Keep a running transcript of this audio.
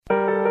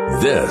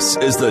This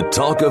is the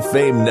Talk of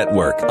Fame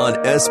Network on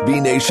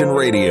SB Nation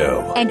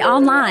Radio. And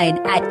online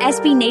at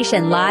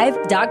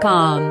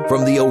SBNationLive.com.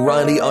 From the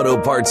O'Reilly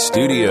Auto Parts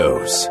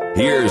Studios,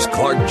 here's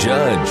Clark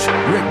Judge,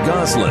 Rick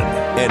Goslin,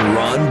 and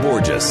Ron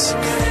Borges.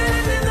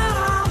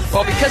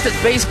 Well, because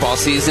it's baseball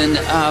season,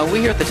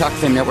 we here at the Talk of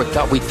Fame Network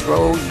thought we'd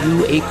throw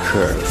you a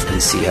curve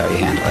and see how you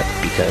handle it.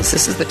 Because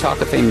this is the Talk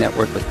of Fame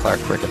Network with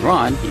Clark, Rick, and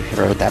Ron. You've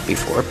heard that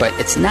before, but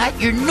it's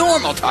not your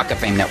normal Talk of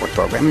Fame Network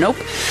program. Nope.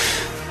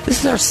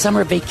 This is our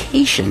summer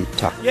vacation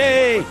talk.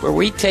 Yay! Where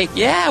we take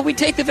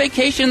the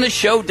vacation, the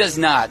show does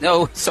not.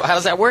 No, so how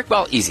does that work?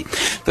 Well, easy.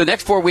 For the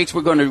next 4 weeks,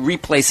 we're going to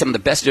replay some of the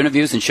best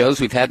interviews and shows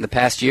we've had in the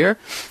past year.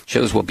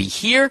 Shows will be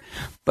here,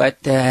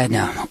 but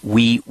no,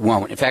 we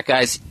won't. In fact,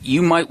 guys,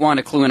 you might want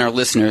to clue in our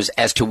listeners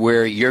as to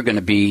where you're going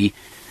to be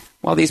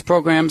while these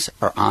programs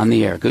are on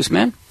the air.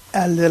 Gooseman?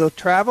 A little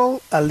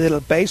travel, a little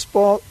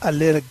baseball, a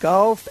little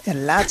golf,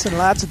 and lots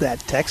of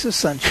that Texas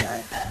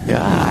sunshine.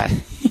 God.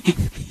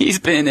 He's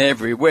been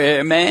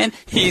everywhere, man.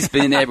 He's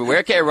been everywhere.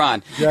 Okay,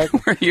 Ron, exactly.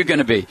 Where are you going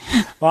to be?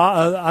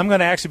 Well, I'm going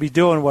to actually be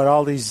doing what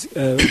all these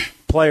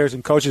players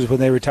and coaches,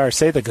 when they retire,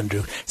 say they're going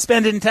to do.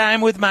 Spending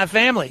time with my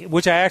family,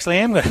 which I actually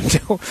am going to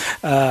do.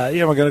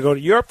 We're going to go to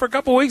Europe for a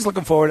couple of weeks.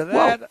 Looking forward to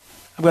that. Whoa.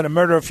 I'm going to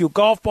murder a few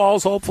golf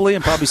balls, hopefully,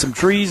 and probably some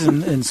trees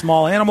and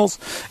small animals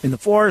in the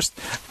forest,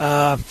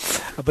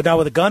 but not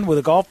with a gun, with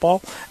a golf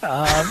ball.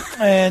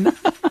 And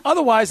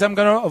otherwise, I'm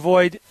going to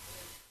avoid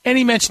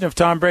any mention of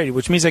Tom Brady,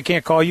 which means I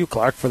can't call you,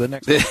 Clark, for the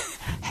next one.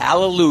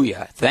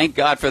 Hallelujah. Thank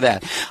God for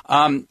that.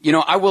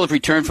 I will have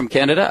returned from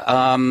Canada,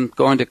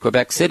 going to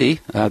Quebec City.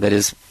 That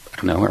is, I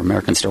don't know, are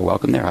Americans still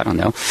welcome there? I don't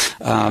know.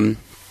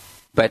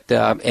 But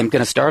I'm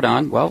going to start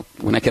on, well,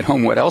 when I get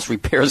home, what else?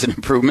 Repairs and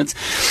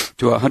improvements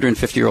to a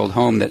 150-year-old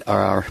home that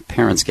our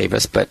parents gave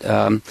us. But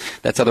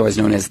that's otherwise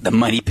known as the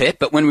Money Pit.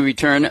 But when we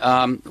return,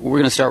 we're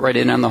going to start right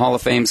in on the Hall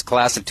of Fame's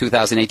class of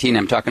 2018.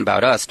 I'm talking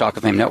about us, Talk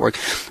of Fame Network.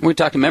 We're going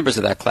to talk to members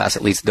of that class,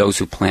 at least those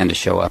who plan to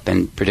show up,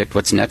 and predict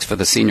what's next for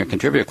the senior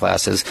contributor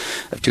classes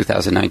of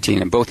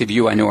 2019. And both of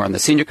you, I know, are on the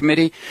senior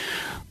committee.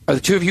 Are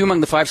the two of you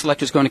among the 5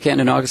 selectors going to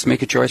Canton in August?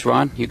 Make a choice.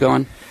 Ron, you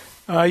going?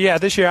 Yeah,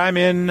 this year I'm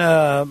in.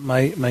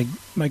 My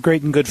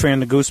great and good friend,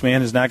 the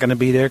Gooseman, is not going to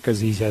be there because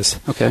he has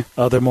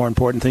other more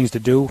important things to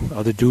do,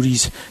 other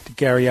duties to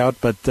carry out.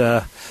 But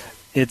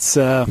it's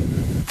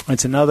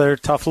another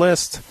tough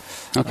list.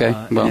 Okay,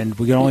 and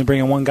we can only bring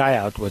in one guy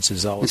out, which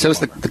is always. And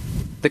so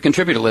the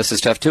contributor list is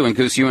tough too. And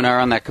Goose, you and I are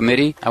on that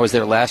committee. I was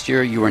there last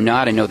year. You were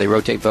not. I know they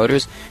rotate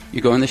voters.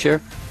 You going this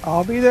year?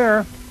 I'll be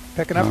there,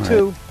 picking up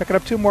two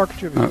more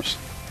contributors.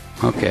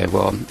 Okay,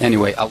 well,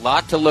 anyway, a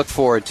lot to look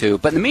forward to.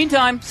 But in the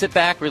meantime, sit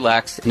back,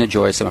 relax, and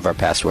enjoy some of our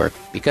past work,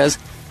 because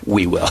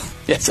we will.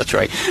 Yes, that's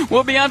right.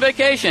 We'll be on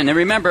vacation. And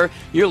remember,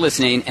 you're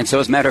listening, and so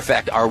as a matter of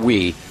fact, are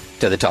we,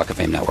 to the Talk of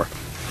Fame Network.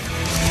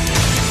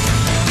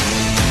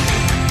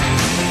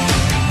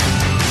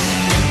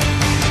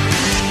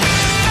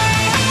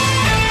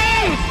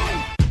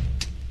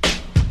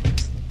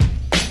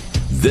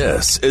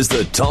 This is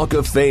the Talk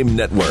of Fame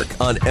Network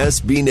on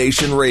SB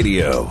Nation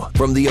Radio.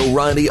 From the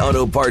O'Reilly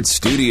Auto Parts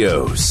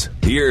Studios,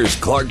 here's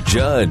Clark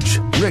Judge,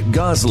 Rick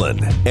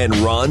Goslin, and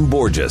Ron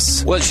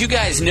Borges. Well, as you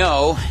guys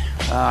know,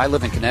 I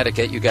live in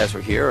Connecticut. You guys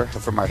were here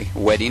for my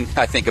wedding,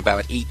 I think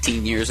about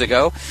 18 years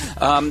ago.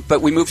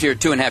 But we moved here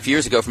 2.5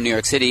 years ago from New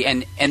York City.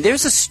 And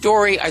there's a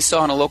story I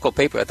saw in a local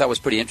paper I thought was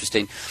pretty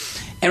interesting.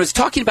 And it was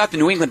talking about the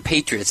New England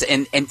Patriots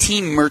and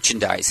team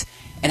merchandise,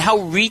 and how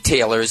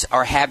retailers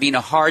are having a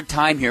hard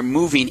time here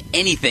moving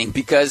anything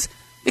because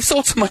they've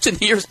sold so much in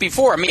the years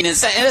before. I mean, in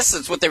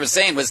essence, what they were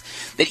saying was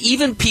that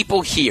even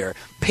people here,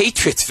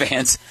 Patriots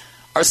fans,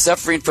 are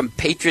suffering from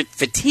Patriot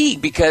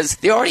fatigue because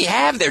they already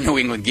have their New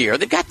England gear.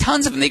 They've got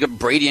tons of them. They got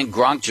Brady and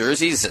Gronk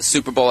jerseys,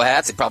 Super Bowl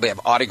hats. They probably have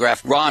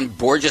autographed Ron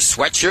Borges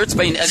sweatshirts. I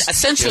mean,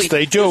 essentially, yes,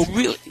 they do.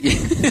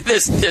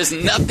 There's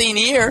nothing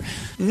here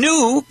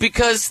new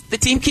because the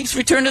team keeps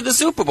returning to the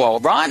Super Bowl.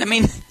 Ron, I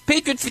mean,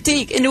 Patriot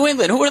fatigue in New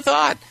England. Who would have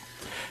thought?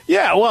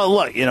 Yeah, well,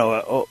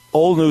 look,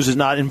 old news is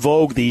not in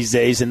vogue these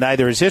days, and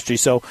neither is history.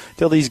 So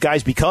until these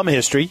guys become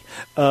history,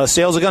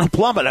 sales are going to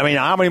plummet. I mean,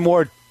 how many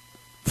more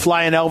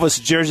Flying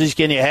Elvis jerseys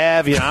can you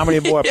have? How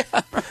many more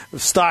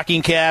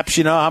stocking caps?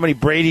 How many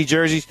Brady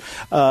jerseys?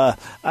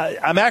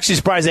 I'm actually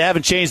surprised they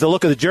haven't changed the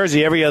look of the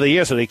jersey every other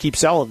year, so they keep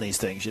selling these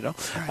things.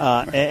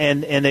 Right.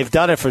 And they've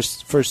done it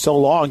for so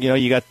long.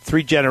 You got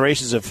 3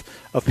 generations of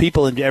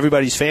people in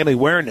everybody's family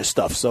wearing this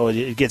stuff, so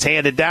it gets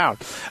handed down.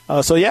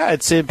 So yeah,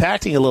 it's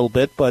impacting a little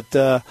bit, but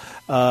the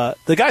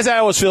guys I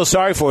always feel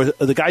sorry for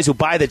are the guys who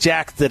buy the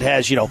jacket that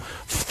has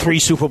 3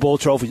 Super Bowl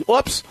trophies.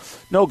 Oops,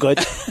 no good.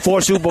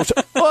 4 Super Bowl.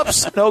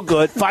 Oops, no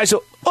good. 5.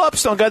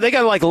 Oops, no good. They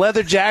got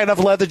enough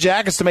leather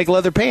jackets to make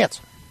leather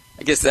pants.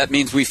 I guess that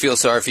means we feel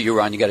sorry for you,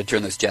 Ron. You got to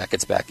turn those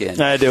jackets back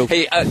in. I do.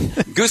 Hey,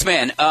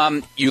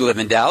 Gooseman, you live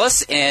in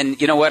Dallas, and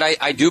you know what?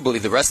 I do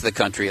believe the rest of the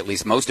country, at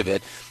least most of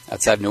it,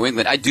 outside of New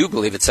England, I do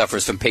believe it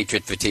suffers from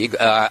Patriot fatigue.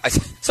 I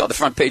saw the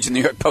front page of the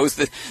New York Post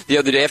the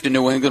other day after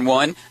New England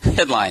won.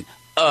 Headline,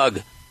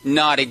 ugh,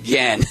 not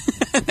again.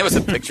 That was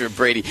a picture of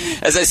Brady.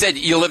 As I said,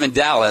 you live in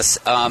Dallas.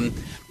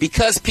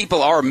 because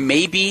people are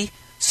maybe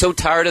so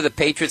tired of the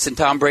Patriots and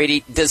Tom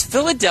Brady, does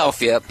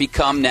Philadelphia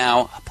become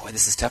now, boy,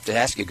 this is tough to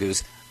ask you,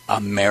 Goose,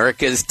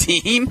 America's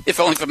team, if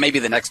only for maybe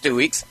the next 2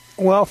 weeks?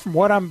 Well, from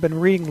what I've been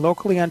reading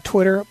locally on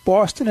Twitter,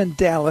 Boston and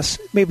Dallas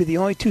may be the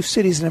only two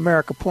cities in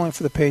America pulling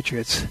for the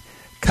Patriots.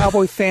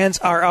 Cowboy fans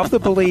are of the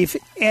belief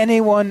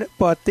anyone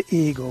but the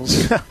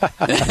Eagles.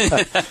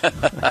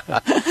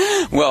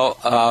 Well,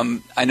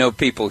 I know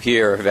people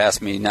here have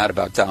asked me not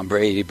about Tom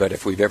Brady, but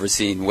if we've ever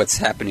seen what's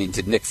happening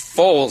to Nick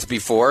Foles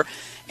before.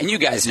 And you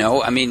guys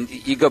know, I mean,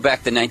 you go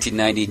back to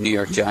 1990 New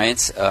York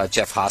Giants.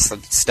 Jeff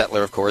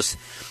Hostetler, of course,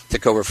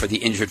 took over for the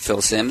injured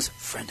Phil Simms,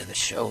 friend of the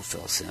show,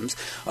 Phil Simms,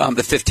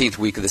 the 15th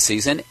week of the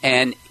season.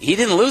 And he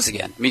didn't lose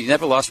again. I mean, he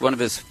never lost one of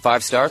his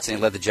 5 starts, and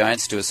he led the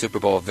Giants to a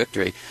Super Bowl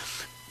victory.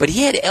 But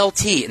he had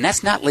LT, and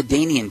that's not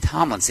LaDainian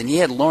Tomlinson. He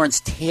had Lawrence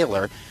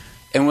Taylor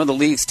and one of the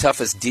league's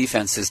toughest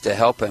defenses to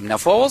help him. Now,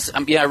 Foles,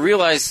 I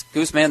realize,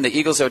 Gooseman, the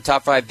Eagles are a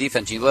top 5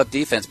 defense. You love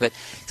defense, but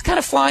he's kind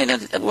of flying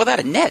without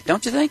a net,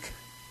 don't you think?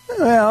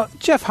 Well,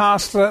 Jeff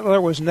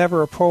Hostetler was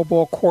never a Pro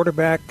Bowl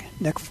quarterback.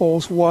 Nick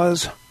Foles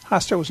was.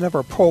 Hostetler was never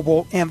a Pro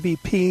Bowl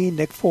MVP.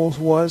 Nick Foles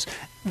was.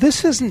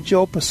 This isn't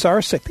Joe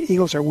Pisarcik the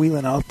Eagles are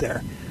wheeling out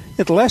there.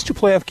 The last 2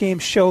 playoff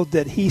games showed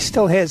that he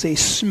still has a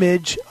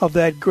smidge of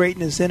that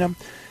greatness in him.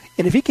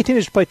 And if he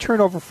continues to play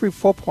turnover-free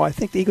football, I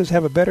think the Eagles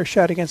have a better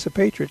shot against the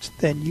Patriots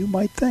than you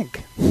might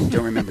think.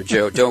 Don't remember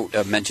Joe. Don't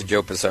mention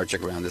Joe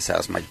Pisarcik around this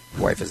house. My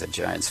wife is a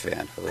Giants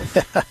fan.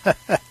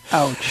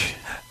 Ouch.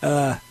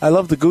 I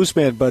love the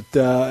Gooseman, but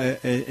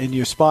and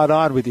you're spot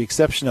on with the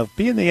exception of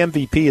being the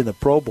MVP in the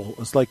Pro Bowl.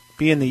 It's like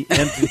being the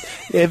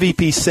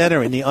MVP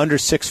center in the under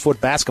 6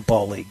 foot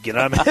basketball league. You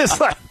know what I mean? It's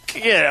like,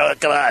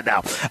 come on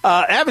now.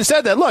 Having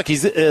said that, look,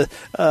 he's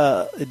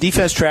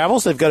defense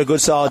travels. They've got a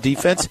good, solid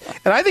defense,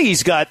 and I think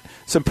he's got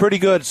some pretty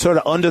good sort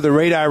of under the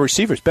radar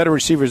receivers, better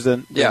receivers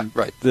than you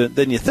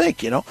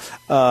think.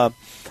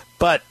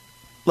 But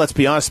let's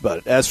be honest about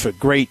it. As for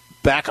great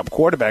backup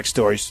quarterback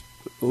stories,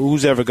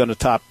 who's ever going to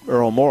top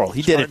Earl Morrall?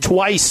 He did it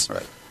twice.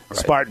 Right.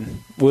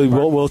 Spartan.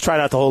 We'll try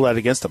not to hold that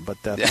against him, but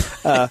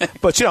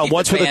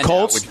once with the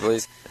Colts.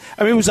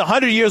 I mean, he was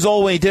 100 years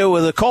old when he did it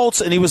with the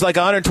Colts, and he was like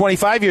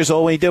 125 years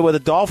old when he did it with the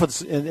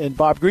Dolphins and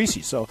Bob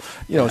Greasy. So,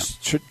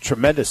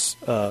 tremendous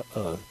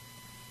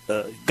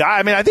guy.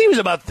 I mean, I think he was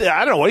about,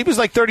 I don't know, he was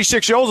like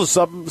 36 years old or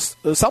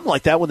something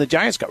like that when the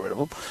Giants got rid of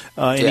him.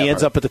 He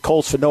ends up at the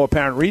Colts for no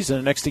apparent reason,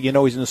 and next thing you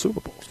know, he's in the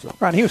Super Bowl. So.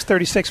 Ron, he was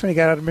 36 when he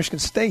got out of Michigan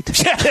State.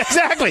 Yeah,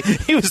 exactly.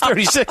 He was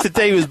 36 the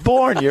day he was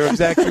born. You're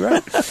exactly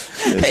right.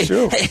 It's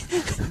true. Hey,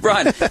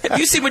 Ron, have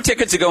you seen what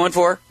tickets are going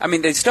for? I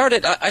mean, they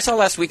started, I saw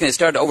last week, and they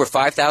started over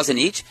 $5,000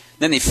 each.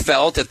 Then they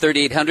fell to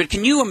 $3,800.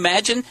 Can you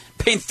imagine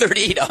paying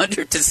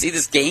 $3,800 to see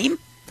this game?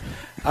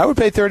 I would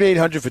pay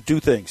 $3,800 for 2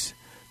 things.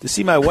 To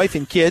see my wife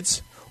and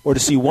kids, or to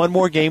see one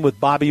more game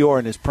with Bobby Orr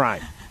in his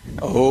prime.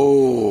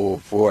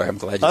 Oh, boy, I'm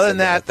glad you Other said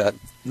than that,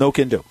 no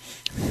can do.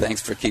 Thanks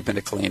for keeping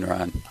it clean,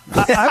 Ron.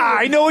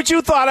 I know what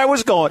you thought I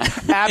was going.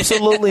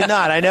 Absolutely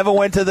not. I never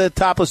went to the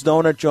topless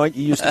donut joint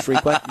you used to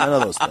frequent. None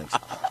of those things.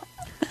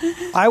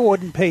 I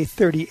wouldn't pay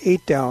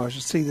 $38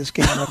 to see this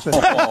game.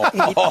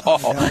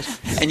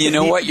 And you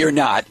know what? You're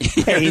not.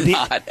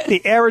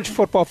 The average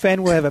football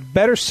fan will have a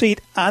better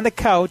seat on the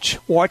couch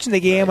watching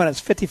the game on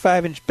its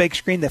 55-inch big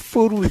screen. The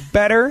food will be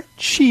better,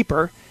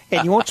 cheaper,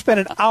 and you won't spend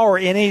an hour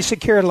in any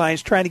security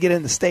lines trying to get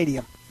in the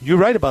stadium. You're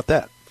right about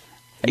that.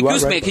 Hey,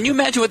 Gooseman, can you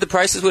imagine what the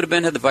prices would have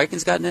been had the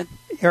Vikings gotten in?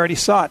 You already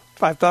saw it,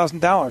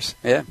 $5,000.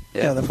 Yeah.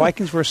 The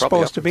Vikings were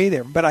supposed to be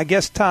there. But I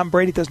guess Tom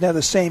Brady doesn't have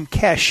the same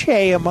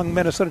cachet among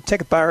Minnesota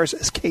ticket buyers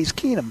as Case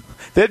Keenum.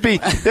 There'd be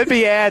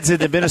ads in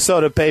the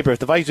Minnesota paper. If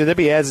the Vikings, there'd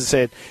be ads that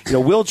said,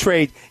 we'll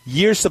trade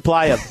year's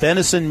supply of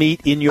venison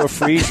meat in your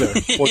freezer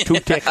for 2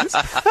 tickets.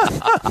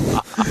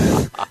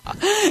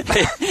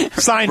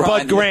 Signed Ron,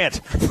 Bud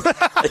Grant.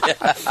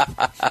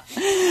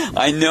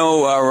 I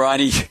know,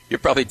 Ronnie, you're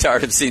probably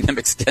tired of seeing them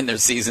extend their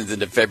seasons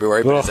into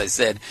February, but as I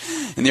said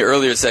in the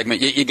earlier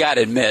segment, you got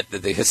to admit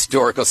that the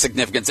historical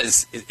significance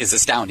is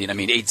astounding. I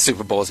mean, 8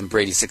 Super Bowls and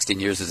Brady 16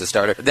 years as a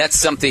starter. That's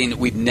something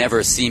we've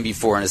never seen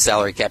before in a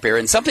salary cap era,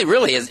 and something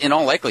really, in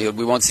all likelihood,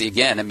 we won't see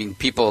again. I mean,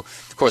 people,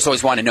 of course,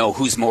 always want to know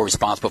who's more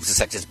responsible for the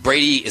success.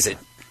 Brady, is it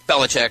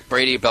Belichick?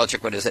 Brady,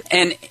 Belichick, what is it?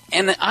 And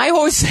I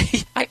always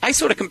say, I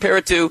sort of compare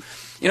it to,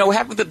 what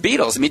happened with the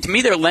Beatles. I mean, to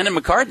me, they're Lennon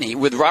McCartney,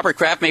 with Robert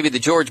Kraft, maybe the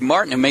George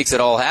Martin who makes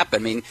it all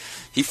happen. I mean,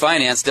 he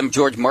financed them,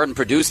 George Martin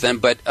produced them.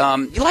 But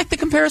you like the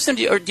comparison,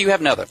 or do you have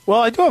another? Well,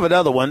 I do have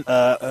another one,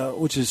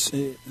 which is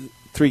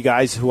 3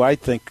 guys who I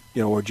think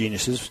were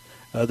geniuses,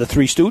 the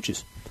 3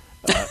 Stooges.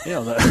 They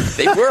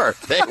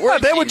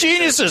were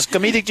geniuses,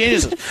 comedic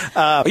geniuses.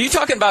 Are you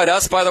talking about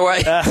us, by the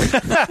way?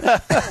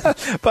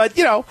 But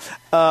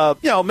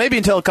maybe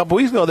until a couple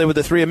weeks ago they were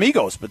the 3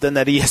 amigos, but then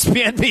that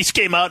ESPN piece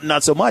came out and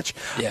not so much.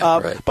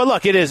 Yeah, right. But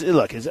look,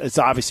 it's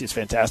obviously it's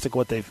fantastic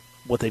what they've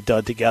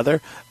done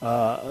together.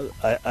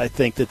 I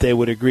think that they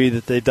would agree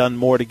that they've done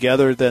more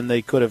together than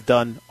they could have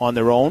done on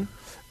their own.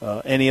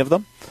 Any of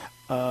them.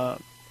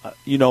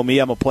 You know me,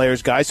 I'm a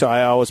player's guy, so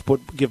I always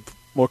give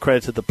more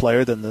credit to the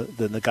player than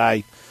the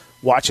guy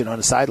watching on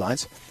the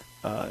sidelines.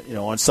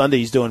 On Sunday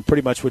he's doing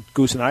pretty much what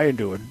Goose and I are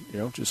doing,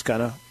 just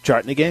kind of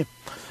charting the game.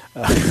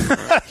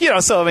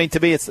 So I mean, to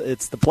me, it's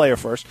the player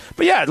first.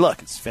 But yeah,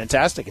 look, it's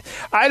fantastic.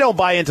 I don't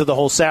buy into the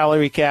whole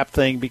salary cap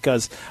thing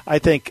because I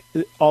think,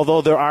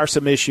 although there are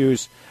some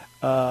issues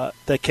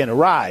that can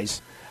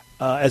arise,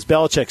 as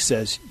Belichick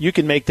says, you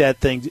can make that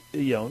thing,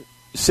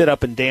 sit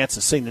up and dance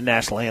and sing the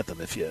national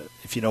anthem if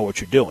you know what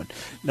you're doing.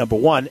 Number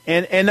one,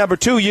 and number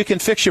two, you can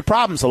fix your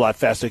problems a lot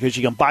faster because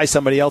you can buy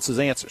somebody else's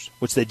answers,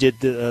 which they did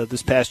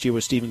this past year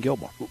with Stephen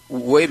Gilmore.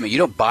 Wait a minute, you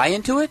don't buy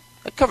into it?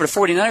 I covered a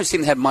 49ers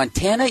team that had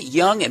Montana,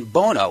 Young, and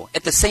Bono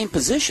at the same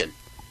position.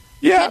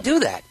 You can't do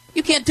that.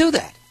 You can't do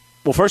that.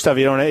 Well, first off,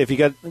 if you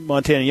got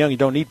Montana Young, you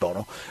don't need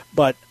Bono.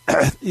 But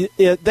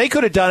they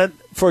could have done it,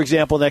 for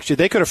example, next year.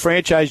 They could have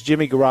franchised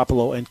Jimmy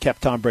Garoppolo and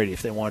kept Tom Brady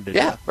if they wanted to do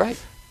it. Yeah,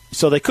 right.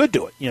 So they could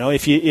do it,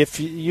 if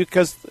you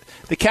because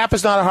the cap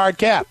is not a hard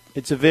cap.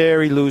 It's a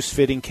very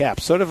loose-fitting cap,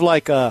 sort of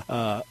like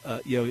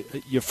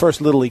your first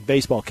Little League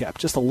baseball cap,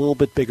 just a little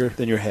bit bigger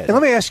than your head. And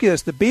let me ask you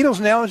this: the Beatles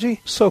analogy.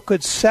 So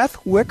could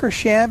Seth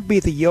Wickersham be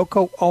the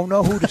Yoko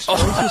Ono who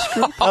destroys this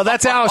group? Oh,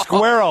 that's Alex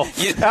Guerrero.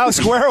 Alex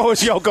Guerrero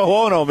is Yoko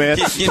Ono, man.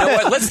 You know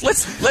what?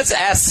 Let's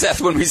ask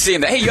Seth when we see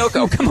him. Hey,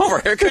 Yoko, come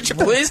over here, could you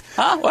please?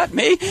 Huh? What,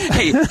 me?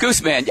 Hey,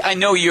 Gooseman, I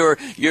know you're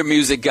a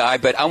music guy,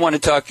 but I want to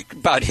talk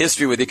about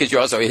history with you because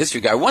you're also a history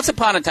guy. Once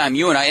upon a time,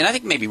 you and I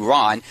think maybe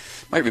Ron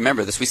might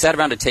remember this. We sat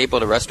around a table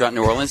at a restaurant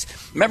in New Orleans.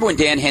 Remember when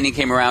Dan Henning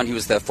came around? He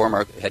was the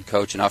former head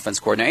coach and offense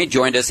coordinator. He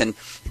joined us, and I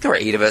think there were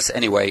 8 of us.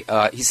 Anyway,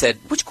 he said,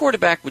 which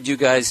quarterback would you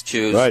guys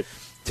choose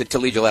to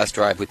lead your last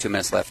drive with 2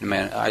 minutes left? And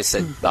I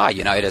said,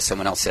 Unitas.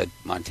 Someone else said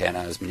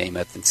Montana. It was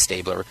Namath and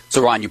Stabler.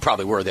 So, Ron, you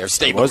probably were there.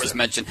 Stabler was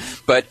mentioned.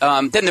 But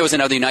then there was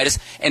another Unitas.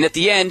 And at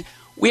the end,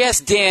 we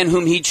asked Dan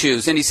whom he'd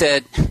choose, and he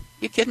said,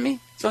 you kidding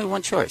me? It's only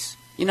one choice,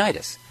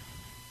 Unitas.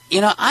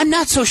 I'm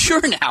not so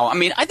sure now. I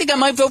mean, I think I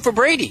might vote for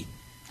Brady.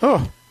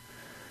 Oh.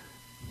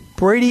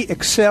 Brady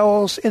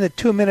excels in a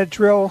 2-minute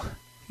drill.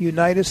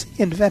 Unitas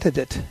invented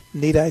it.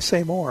 Need I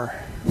say more?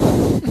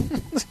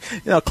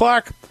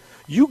 Clark,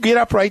 you get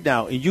up right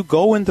now and you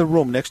go in the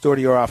room next door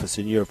to your office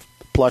in your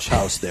plush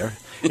house there,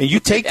 and you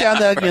take down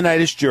that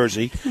Unitas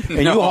jersey,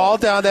 and you haul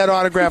down that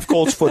autographed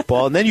Colts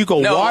football, and then you go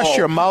wash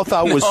your mouth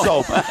out with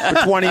soap for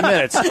 20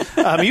 minutes.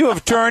 You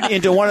have turned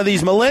into one of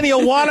these millennial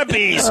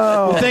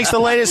wannabes who thinks the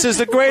latest is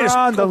the greatest.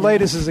 Ron, the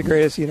latest is the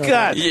greatest.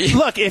 God,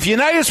 look, if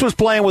Unitas was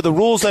playing with the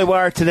rules they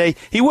were today,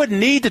 he wouldn't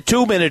need the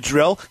 2-minute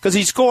drill because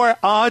he'd score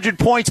 100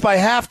 points by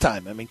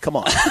halftime. I mean, come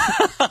on.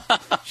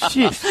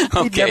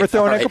 Jeez. He'd never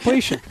throw an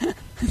incompletion.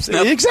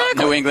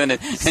 Exactly. New England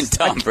and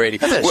Tom Brady.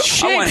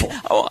 Shameful.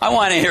 I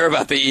want to hear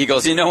about the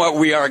Eagles. You know what?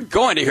 We are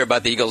going to hear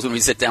about the Eagles when we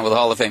sit down with a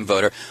Hall of Fame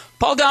voter,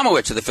 Paul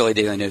Domowitch of the Philly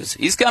Daily News.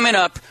 He's coming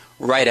up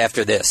right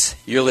after this.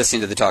 You're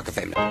listening to the Talk of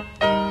Fame.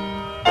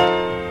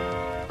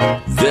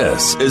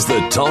 This is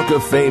the Talk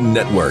of Fame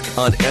Network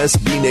on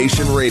SB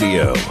Nation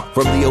Radio.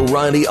 From the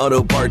O'Reilly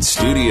Auto Parts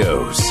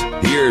Studios,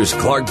 here's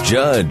Clark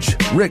Judge,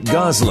 Rick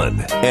Goslin,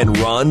 and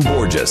Ron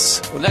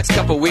Borges. Well, the next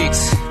couple of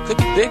weeks could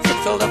be big for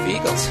the Philadelphia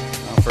Eagles.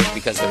 First,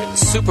 because they're in the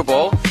Super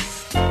Bowl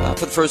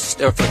for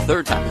the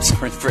third time in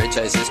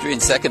franchise history,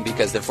 and second,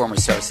 because their former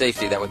star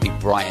safety, that would be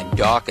Brian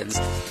Dawkins,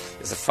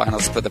 is a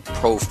finalist for the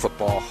Pro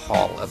Football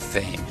Hall of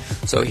Fame.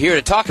 So here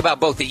to talk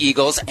about both the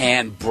Eagles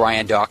and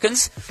Brian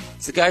Dawkins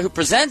is the guy who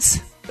presents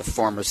the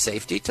former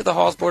safety to the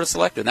Hall's Board of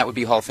Selectors, and that would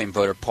be Hall of Fame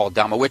voter Paul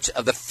Domowitch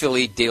of the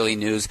Philly Daily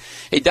News.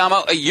 Hey,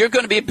 Domo, you're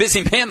going to be a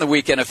busy man the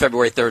weekend of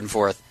February 3rd and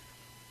 4th.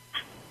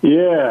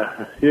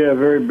 Yeah,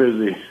 very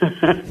busy.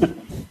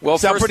 Well,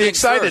 sound pretty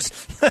excited.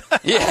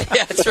 yeah,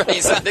 that's right.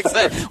 You sound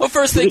excited. Well,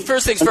 first things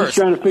first. I'm just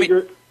trying to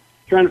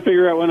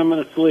figure out when I'm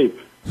going to sleep.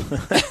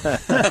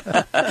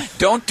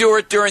 Don't do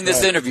it during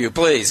this interview,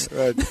 please.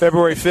 Right.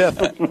 February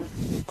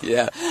 5th.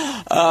 Yeah.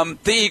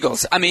 The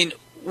Eagles. I mean,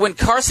 when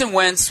Carson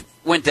Wentz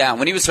went down,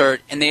 when he was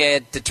hurt, and they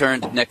had to turn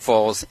to Nick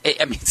Foles,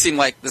 it seemed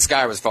like the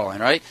sky was falling,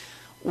 right?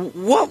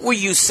 What were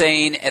you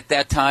saying at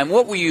that time?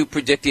 What were you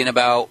predicting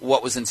about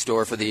what was in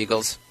store for the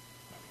Eagles?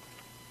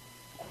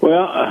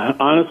 Well,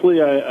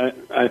 honestly,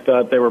 I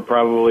thought they were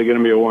probably going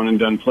to be a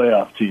one-and-done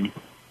playoff team.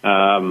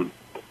 I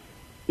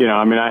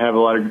have a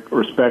lot of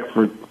respect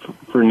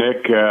for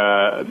Nick.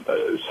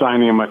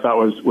 Signing him, I thought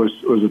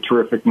was a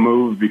terrific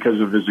move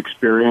because of his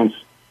experience.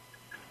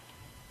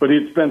 But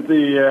he'd spent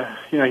he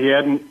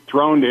hadn't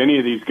thrown to any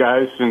of these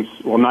guys since,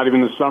 well, not even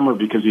the summer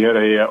because he had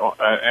an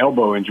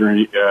elbow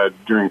injury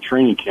during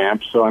training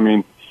camp.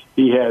 So,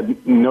 he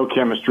had no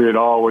chemistry at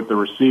all with the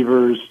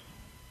receivers.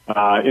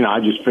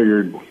 I just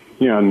figured,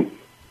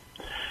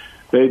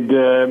 they'd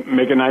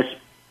make a nice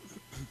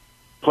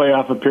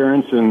playoff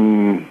appearance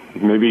and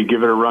maybe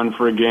give it a run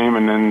for a game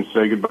and then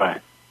say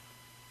goodbye.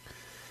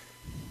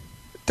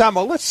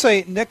 Domo, let's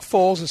say Nick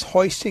Foles is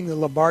hoisting the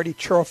Lombardi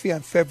Trophy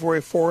on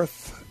February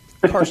 4th.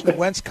 Carson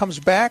Wentz comes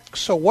back.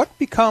 So what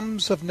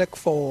becomes of Nick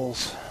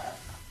Foles?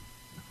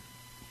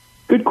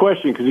 Good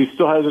question, because he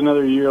still has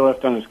another year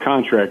left on his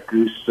contract,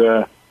 Goose.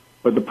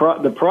 But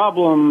the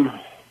problem,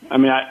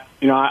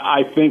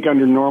 I think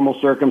under normal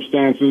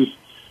circumstances,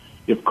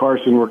 if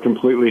Carson were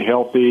completely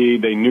healthy,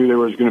 they knew there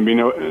was going to be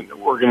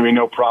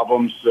no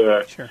problems.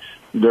 Sure.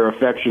 Their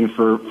affection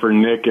for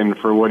Nick and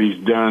for what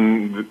he's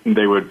done,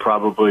 they would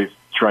probably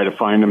try to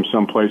find him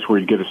someplace where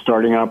he'd get a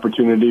starting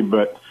opportunity.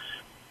 But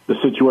the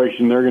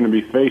situation they're going to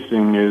be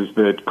facing is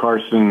that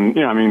Carson,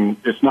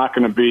 it's not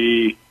going to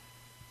be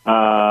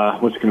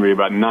what's it going to be,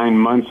 about 9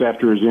 months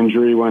after his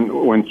injury when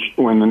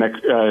the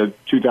next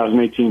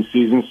 2018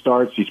 season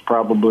starts. He's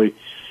definitely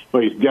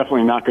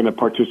not going to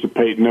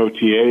participate in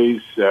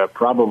OTAs,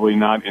 probably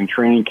not in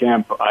training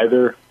camp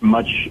either,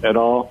 much at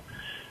all.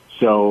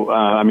 So,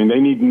 they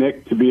need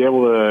Nick to be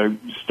able to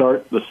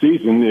start the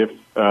season if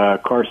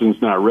Carson's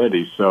not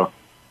ready. So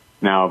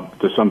now,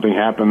 does something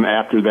happen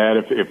after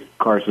that if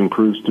Carson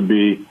proves to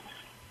be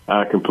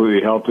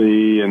completely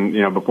healthy and,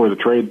 before the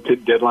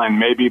trade deadline,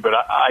 maybe, but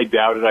I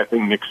doubt it. I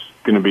think Nick's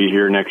going to be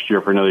here next year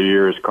for another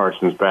year as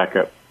Carson's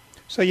backup.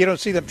 So you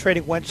don't see them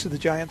trading Wentz to the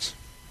Giants?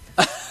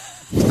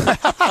 I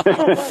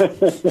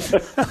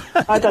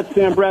thought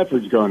Sam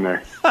Bradford's going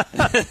there.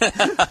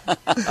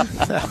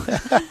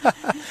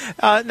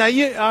 Now,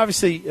 you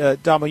obviously,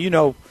 Damo,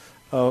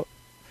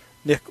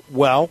 Nick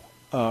well.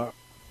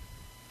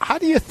 How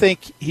do you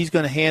think he's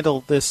going to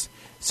handle this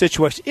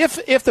situation?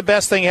 If the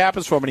best thing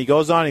happens for him and he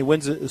goes on, he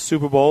wins a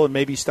Super Bowl and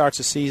maybe starts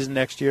a season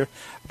next year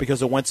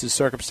because of Wentz's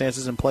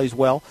circumstances and plays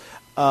well.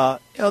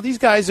 These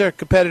guys are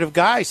competitive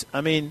guys.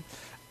 I mean,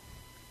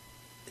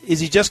 is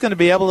he just going to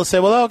be able to say,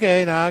 "Well,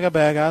 okay, now I got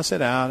back, I'll sit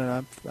down,"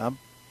 and I'm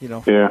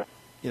yeah.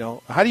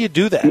 How do you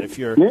do that if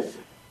you're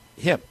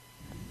him?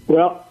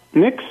 Well,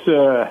 Nick's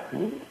a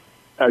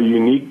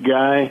unique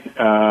guy.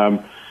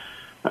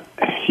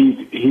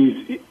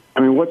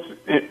 What's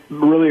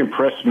really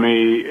impressed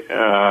me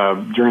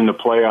during the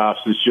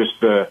playoffs is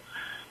just the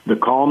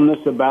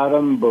calmness about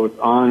him, both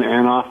on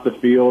and off the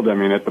field.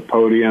 At the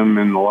podium,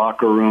 in the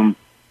locker room,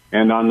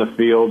 and on the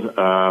field.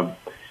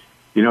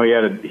 He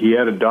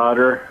had a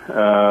daughter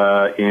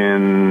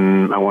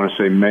in, I want to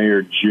say, May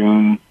or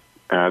June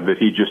that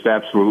he just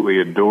absolutely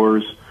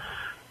adores.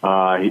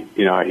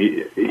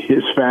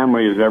 His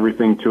family is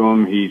everything to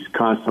him. He's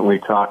constantly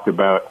talked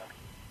about,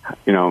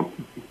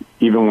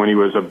 even when he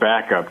was a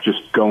backup,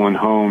 just going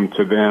home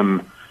to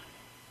them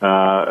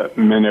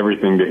meant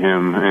everything to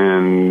him.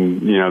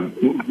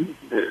 And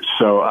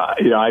so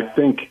I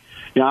think.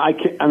 He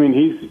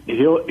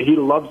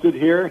loves it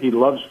here. He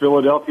loves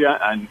Philadelphia,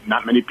 and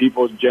not many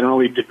people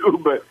generally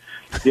do. But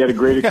he had a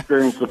great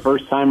experience the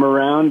first time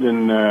around,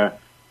 and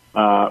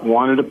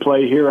wanted to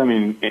play here.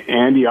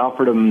 Andy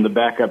offered him the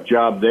backup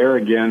job there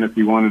again if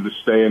he wanted to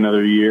stay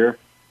another year.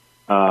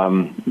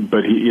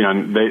 But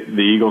the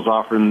Eagles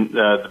offered him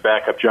the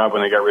backup job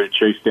when they got rid of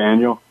Chase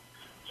Daniel.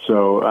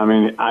 So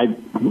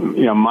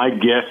my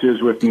guess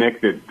is with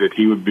Nick that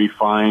he would be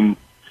fine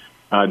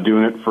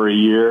doing it for a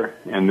year,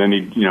 and then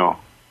he'd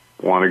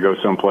want to go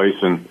someplace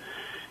and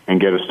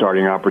get a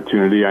starting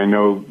opportunity. I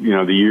know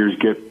the years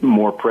get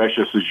more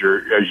precious as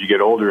you get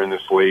older in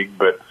this league,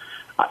 but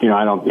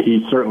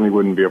he certainly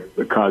wouldn't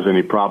cause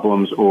any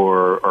problems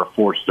or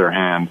force their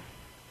hand.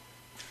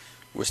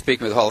 We're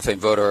speaking with Hall of Fame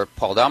voter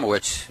Paul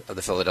Domowitch of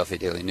the Philadelphia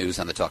Daily News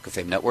on the Talk of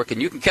Fame Network,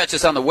 and you can catch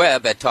us on the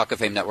web at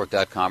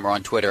talkoffamenetwork.com or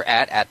on Twitter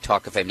at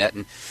talkoffamenet.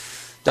 And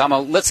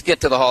Damo, let's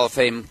get to the Hall of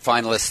Fame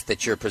finalists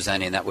that you're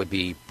presenting. That would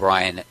be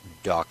Brian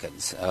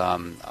Dawkins.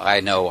 I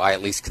know I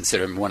at least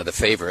consider him one of the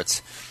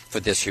favorites for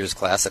this year's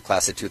class, the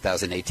class of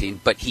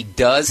 2018. But he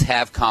does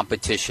have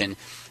competition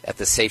at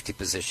the safety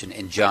position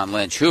in John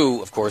Lynch,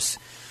 who, of course,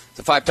 is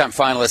a five-time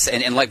finalist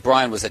and like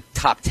Brian, was a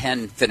top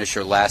 10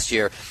 finisher last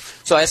year.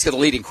 So I ask you the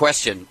leading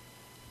question.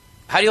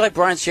 How do you like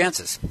Brian's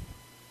chances?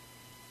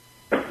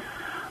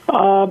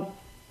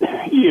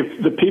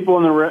 If the people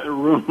in the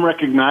room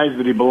recognize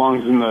that he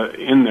belongs in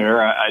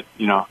there, I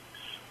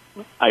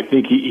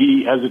think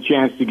he has a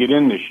chance to get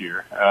in this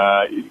year.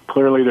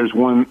 Clearly, there's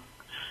one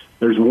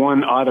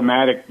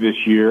automatic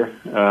this year,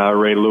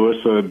 Ray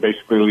Lewis. So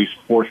basically, at least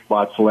 4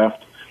 spots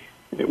left,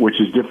 which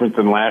is different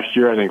than last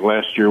year. I think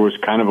last year was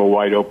kind of a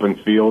wide open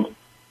field.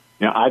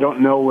 I don't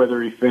know whether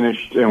he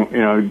finished.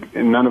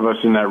 None of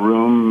us in that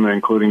room,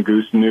 including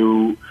Goose,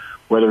 knew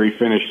whether he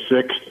finished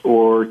 6th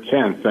or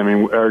 10th.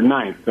 Or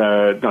 9th.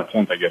 No,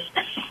 10th, I guess.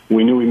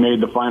 We knew he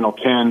made the final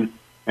 10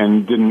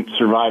 and didn't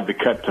survive the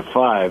cut to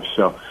 5.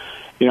 So,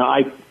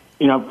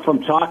 from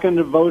talking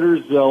to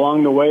voters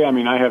along the way,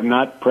 I have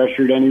not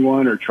pressured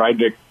anyone or tried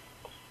to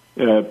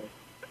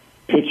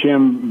pitch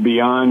him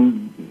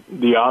beyond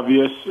the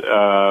obvious.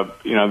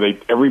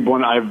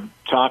 Everyone I've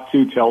talked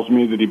to tells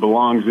me that he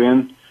belongs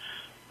in.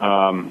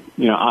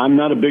 I'm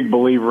not a big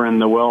believer in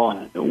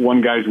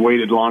one guy's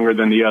waited longer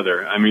than the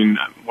other. When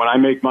I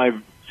make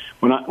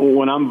when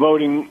I'm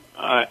voting,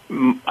 I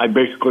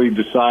basically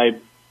decide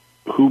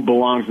who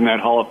belongs in that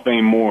Hall of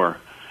Fame more,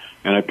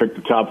 and I pick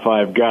the top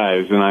 5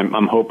 guys, and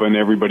I'm hoping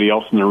everybody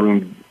else in the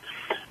room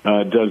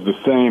does the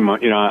same.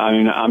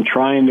 I'm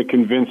trying to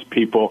convince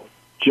people.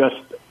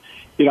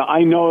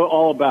 I know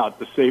all about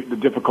the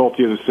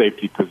difficulty of the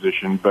safety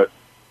position, but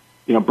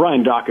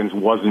Brian Dawkins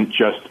wasn't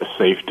just a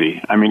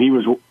safety.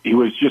 He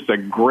was just a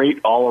great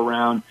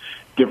all-around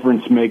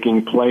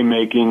difference-making,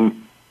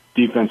 play-making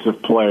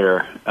defensive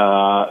player.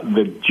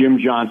 That Jim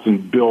Johnson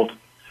built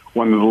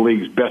one of the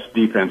league's best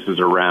defenses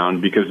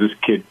around because this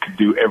kid could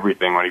do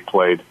everything when he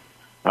played.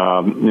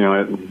 I'm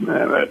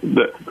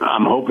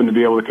hoping to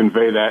be able to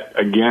convey that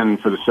again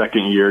for the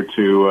second year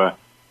to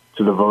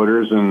the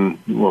voters, and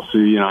we'll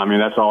see.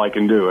 That's all I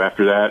can do.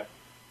 After that,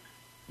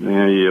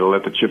 you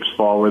let the chips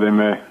fall where they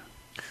may.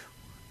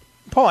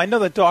 Paul, I know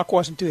that Doc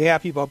wasn't too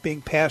happy about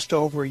being passed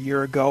over a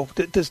year ago.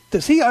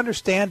 Does he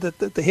understand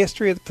the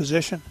history of the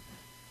position?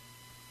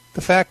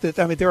 The fact that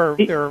there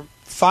are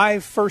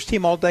 5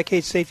 first-team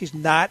All-Decade safeties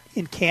not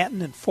in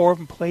Canton, and 4 of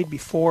them played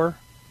before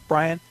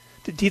Brian.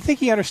 Do you think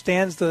he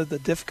understands the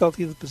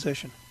difficulty of the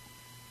position?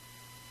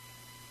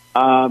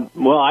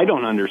 Well, I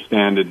don't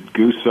understand it,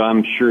 Goose.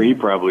 I'm sure he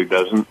probably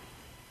doesn't,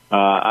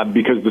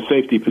 because the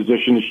safety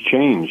position has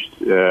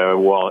changed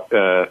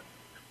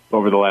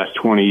over the last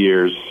 20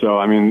 years. So,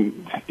 it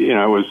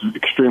was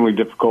extremely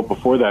difficult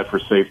before that for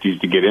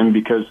safeties to get in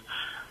because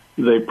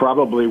they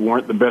probably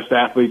weren't the best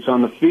athletes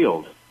on the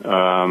field.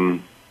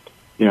 In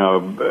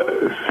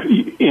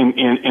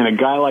a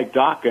guy like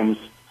Dawkins,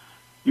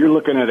 you're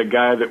looking at a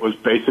guy that was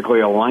basically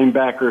a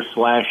linebacker /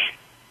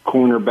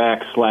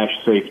 cornerback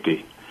 /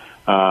 safety.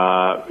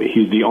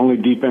 He's the only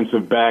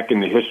defensive back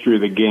in the history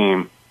of the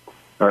game,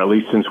 or at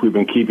least since we've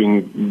been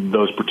keeping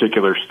those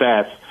particular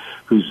stats,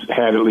 who's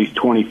had at least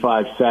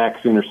 25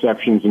 sacks,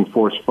 interceptions, and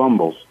forced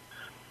fumbles.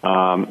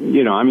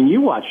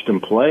 You watched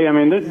him play.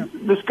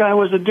 This guy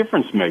was a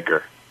difference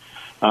maker.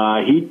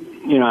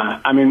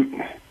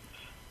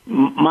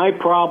 My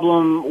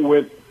problem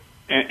with,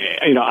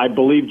 I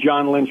believe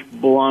John Lynch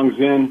belongs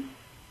in,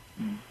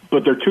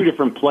 but they're two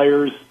different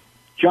players.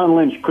 John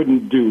Lynch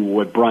couldn't do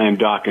what Brian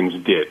Dawkins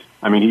did.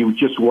 He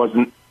just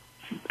wasn't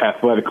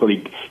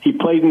athletically. He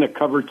played in the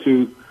cover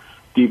 2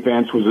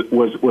 defense,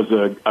 was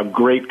a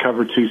great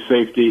cover 2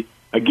 safety,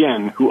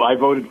 again, who I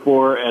voted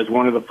for as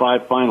one of the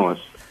 5 finalists.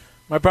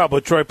 My problem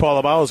with Troy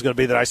Polamalu is going to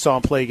be that I saw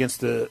him play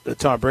against the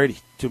Tom Brady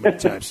too many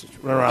times,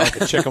 run around like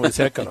a chicken with his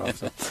head cut off.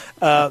 So.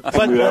 Well,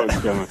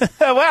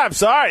 I'm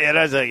sorry. And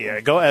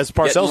go as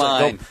Parcells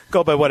said,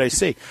 go by what I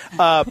see.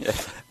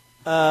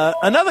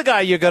 Another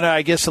guy you're going to,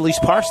 I guess, at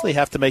least partially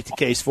have to make the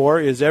case for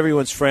is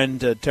everyone's friend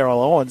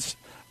Terrell Owens.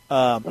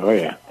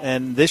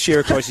 And this year,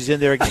 of course, he's in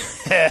there.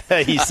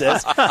 He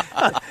says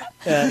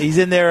he's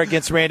in there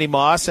against Randy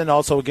Moss and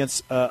also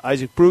against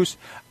Isaac Bruce.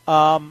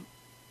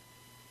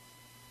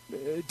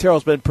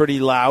 Terrell's been pretty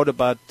loud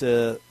about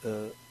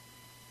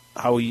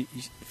how he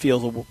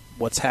feels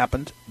what's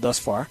happened thus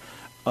far.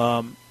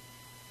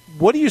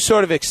 What do you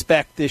sort of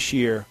expect this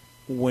year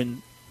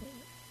when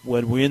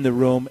we're in the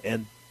room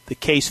and the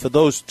case for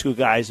those 2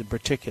 guys in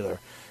particular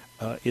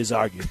is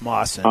argued,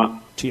 Moss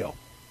and T.O.?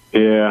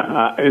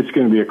 Yeah, it's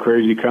going to be a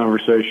crazy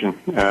conversation.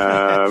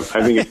 I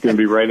think it's going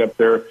to be right up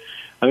there.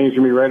 I think it's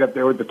going to be right up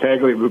there with the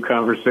Tagliabue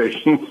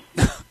conversations.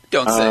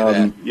 Don't say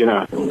that.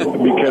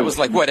 Because it was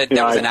like that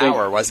was an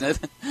hour, wasn't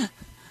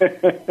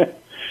it?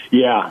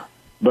 Yeah,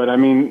 but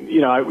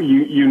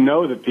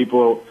that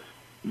people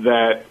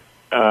that,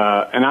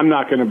 and I'm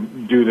not going to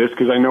do this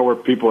because I know where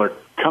people are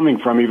coming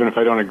from, even if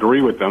I don't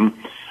agree with them.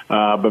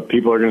 But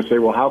people are going to say,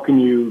 well, how can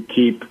you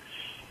keep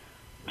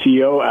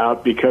T.O.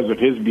 out because of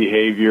his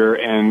behavior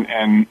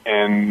and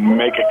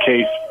make a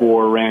case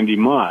for Randy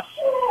Moss?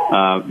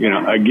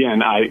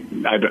 Again,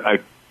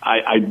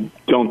 I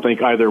don't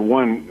think either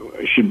one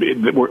should be.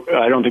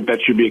 I don't think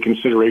that should be a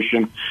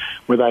consideration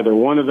with either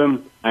one of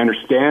them. I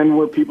understand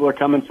where people are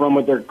coming from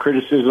with their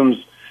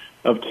criticisms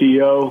of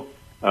T.O.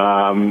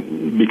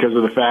 Because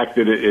of the fact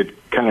that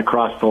it kind of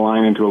crossed the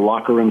line into a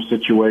locker room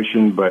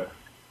situation. But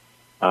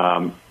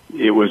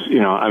it was,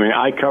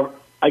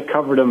 I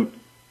covered him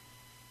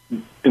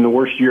in the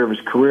worst year of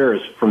his career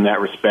from that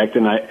respect,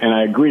 and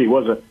I agree he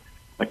was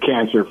a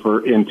cancer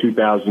in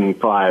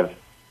 2005.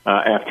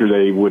 After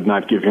they would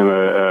not give him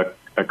a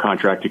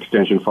contract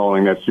extension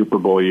following that Super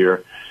Bowl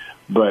year.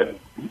 But,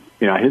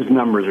 his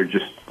numbers are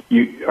just,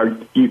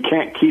 you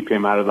can't keep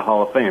him out of the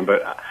Hall of Fame.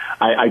 But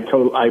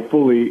I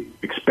fully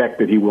expect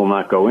that he will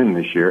not go in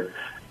this year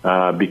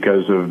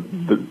because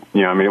of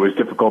it was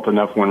difficult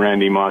enough when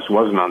Randy Moss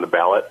wasn't on the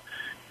ballot,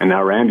 and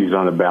now Randy's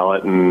on the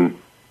ballot, and,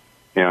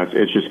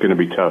 it's just going to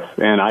be tough.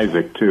 And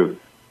Isaac, too.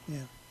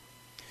 Yeah.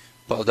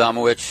 Paul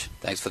Domowitch,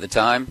 thanks for the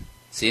time.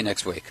 See you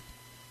next week.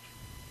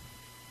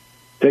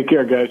 Take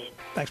care, guys.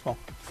 Thanks, Paul.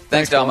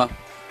 Thanks, Dama.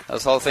 That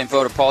was Hall of Fame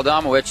voter Paul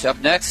Domowitch. Up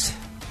next,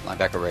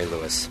 linebacker Ray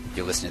Lewis.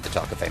 You're listening to the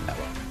Talk of Fame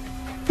Network.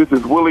 This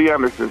is Willie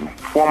Anderson,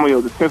 formerly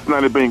of the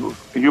Cincinnati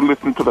Bengals, and you're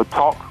listening to the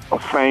Talk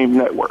of Fame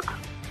Network.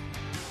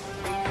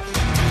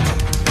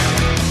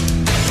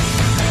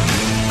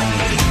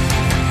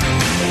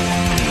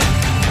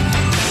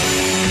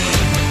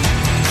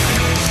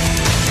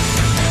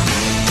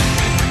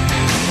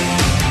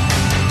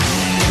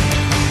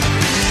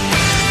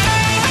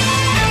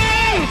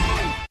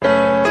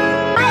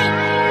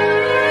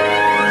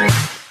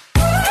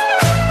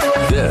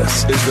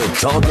 This is is the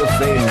Talk of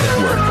Fame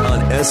Network on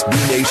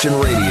SB Nation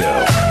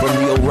Radio. From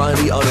the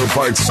O'Reilly Auto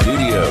Parts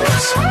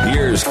Studios,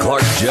 here's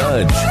Clark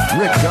Judge,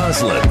 Rick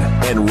Goslin,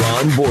 and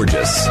Ron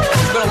Borges.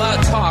 There's been a lot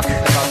of talk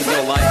about the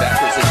middle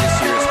linebackers in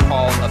this year's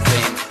Hall of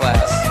Fame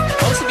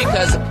class, mostly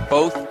because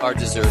both are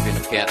deserving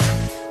of Canton.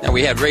 Now,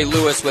 we had Ray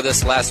Lewis with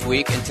us last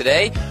week, and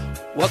today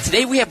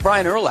we have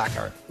Brian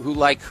Urlacher, who,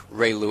 like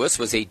Ray Lewis,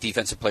 was a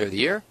Defensive Player of the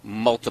Year,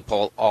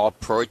 multiple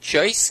All-Pro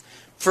choice,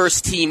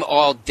 first-team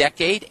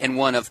All-Decade, and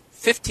one of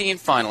 15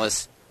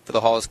 finalists for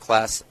the Hall's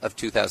class of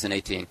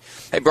 2018.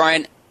 Hey,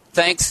 Brian,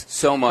 thanks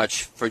so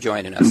much for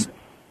joining us.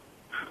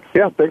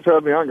 Yeah, thanks for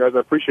having me on, guys. I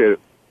appreciate it.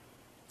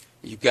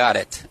 You got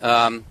it.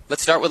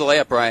 Let's start with a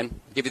layup, Brian.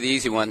 I'll give you the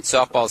easy one.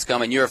 Softball's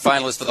coming. You're a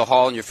finalist for the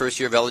Hall in your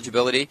first year of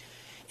eligibility.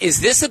 Is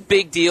this a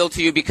big deal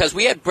to you? Because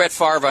we had Brett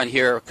Favre on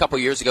here a couple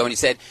years ago, and he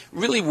said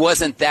really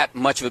wasn't that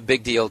much of a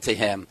big deal to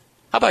him.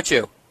 How about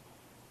you?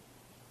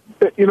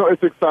 You know,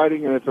 it's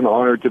exciting, and it's an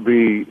honor to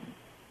be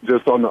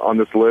just on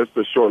this list,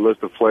 a short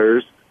list of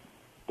players.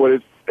 But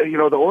it's, you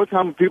know, the only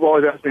time people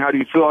always ask me, how do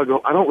you feel? I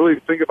go, I don't really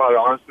think about it,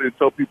 honestly,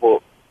 until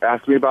people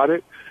ask me about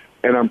it.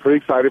 And I'm pretty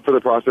excited for the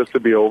process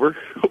to be over,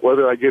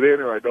 whether I get in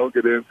or I don't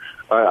get in.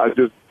 I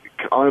just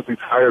honestly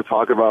tired of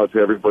talking about it to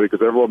everybody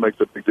because everyone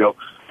makes a big deal.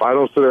 If I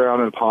don't sit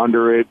around and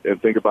ponder it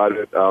and think about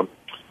it, I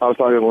was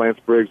talking to Lance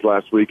Briggs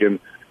last week, and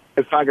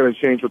it's not going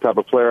to change what type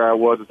of player I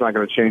was. It's not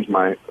going to change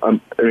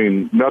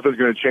nothing's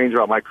going to change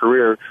about my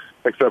career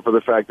except for the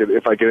fact that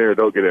if I get in or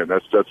don't get in,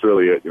 that's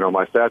really it. You know,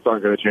 my stats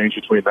aren't going to change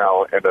between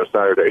now and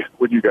Saturday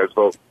when you guys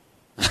vote.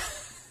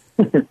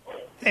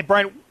 Hey,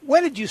 Brian,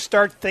 when did you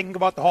start thinking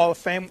about the Hall of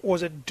Fame?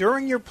 Was it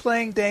during your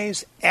playing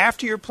days,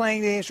 after your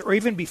playing days, or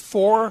even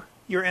before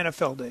your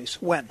NFL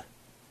days? When?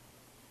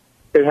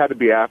 It had to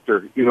be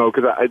after, you know,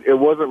 because it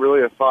wasn't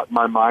really a thought in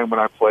my mind when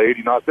I played.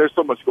 You know, there's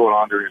so much going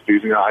on during the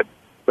season.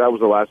 That was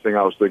the last thing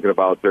I was thinking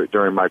about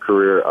during my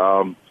career.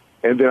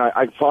 And then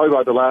I probably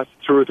about the last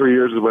 2 or 3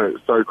 years is when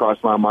it started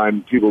crossing my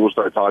mind. People will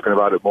start talking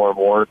about it more and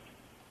more.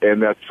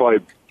 And that's probably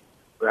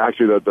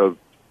actually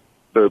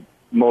the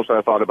most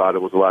I thought about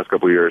it was the last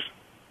couple of years.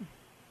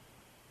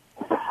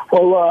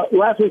 Well,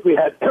 last week we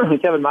had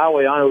Kevin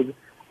Maui on,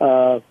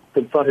 who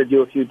confronted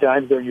you a few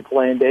times during your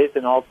playing days,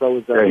 and also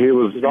was. He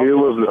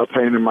was a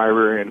pain in my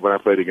rear end when I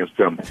played against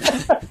him.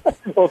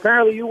 Well,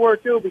 apparently you were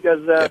too,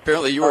 because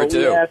apparently you were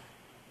too.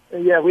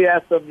 We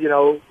asked him, you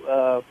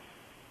know,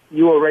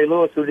 you or Ray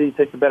Lewis, who did he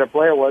think the better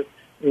player was?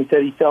 And he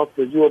said he felt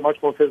that you were a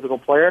much more physical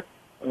player,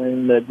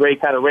 and Ray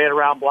kind of ran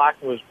around blocks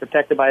and was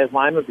protected by his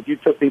linemen, but you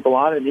took people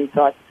on, and he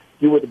thought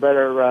you were the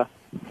better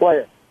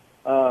player,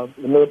 the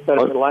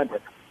better middle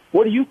linebacker.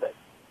 What do you think?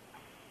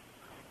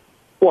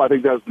 Well, I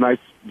think that's nice,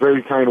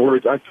 very kind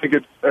words. I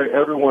think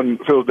everyone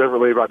feels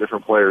differently about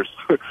different players.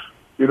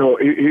 You know,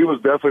 he was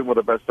definitely one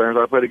of the best players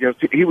I played against.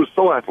 He was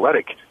so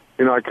athletic.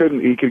 You know,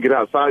 he could get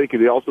outside. He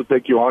could also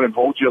take you on and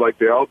hold you like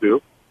they all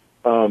do.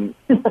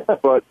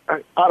 But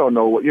I don't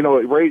know. You know,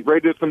 Ray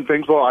did some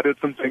things well. I did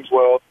some things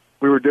well.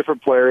 We were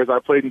different players. I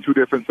played in 2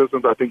 different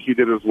systems. I think he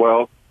did as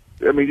well.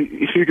 I mean,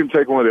 if you can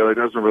take one or the other,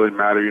 it doesn't really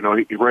matter. You know,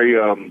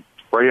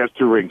 Ray has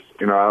 2 rings.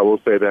 You know, I will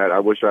say that. I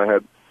wish I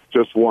had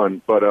just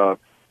one, but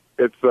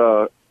it's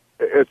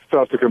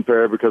tough to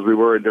compare because we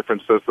were in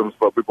different systems,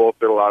 but we both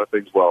did a lot of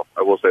things well.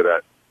 I will say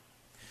that.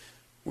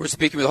 We're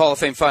speaking with Hall of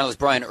Fame finalist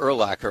Brian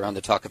Urlacher on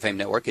the Talk of Fame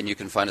Network, and you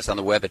can find us on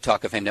the web at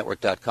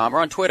talkoffamenetwork.com or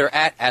on Twitter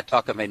at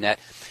TalkOfFameNet.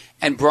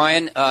 And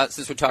Brian,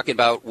 since we're talking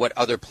about what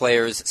other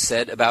players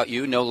said about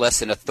you, no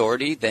less an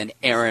authority than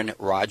Aaron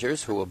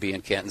Rodgers, who will be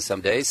in Canton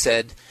someday,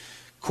 said,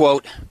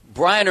 quote,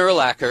 Brian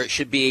Urlacher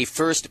should be a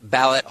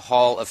first-ballot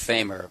Hall of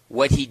Famer.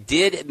 What he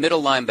did at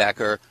middle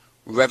linebacker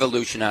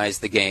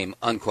revolutionized the game,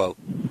 unquote.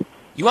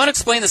 You want to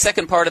explain the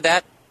second part of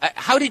that?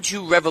 How did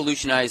you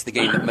revolutionize the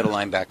game at middle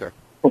linebacker?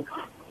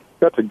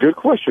 That's a good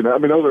question. I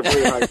mean, those are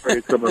really high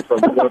praise coming from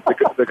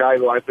the guy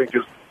who I think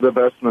is the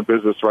best in the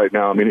business right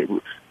now. I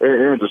mean,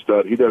 Aaron's a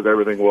stud. He does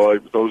everything well.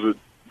 Those are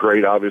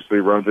great, obviously,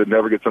 runs it,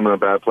 never gets him in a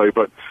bad play.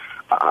 But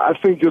I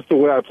think just the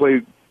way I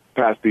played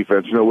pass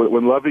defense, you know,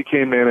 when Lovey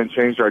came in and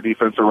changed our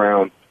defense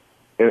around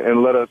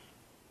and let us,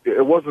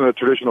 it wasn't a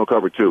traditional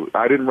cover two.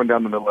 I didn't run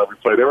down the middle every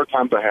play. There were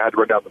times I had to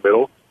run down the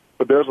middle,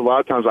 but there's a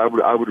lot of times I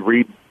would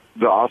read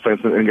the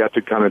offense and got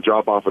to kind of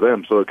drop off of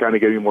them. So it kind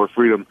of gave me more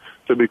freedom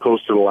to be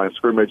close to the line of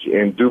scrimmage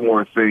and do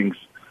more things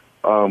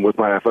with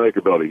my athletic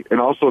ability. And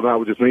also not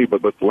with just me,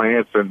 but with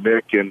Lance and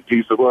Nick and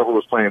Peace, whoever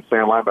was playing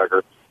Sam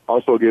linebacker,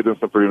 also gave them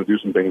some freedom to do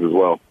some things as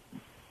well.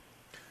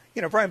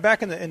 You know, Brian,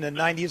 back in the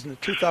 90s and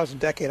the 2000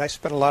 decade, I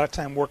spent a lot of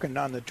time working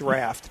on the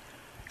draft.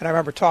 And I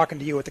remember talking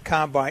to you at the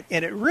Combine,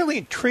 and it really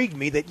intrigued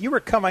me that you were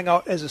coming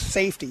out as a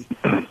safety.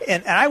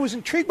 And I was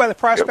intrigued by the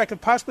prospect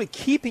of possibly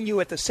keeping you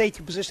at the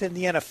safety position in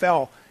the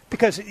NFL,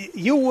 because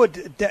you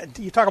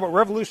talk about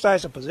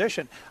revolutionizing a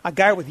position, a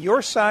guy with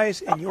your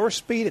size and your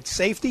speed at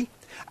safety.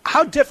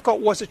 How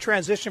difficult was the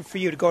transition for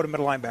you to go to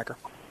middle linebacker?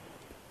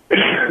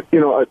 You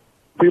know,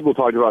 people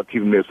talk about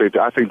keeping me at safety.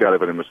 I think that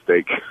would have been a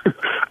mistake.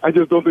 I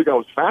just don't think I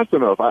was fast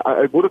enough.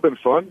 It would have been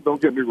fun,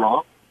 don't get me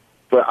wrong.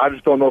 but I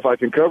just don't know if I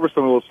can cover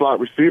some of those slot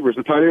receivers.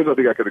 The tight ends, I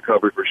think I could have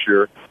covered for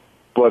sure.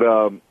 But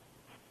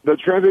the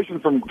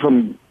transition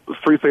from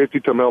free safety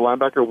to middle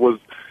linebacker was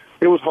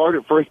hard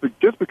at first, but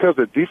just because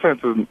the defense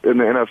in the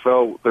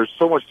NFL, there's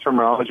so much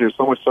terminology, there's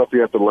so much stuff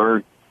you have to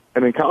learn.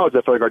 And in college,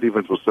 I felt like our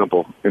defense was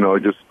simple.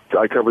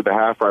 I covered the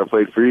half, or I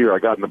played free, or I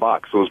got in the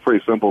box, so it was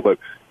pretty simple. But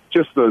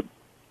just the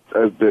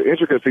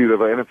intricacies of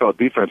an NFL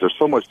defense, there's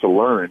so much to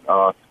learn.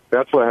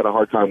 That's what I had a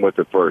hard time with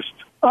at first.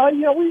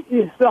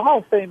 The Hall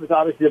of Fame is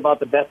obviously about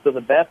the best of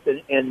the best,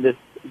 and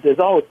there's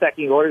always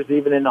pecking orders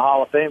even in the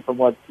Hall of Fame. From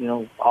what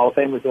Hall of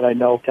Famers that I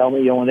know tell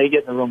me, when they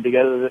get in the room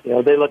together,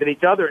 they look at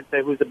each other and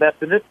say, "Who's the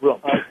best in this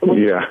room?"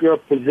 Your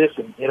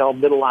position,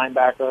 middle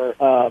linebacker,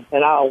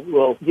 and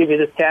will give you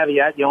this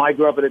caveat. I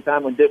grew up at a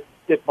time when Dick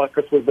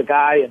Butkus was the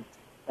guy, and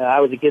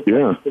I was against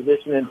his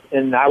position,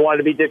 and I wanted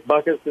to be Dick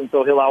Butkus, and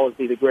so he'll always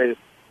be the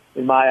greatest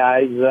in my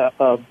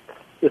eyes.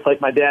 Just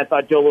like my dad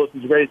thought Joe Louis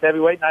was the greatest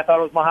heavyweight, and I thought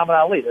it was Muhammad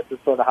Ali. That's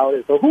just sort of how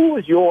it is. So who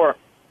was your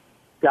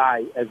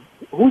guy?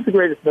 Who's the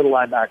greatest middle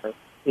linebacker,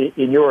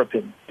 in your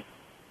opinion?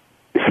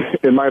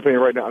 In my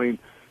opinion right now, I mean,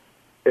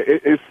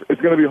 it's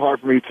going to be hard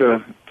for me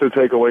to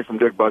take away from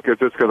Dick Butkus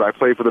just because I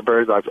played for the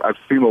Bears. I've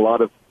seen a lot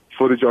of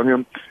footage on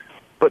him.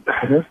 But,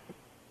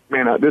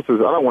 man, I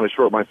don't want to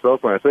short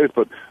myself when I say this,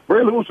 but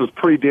Ray Lewis was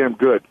pretty damn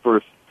good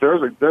for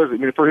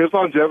his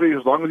longevity,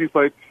 as long as he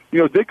played.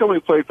 Dick only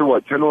played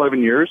for, 10,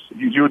 11 years?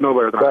 You would know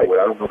better than I would.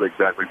 I don't know the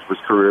exact length of his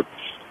career.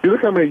 You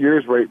look how many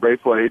years Ray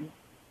played,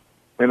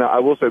 and I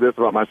will say this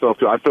about myself,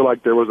 too. I feel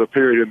like there was a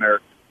period in there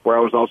where I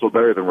was also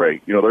better than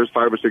Ray. There's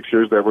 5 or 6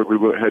 years there where we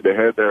went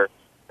head-to-head there,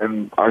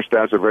 and our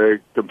stats are very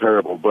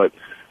comparable. But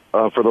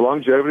for the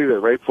longevity that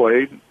Ray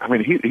played, I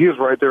mean, he is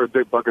right there with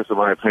Dick Butkus, in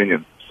my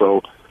opinion.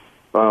 So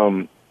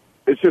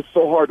it's just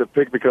so hard to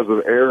pick because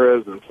of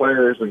eras and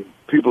players and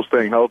people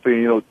staying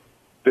healthy.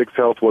 Dick's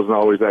health wasn't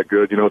always that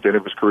good. At the end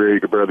of his career,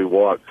 he could barely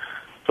walk.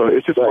 So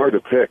it's just hard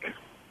to pick.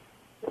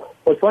 Well,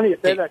 it's funny you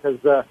say that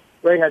because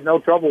Ray had no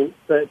trouble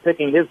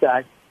picking his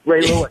guy,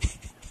 Ray Lewis.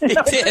 He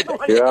did.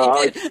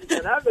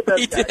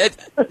 He did.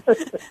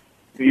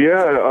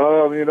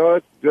 Yeah,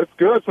 that's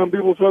good. Some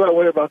people feel that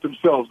way about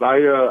themselves. I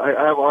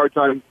have a hard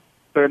time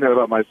saying that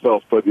about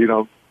myself, but,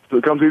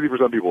 it comes easy for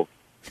some people.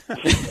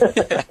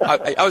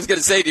 I was going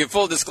to say to you,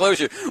 full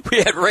disclosure, we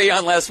had Ray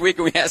on last week,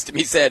 and we asked him.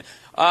 He said,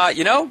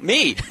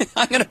 me.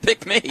 I'm going to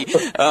pick me.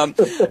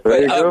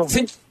 There you go.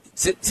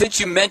 Since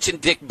you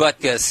mentioned Dick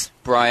Butkus,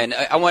 Brian,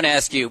 I want to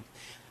ask you,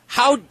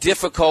 how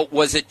difficult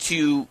was it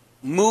to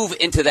move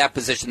into that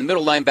position, the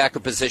middle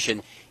linebacker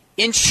position,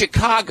 in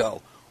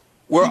Chicago,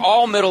 where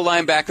all middle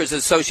linebackers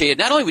associated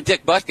not only with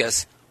Dick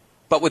Butkus,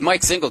 but with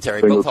Mike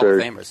Singletary, both Hall of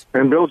Famers.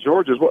 And Bill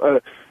George as well.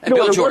 And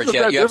Bill George,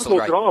 you're absolutely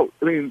right. At all.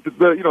 I mean,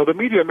 the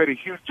media made a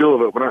huge deal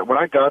of it. When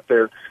I got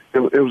there, it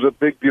was a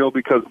big deal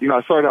because,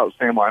 I started out as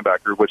Sam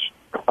linebacker, which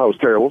I was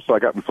terrible, so I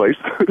got replaced.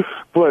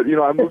 But,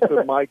 I moved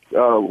to Mike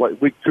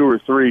week 2 or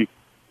 3.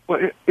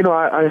 But,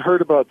 I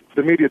heard about,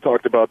 the media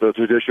talked about the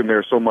tradition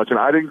there so much, and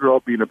I didn't grow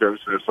up being a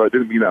Bears fan, so it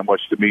didn't mean that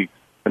much to me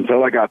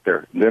until I got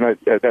there. Then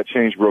that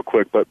changed real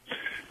quick. But,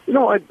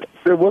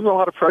 there wasn't a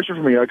lot of pressure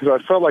for me because I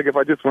felt like if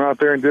I just went out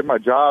there and did my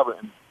job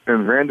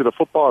and ran to the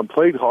football and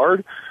played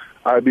hard,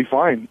 I'd be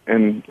fine.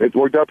 And it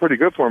worked out pretty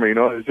good for me.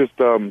 It's just,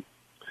 in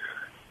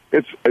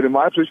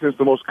my position, it's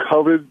the most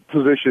coveted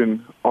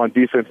position on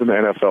defense in the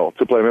NFL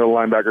to play middle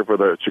linebacker for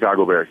the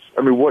Chicago Bears.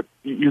 I mean, what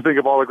you think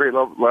of all the great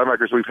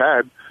linebackers we've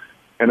had,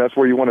 and that's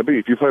where you want to be.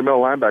 If you play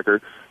middle linebacker,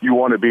 you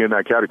want to be in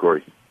that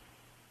category.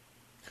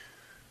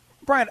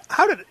 Brian,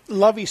 how did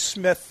Lovie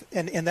Smith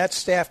and that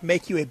staff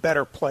make you a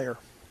better player?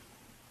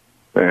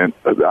 Man,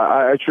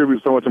 I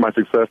attribute so much of my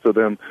success to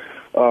them.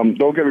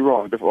 Don't get me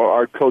wrong.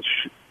 Our Coach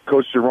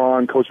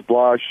Giron, Coach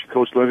Blosh,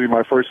 Coach Lindsey,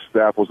 my first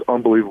staff was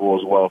unbelievable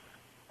as well.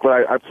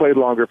 But I played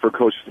longer for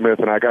Coach Smith,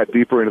 and I got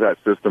deeper into that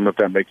system, if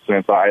that makes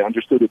sense. I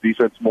understood the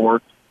defense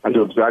more. I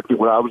knew exactly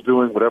what I was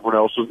doing, what everyone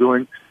else was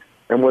doing.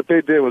 And what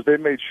they did was they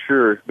made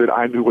sure that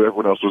I knew what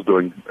everyone else was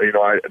doing.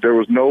 There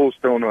was no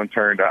stone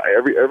unturned.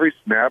 Every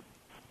snap,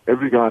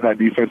 every guy on that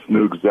defense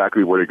knew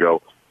exactly where to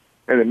go.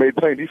 And it made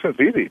playing defense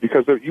easy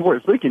because you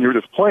weren't thinking, you were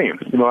just playing.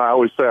 I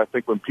always say, I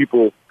think when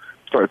people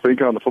start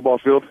thinking on the football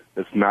field,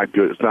 it's not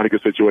good. It's not a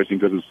good situation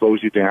because it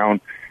slows you down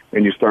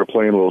and you start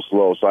playing a little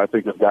slow. So I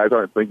think if guys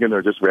aren't thinking,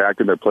 they're just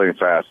reacting, they're playing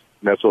fast.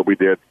 And that's what we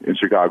did in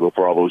Chicago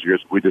for all those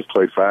years. We just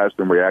played fast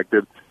and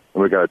reacted,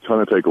 and we got a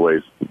ton of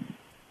takeaways.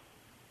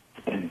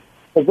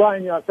 Well,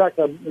 Brian, I've talked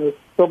to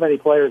so many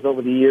players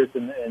over the years,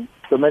 and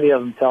so many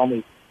of them tell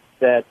me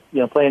that,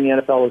 playing in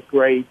the NFL is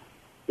great,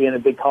 being in a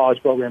big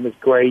college program is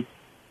great,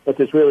 but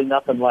there's really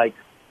nothing like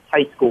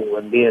high school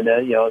and being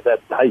that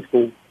high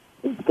school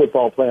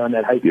football player on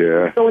that high school.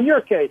 Yeah. So in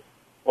your case,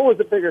 what was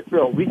the bigger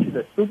thrill, reaching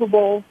the Super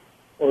Bowl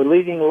or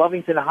leading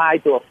Lovington High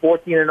to a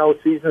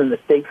 14-0 season in the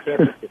state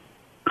championship?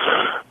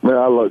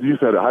 Man, you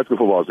said it. High school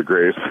football was the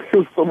greatest. It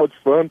was so much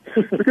fun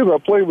because I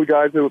played with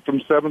guys that were from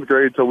 7th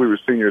grade until we were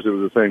seniors. It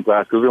was the same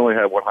class because we only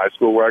had one high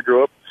school where I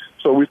grew up.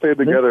 So we stayed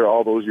together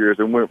all those years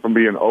and went from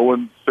being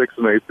 0-6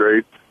 in 8th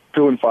grade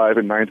 2-5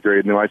 in ninth grade,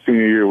 and then my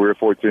senior year we were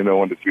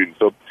 14-0 undefeated.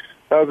 So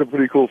that was a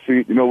pretty cool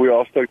feat. You know, we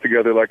all stuck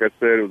together. Like I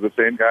said, it was the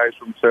same guys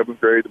from 7th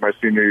grade to my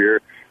senior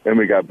year, and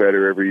we got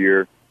better every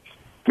year.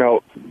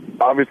 Now,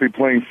 obviously,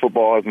 playing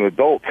football as an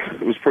adult,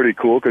 it was pretty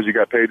cool because you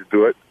got paid to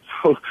do it.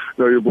 So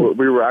we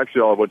were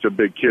actually all a bunch of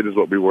big kids is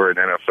what we were in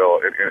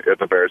NFL, at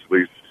the Bears at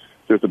least.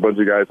 Just a bunch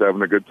of guys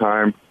having a good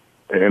time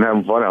and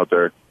having fun out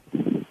there.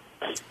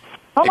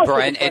 How much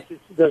Brian,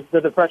 did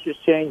the pressures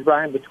change,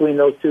 Brian, between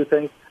those two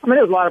things? I mean,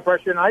 there was a lot of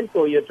pressure in high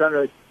school. You're trying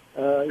to,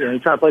 you're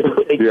trying to play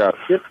for state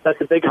championships.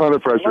 That's a big ton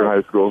of pressure in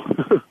high school.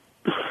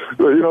 But,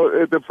 you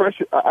know, the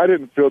pressure, I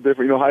didn't feel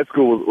different. You know, high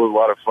school was a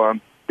lot of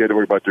fun. You had to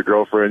worry about your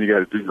girlfriend. You got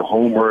to do your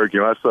homework.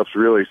 You know, that stuff's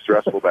really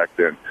stressful back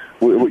then.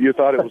 You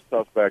thought it was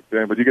tough back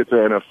then, but you get to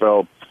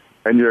NFL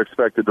and you're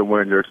expected to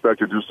win. You're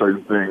expected to do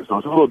certain things. So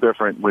it's a little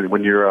different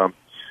when you're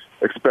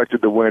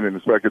expected to win and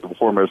expected to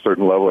perform at a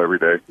certain level every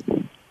day.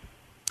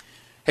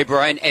 Hey,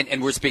 Brian,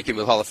 and we're speaking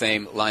with Hall of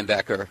Fame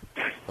linebacker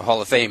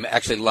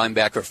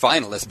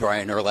finalist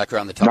Brian Urlacher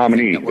on the top.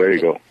 Nominee, there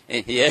you go.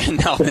 Yeah,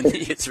 nominee,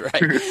 it's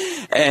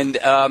right. And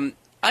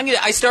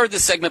I started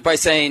this segment by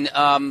saying,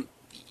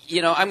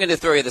 you know, I'm going to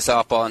throw you the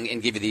softball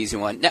and give you the easy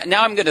one.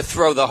 Now I'm going to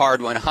throw the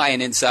hard one high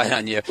and inside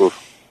on you.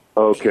 Oof.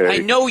 Okay. I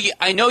know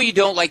you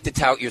don't like to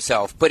tout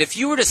yourself, but if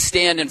you were to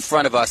stand in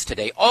front of us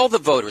today, all the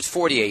voters,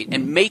 48,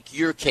 and make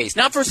your case,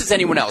 not versus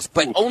anyone else,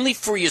 but only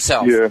for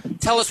yourself,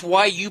 tell us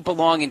why you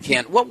belong in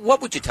Canton.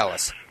 What would you tell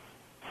us?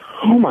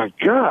 Oh, my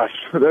gosh.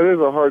 That is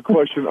a hard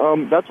question.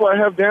 That's why I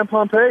have Dan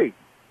Pompei.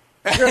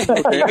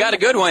 You got a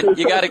good one.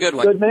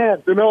 Good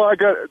man. You know, I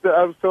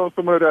was telling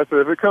someone that I said,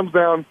 if it comes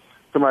down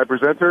to my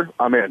presenter,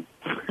 I'm in.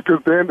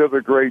 Because Dan does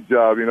a great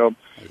job, you know.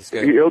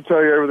 He'll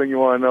tell you everything you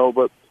want to know,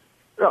 but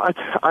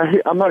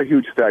I'm not a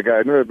huge stat guy.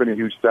 I've never been a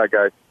huge stat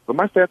guy, but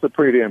my stats are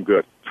pretty damn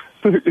good.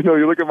 You know,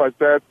 you look at my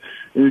stats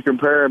and you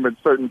compare them at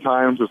certain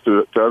times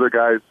to other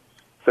guys'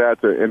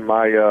 stats in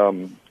my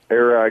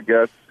era, I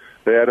guess.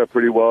 They add up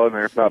pretty well, and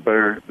they're if not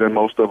better than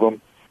most of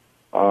them.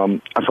 I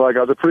feel like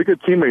I was a pretty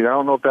good teammate. I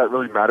don't know if that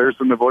really matters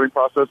in the voting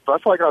process, but I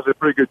feel like I was a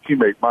pretty good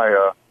teammate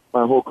my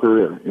whole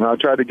career. You know, I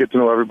tried to get to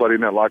know everybody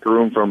in that locker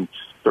room, from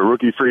the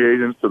rookie free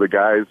agents to the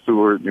guys who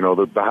were, you know,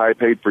 the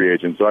high-paid free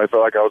agents. So I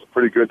felt like I was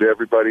pretty good to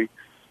everybody.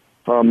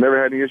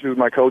 Never had any issues with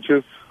my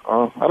coaches.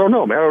 I don't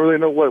know, man. I don't really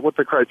know what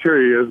the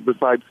criteria is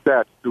besides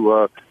stats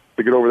to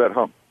get over that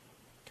hump.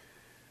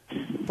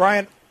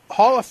 Brian,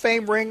 Hall of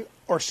Fame ring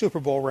or Super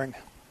Bowl ring?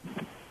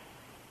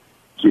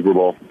 Super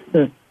Bowl.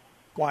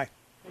 Why?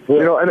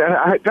 You know, and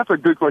that's a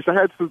good question.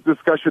 I had this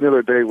discussion the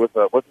other day with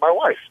my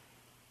wife,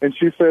 and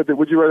she said that,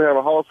 would you rather have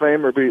a Hall of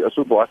Fame or be a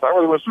Super Bowl? I said, I'd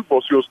rather win a Super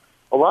Bowl. She goes,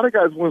 a lot of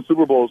guys win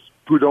Super Bowls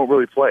who don't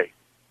really play,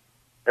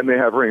 and they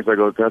have rings. I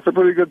go, that's a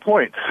pretty good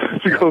point.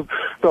 She goes,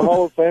 the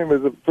Hall of Fame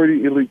is a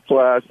pretty elite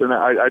class, and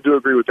I do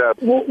agree with that.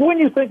 Well, when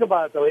you think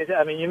about it, though,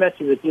 I mean, you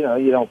mentioned that, you know,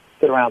 you don't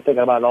sit around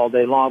thinking about it all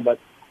day long, but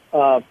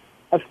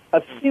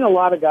I've seen a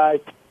lot of guys,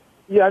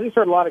 I just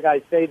heard a lot of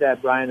guys say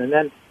that,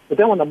 Brian, but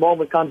then when the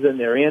moment comes and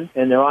they're in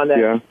and they're on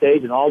that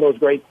stage and all those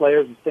great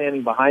players are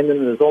standing behind them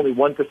and there's only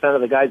 1%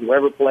 of the guys who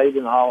ever played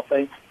in the Hall of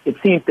Fame, it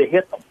seems to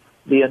hit them,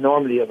 the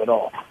enormity of it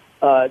all.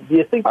 Do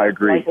you think that's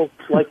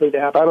likely to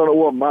happen? I don't know.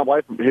 Well, my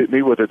wife hit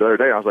me with it the other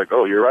day. I was like,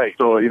 oh, you're right.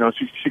 So, you know,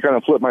 she kind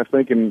of flipped my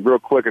thinking real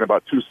quick in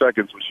about 2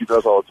 seconds, which she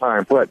does all the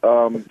time. But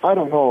I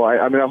don't know.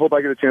 I mean, I hope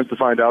I get a chance to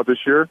find out this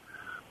year.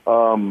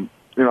 You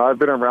know, I've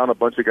been around a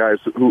bunch of guys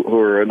who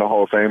are in the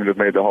Hall of Fame and have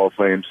made the Hall of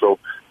Fame. So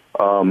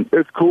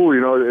it's cool.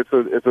 You know, it's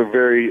a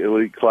very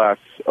elite class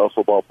of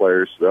football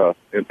players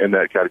in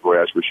that category,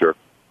 that's for sure.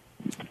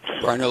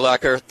 Brian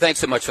Urlacher,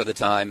 thanks so much for the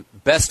time.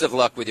 Best of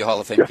luck with your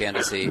Hall of Fame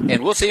candidacy.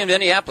 And we'll see you in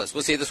Minneapolis.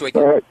 We'll see you this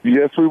weekend. All right.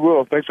 Yes, we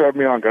will. Thanks for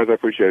having me on, guys. I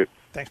appreciate it.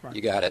 Thanks, Brian.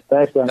 You got it.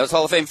 Thanks, Brian. That was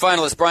Hall of Fame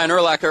finalist Brian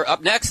Urlacher.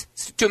 Up next,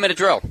 it's a 2-minute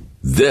drill.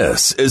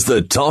 This is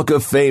the Talk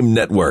of Fame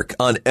Network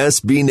on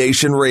SB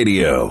Nation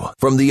Radio.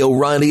 From the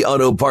O'Reilly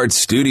Auto Parts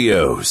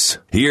Studios,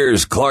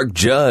 here's Clark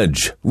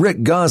Judge,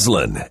 Rick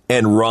Goslin,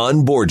 and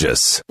Ron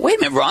Borges. Wait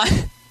a minute, Ron.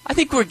 I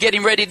think we're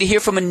getting ready to hear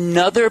from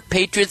another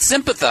Patriot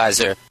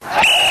sympathizer.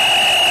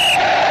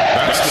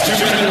 That's the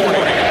 2-minute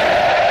warning.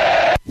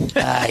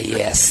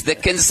 Yes, the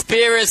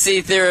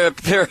conspiracy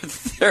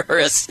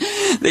theorists.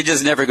 They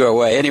just never go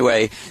away.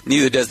 Anyway,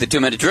 neither does the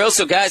 2-minute drill.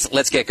 So, guys,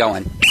 let's get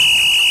going.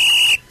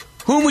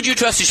 Whom would you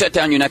trust to shut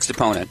down your next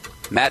opponent?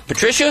 Matt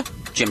Patricia,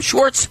 Jim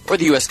Schwartz, or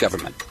the U.S.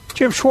 government?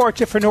 Jim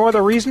Schwartz, if for no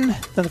other reason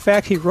than the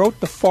fact he wrote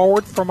the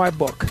foreword for my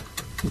book.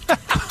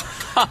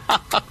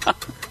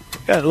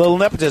 Yeah, a little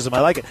nepotism. I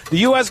like it. The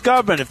U.S.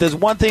 government, if there's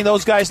one thing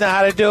those guys know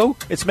how to do,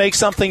 it's make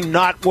something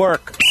not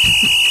work.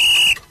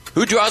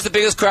 Who draws the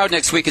biggest crowd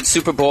next week at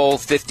Super Bowl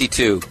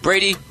 52?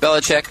 Brady,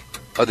 Belichick,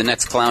 or the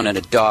next clown in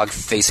a dog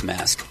face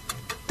mask?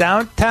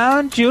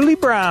 Downtown Julie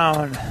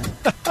Brown.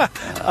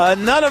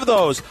 None of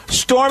those.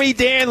 Stormy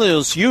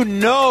Daniels, you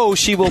know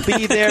she will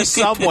be there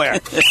somewhere.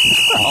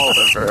 All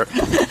of her.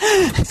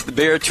 It's the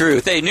bare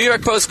truth. Hey, New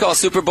York Post calls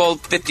Super Bowl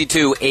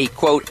 52 a,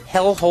 quote,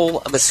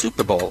 hellhole of a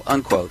Super Bowl,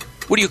 unquote.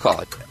 What do you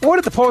call it? What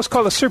did the Post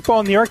call the Super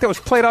Bowl in New York that was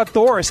played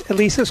outdoors? At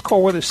least this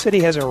cold weather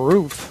city has a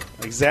roof.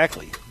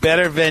 Exactly.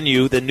 Better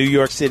venue than New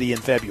York City in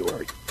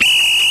February.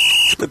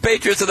 The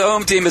Patriots are the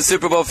home team at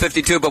Super Bowl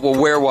 52, but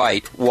will wear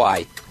white.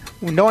 Why?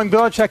 Knowing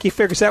Belichick, he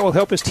figures that will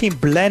help his team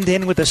blend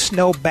in with the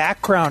snow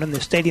background in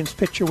the stadium's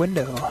picture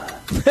window.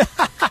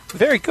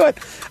 Very good.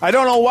 I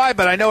don't know why,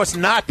 but I know it's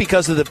not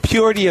because of the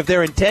purity of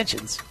their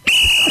intentions.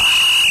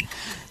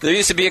 There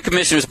used to be a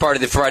commissioner's party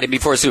the Friday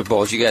before Super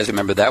Bowls. You guys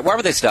remember that? Why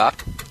were they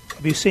stopped?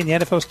 Have you seen the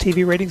NFL's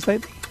TV ratings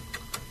lately?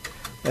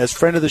 As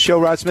friend of the show,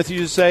 Rod Smith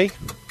used to say,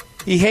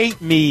 he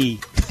hate me,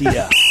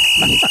 dear.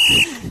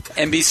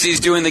 NBC's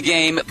doing the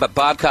game, but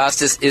Bob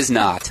Costas is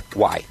not.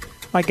 Why?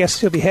 My guess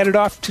is he'll be headed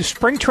off to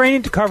spring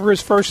training to cover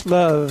his first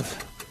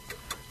love.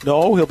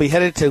 No, he'll be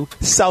headed to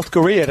South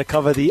Korea to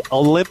cover the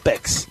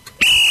Olympics.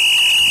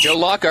 Joe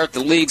Lockhart,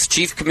 the league's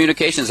chief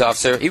communications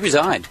officer, he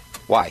resigned.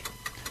 Why?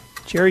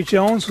 Jerry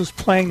Jones was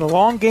playing the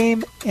long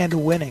game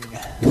and winning.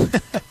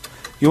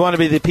 You want to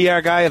be the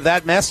PR guy of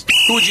that mess?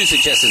 Who would you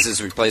suggest as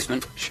his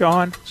replacement?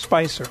 Sean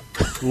Spicer.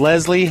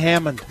 Leslie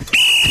Hammond.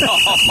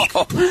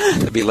 Oh,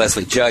 that'd be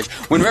Leslie Judge.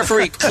 When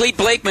referee Clete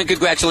Blakeman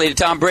congratulated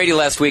Tom Brady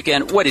last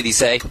weekend, what did he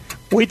say?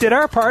 We did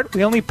our part.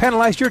 We only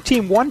penalized your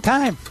team one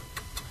time.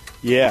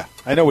 Yeah,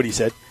 I know what he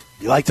said.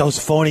 You like those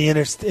phony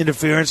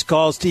interference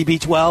calls,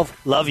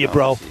 TB12? Love you,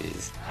 bro.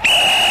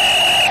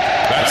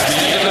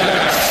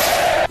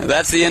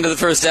 That's the end of the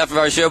first half of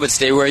our show, but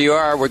stay where you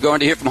are. We're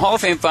going to hear from Hall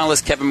of Fame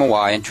finalist Kevin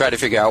Mawae and try to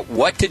figure out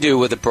what to do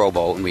with the Pro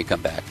Bowl when we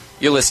come back.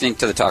 You're listening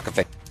to The Talk of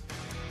Fame.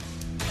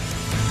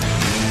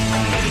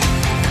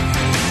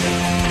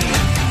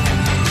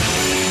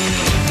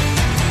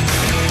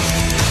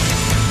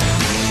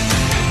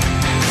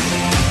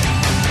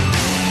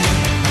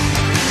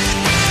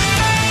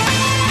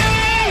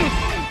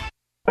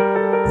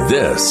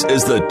 This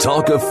is the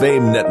Talk of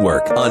Fame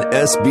Network on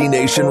SB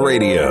Nation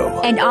Radio.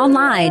 And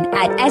online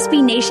at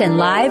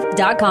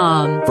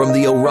SBNationLive.com. From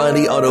the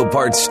O'Reilly Auto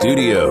Parts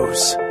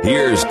Studios,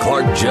 here's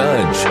Clark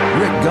Judge,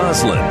 Rick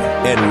Goslin,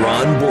 and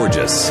Ron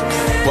Borges.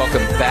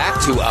 Welcome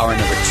back to hour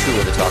number 2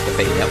 of the Talk of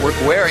Fame Network,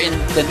 where in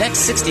the next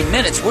 60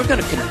 minutes, we're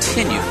going to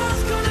continue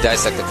to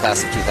dissect the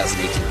class of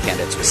 2018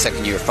 candidates with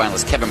second-year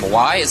finalist Kevin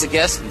Mawae as a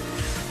guest.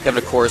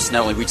 Kevin, of course,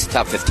 not only reached the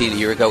top 15 a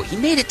year ago, he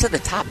made it to the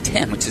top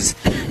 10, which is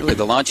really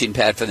the launching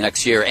pad for the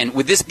next year. And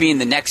with this being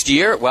the next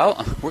year,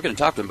 well, we're going to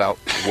talk to him about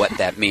what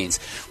that means.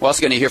 We're also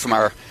going to hear from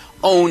our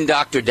own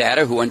Dr.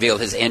 Data, who unveiled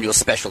his annual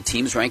special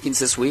teams rankings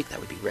this week. That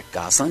would be Rick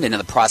Goslin. And in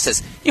the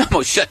process, he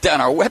almost shut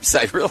down our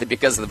website, really,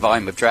 because of the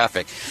volume of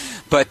traffic.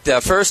 But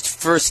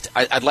first,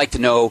 I'd like to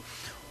know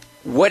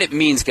what it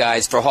means,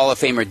 guys, for Hall of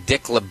Famer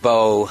Dick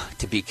LeBeau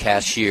to be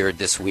cashiered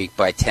this week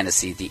by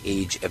Tennessee at the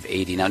age of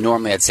 80. Now,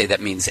 normally I'd say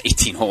that means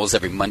 18 holes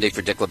every Monday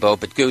for Dick LeBeau,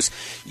 but Goose,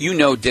 you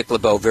know Dick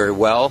LeBeau very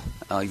well.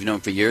 You've known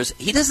him for years.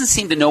 He doesn't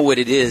seem to know what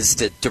it is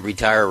to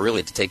retire,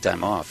 really, to take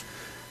time off.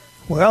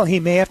 Well, he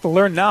may have to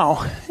learn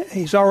now.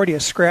 He's already a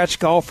scratch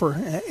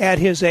golfer at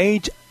his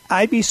age.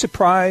 I'd be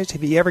surprised if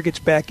he ever gets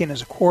back in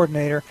as a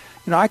coordinator.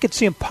 You know, I could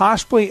see him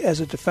possibly as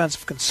a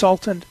defensive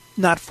consultant,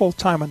 not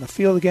full-time on the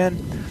field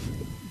again.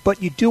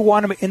 But you do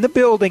want him in the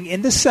building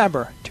in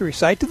December to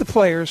recite to the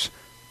players,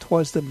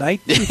 "'Twas the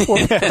night before."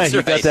 That's you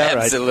right, got that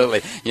right.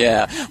 Absolutely.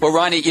 Yeah. Well,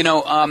 Ronnie,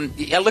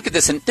 look at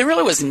this, and there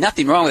really was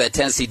nothing wrong with that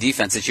Tennessee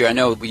defense this year. I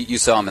know you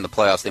saw them in the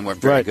playoffs; they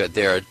weren't very good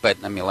there. But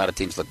I mean, a lot of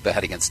teams looked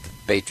bad against the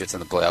Patriots in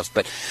the playoffs.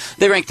 But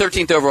they ranked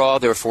 13th overall.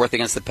 They were 4th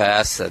against the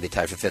pass. They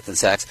tied for 5th in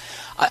sacks.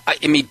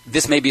 I mean,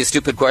 this may be a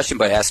stupid question,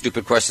 but I ask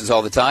stupid questions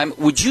all the time.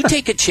 Would you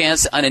take a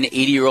chance on an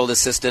 80-year-old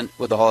assistant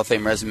with a Hall of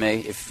Fame resume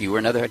if you were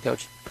another head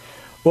coach?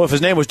 Well, if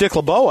his name was Dick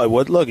LeBeau, I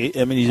would. Look,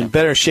 I mean, he's in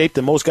better shape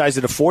than most guys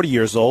that are 40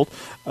 years old.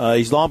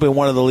 He's long been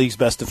one of the league's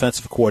best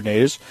defensive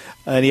coordinators,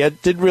 and he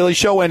didn't really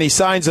show any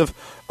signs of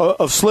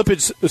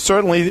slippage,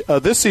 certainly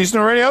this season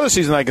or any other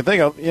season I can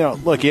think of. You know,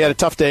 look, he had a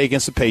tough day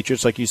against the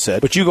Patriots, like you said.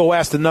 But you go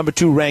ask the number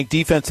 2 ranked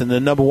defense and the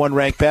number 1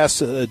 ranked pass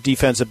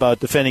defense about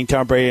defending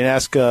Tom Brady and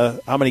ask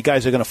how many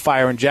guys are going to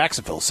fire in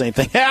Jacksonville. Same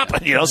thing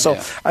happened, you know. So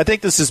I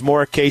think this is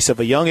more a case of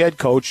a young head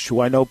coach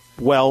who I know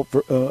well,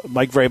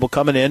 Mike Vrabel,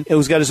 coming in,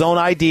 who's got his own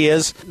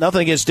ideas.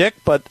 Nothing against Dick,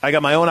 but I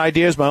got my own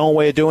ideas, my own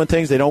way of doing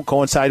things. They don't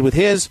coincide with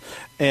his,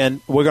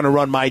 and we're going to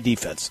run my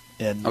defense.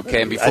 And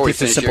okay, and before we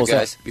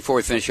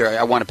finish here,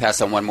 I want to pass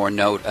on one more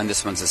note, and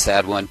this one's a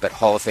sad one, but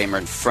Hall of Famer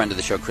and friend of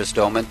the show, Chris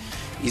Doleman,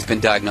 he's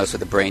been diagnosed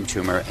with a brain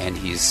tumor,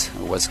 and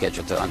was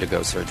scheduled to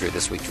undergo surgery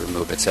this week to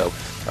remove it. So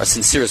our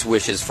sincerest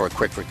wishes for a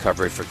quick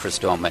recovery for Chris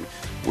Doleman.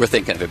 We're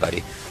thinking of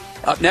everybody.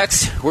 Up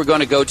next, we're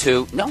going to go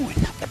to,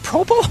 the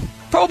Pro Bowl?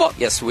 Pro Bowl?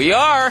 Yes, we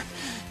are.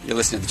 You're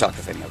listening to the Talk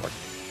of Fame Network.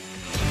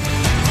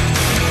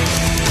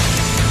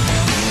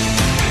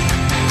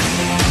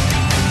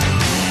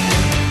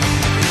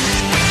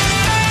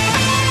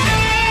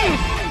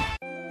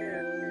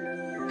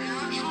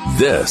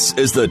 This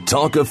is the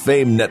Talk of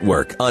Fame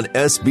Network on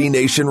SB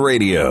Nation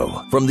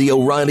Radio. From the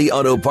O'Reilly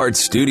Auto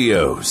Parts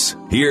Studios,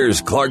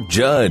 here's Clark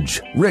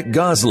Judge, Rick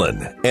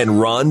Goslin,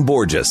 and Ron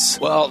Borges.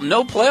 Well,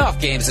 no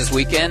playoff games this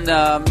weekend.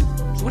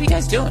 What are you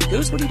guys doing?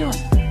 Goose, what are you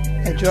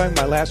doing? Enjoying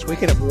my last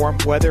weekend of warm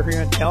weather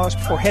here in Dallas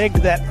before heading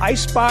to that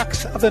ice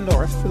box of the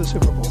North for the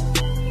Super Bowl.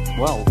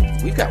 Well,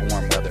 we've got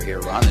warm weather here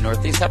around the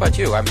Northeast. How about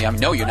you? I mean, I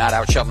know you're not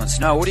out shoveling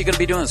snow. What are you going to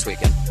be doing this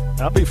weekend?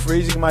 I'll be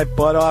freezing my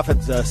butt off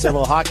at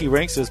several hockey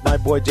rinks as my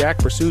boy Jack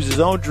pursues his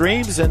own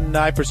dreams and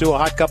I pursue a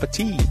hot cup of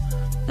tea.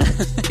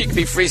 You could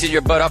be freezing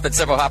your butt off at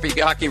several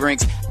hockey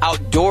rinks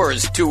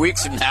outdoors 2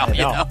 weeks from now.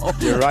 You know?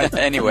 You're right.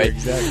 Anyway, You're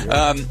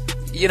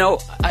exactly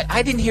right.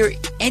 I didn't hear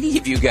any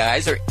of you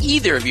guys or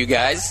either of you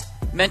guys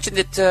mention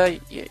that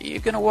you're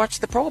going to watch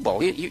the Pro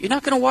Bowl. You're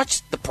not going to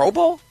watch the Pro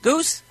Bowl,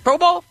 Goose? Pro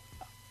Bowl?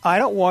 I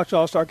don't watch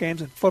All-Star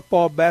games in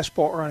football,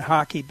 basketball, or in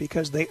hockey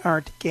because they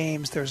aren't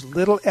games. There's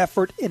little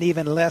effort and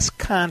even less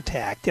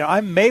contact.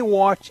 I may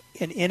watch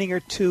an inning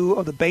or two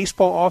of the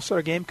baseball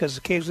All-Star game because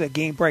occasionally a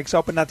game breaks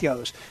up, but not the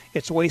others.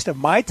 It's a waste of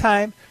my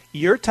time,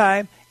 your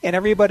time, and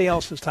everybody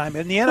else's time.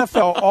 In the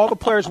NFL, all the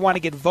players want to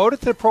get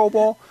voted to the Pro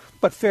Bowl,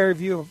 but very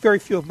few of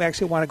them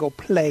actually want to go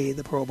play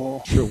the Pro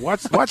Bowl. Sure.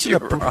 Watching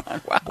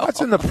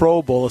the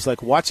Pro Bowl is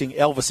like watching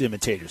Elvis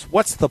imitators.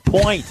 What's the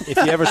point if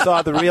you ever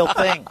saw the real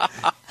thing?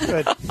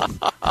 Good.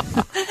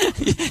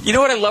 You know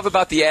what I love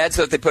about the ads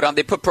that they put on?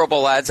 They put Pro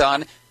Bowl ads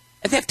on,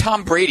 and they have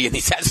Tom Brady in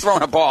these ads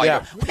throwing a ball.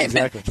 Yeah, Wait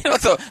exactly. a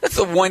minute. That's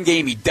the one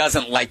game he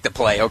doesn't like to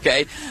play,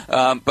 okay?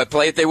 But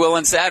play it they will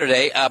on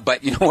Saturday.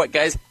 But you know what,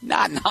 guys?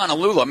 Not in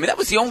Honolulu. I mean, that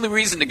was the only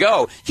reason to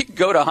go. You could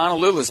go to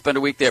Honolulu, spend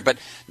a week there. But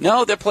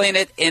no, they're playing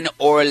it in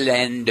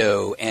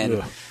Orlando.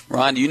 And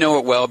Ron, you know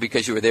it well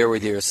because you were there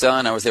with your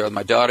son. I was there with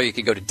my daughter. You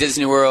could go to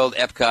Disney World,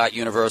 Epcot,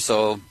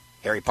 Universal,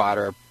 Harry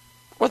Potter,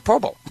 or the Pro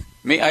Bowl.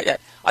 I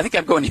think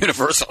I'm going to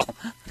Universal.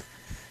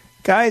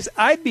 Guys,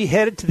 I'd be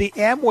headed to the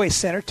Amway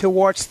Center to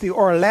watch the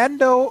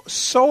Orlando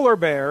Solar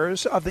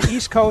Bears of the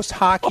East Coast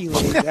Hockey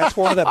League. That's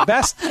one of the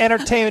best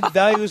entertainment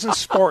values in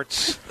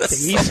sports, the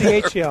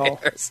ECHL.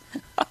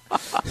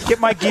 Get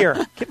my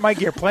gear.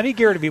 Plenty of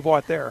gear to be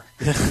bought there.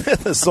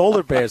 The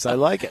Solar Bears, I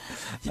like it.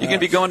 You're going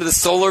to be going to the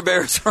Solar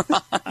Bears, Ron?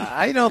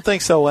 I don't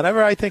think so.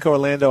 Whenever I think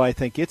Orlando, I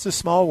think it's a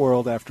small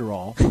world after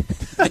all.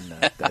 And,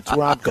 that's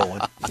where I'm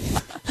going.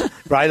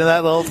 Right in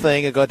that little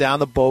thing, and go down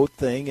the boat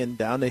thing and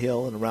down the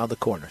hill and around the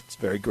corner. It's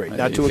very great.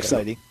 Not too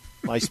exciting.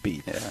 My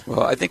speed. Yeah.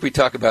 Well, I think we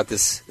talk about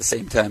this the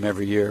same time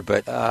every year,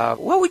 but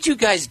what would you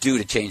guys do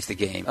to change the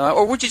game?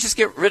 Or would you just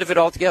get rid of it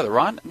altogether?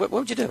 Ron, what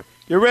would you do?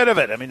 Get rid of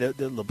it. I mean,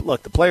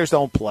 look, the players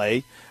don't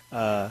play.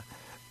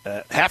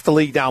 Half the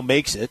league now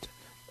makes it,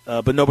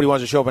 but nobody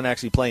wants to show up and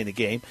actually play in the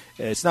game.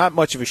 It's not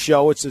much of a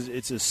show. It's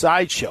a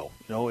sideshow.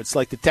 It's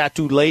like the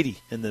tattooed lady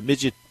and the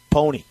midget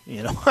pony.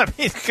 I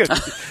mean,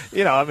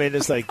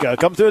 it's like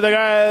come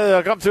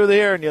through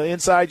here, and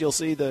inside you'll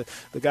see the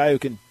guy who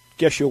can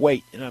guess your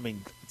weight. I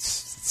mean, it's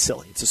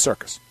silly. It's a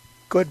circus.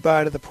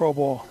 Goodbye to the Pro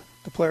Bowl.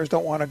 The players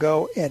don't want to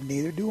go, and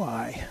neither do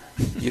I.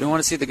 You don't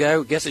want to see the guy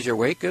who guesses your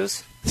weight,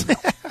 Goose?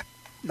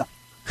 No.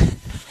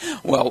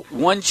 Well,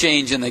 one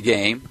change in the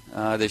game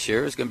this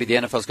year is going to be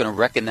the NFL is going to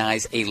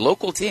recognize a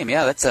local team.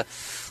 Yeah, that's a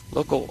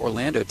local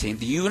Orlando team,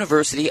 the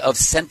University of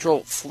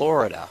Central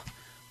Florida.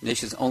 The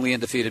nation's only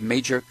undefeated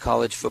major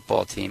college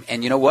football team.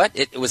 And you know what?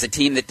 It was a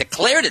team that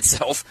declared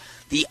itself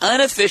the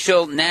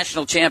unofficial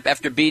national champ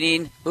after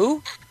beating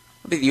who?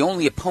 It'll be the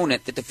only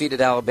opponent that defeated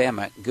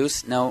Alabama.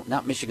 Goose? No,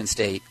 not Michigan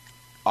State.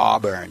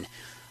 Auburn.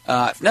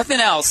 If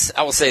nothing else,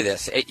 I will say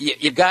this.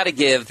 You've got to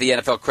give the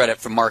NFL credit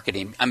for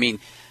marketing. I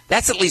mean,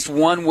 that's at least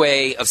one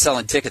way of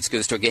selling tickets,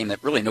 Goose, to a game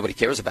that really nobody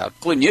cares about,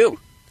 including you.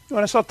 You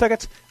want to sell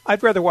tickets?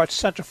 I'd rather watch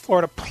Central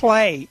Florida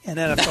play an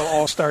NFL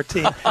All-Star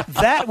team.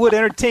 That would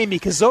entertain me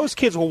because those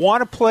kids will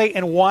want to play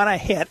and want to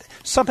hit,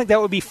 something that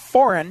would be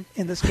foreign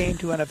in this game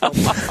to NFL.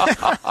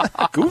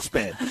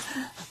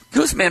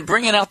 Gooseman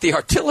bringing out the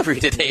artillery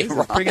today,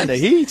 Ron. Bringing the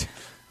heat.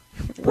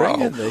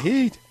 Bringing the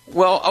heat.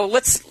 Well,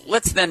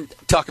 let's then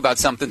talk about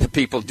something that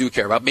people do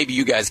care about. Maybe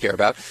you guys care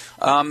about.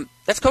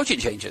 That's coaching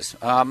changes.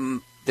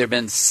 There have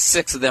been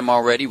 6 of them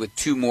already, with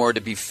 2 more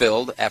to be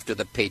filled after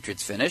the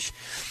Patriots finish.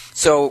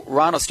 So,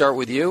 Ron, I'll start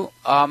with you.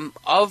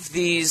 Of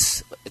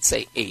these, let's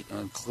say 8, I'll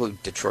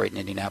include Detroit and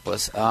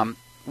Indianapolis,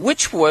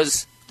 which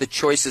was the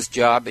choicest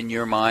job in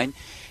your mind,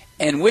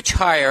 and which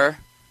hire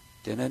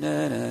do you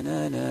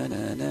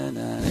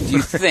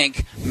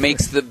think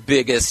makes the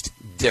biggest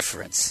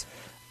difference?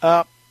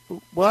 Well,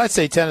 I'd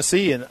say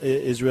Tennessee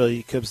is really,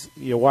 because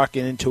you're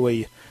walking into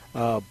a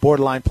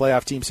borderline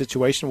playoff team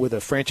situation with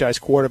a franchise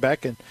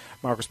quarterback and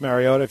Marcus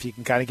Mariota, if you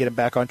can kind of get him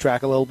back on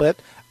track a little bit.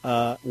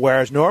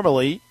 Whereas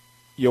normally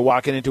you're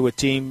walking into a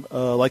team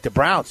like the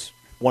Browns,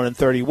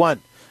 1-31,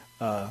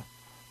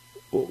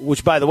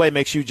 which, by the way,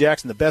 makes Hugh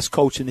Jackson the best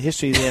coach in the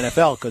history of the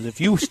NFL, because if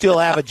you still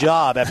have a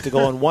job after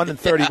going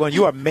 1-31,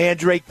 you are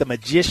Mandrake the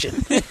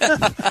Magician.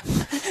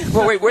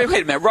 Well, wait a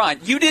minute,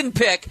 Ron. You didn't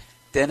pick...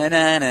 They have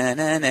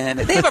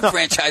a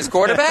franchise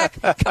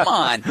quarterback? Come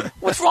on.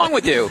 What's wrong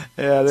with you?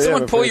 Yeah,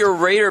 someone pull your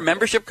Raider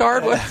membership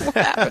card? What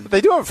happened?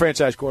 They do have a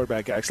franchise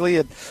quarterback, actually,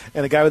 and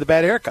a guy with a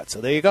bad haircut, so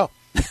there you go.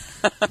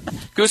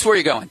 Goose, where are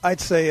you going?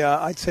 I'd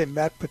say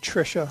Matt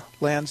Patricia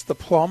lands the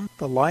plum.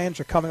 The Lions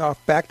are coming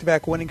off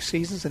back-to-back winning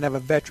seasons and have a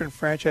veteran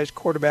franchise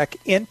quarterback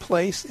in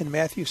place in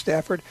Matthew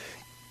Stafford.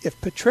 if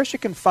Patricia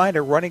can find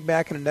a running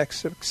back in the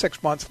next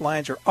 6 months,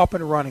 Lions are up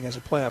and running as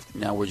a playoff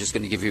team. Now, we're just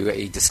going to give you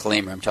a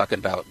disclaimer. I'm talking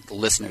about the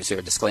listeners here,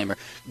 a disclaimer.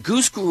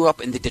 Goose grew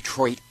up in the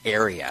Detroit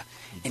area,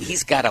 and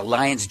he's got a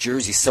Lions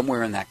jersey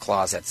somewhere in that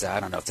closet. I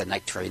don't know if it's a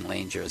Night Train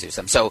Lane jersey or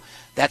something. So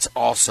that's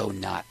also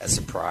not a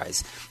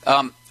surprise.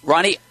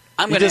 Ronnie,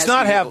 I'm going to ask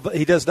you.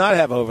 He does not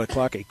have, over the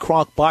clock, a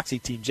Kronk boxing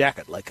team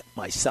jacket like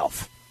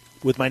myself,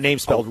 with my name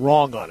spelled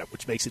wrong on it,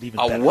 which makes it even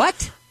better. A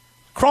what?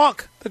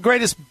 Kronk, the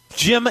greatest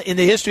gym in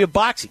the history of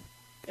boxing.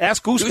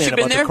 Ask Goose fan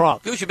about the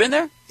Kronk. Goose, you been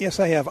there? Yes,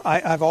 I have. I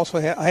have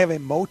a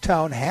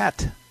Motown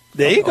hat.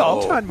 There you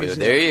go.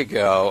 There you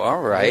go.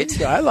 All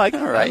right. I like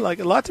it. All right. I like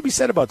it. A lot to be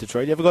said about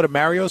Detroit. You ever go to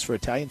Mario's for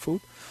Italian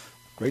food?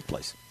 Great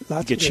place.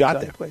 Lots you of get shot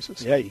Italian there.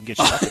 Places. Yeah, you can get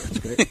shot there. It's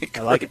great.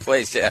 I like it.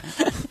 Place, yeah.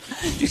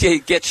 You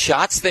get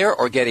shots there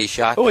or get a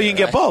shot well, there, you can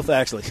get both,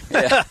 actually.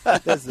 Yeah.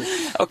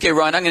 Okay,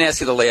 Ron, I'm going to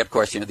ask you the layup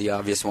question, the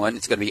obvious one.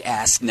 It's going to be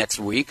asked next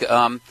week.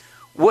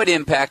 What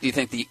impact do you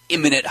think the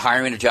imminent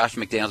hiring of Josh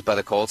McDaniels by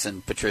the Colts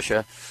and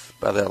Patricia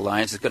by the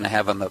Lions is going to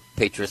have on the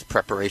Patriots'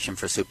 preparation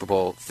for Super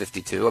Bowl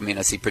 52? I mean,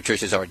 I see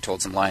Patricia's already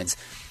told some Lions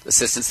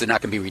assistants they're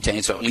not going to be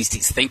retained, so at least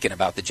he's thinking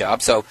about the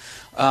job. So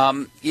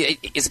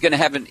is it going to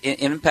have an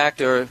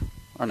impact or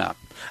not?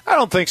 I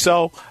don't think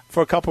so,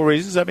 for a couple of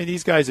reasons. I mean,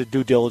 these guys are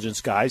due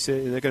diligence guys.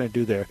 They're going to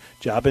do their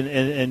job,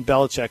 and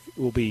Belichick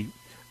will be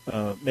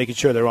making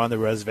sure they're on the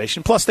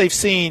reservation. Plus, they've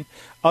seen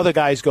other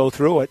guys go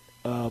through it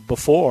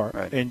before,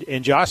 right.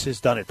 and Josh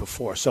has done it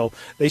before. So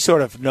they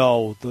sort of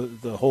know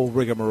the whole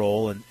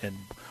rigmarole and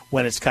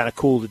when it's kind of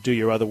cool to do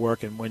your other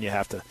work and when you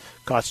have to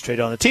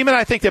concentrate on the team. And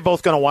I think they're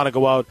both going to want to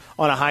go out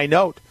on a high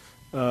note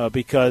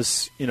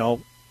because, at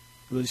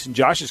least in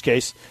Josh's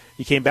case,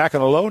 he came back on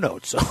a low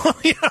note. So,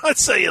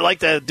 so you like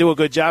to do a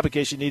good job in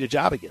case you need a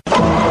job again.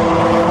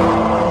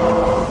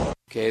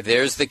 Okay,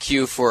 there's the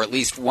cue for at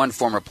least one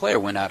former player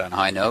went out on a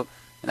high note.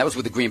 And that was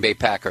with the Green Bay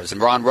Packers. And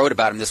Ron wrote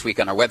about him this week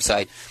on our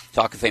website,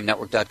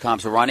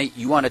 talkoffamenetwork.com. So, Ronnie,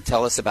 you want to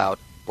tell us about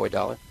Boyd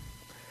Dahler?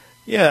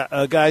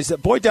 Yeah, guys,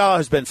 Boyd Dahler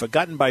has been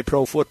forgotten by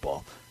pro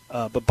football.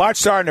 But Bart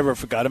Starr never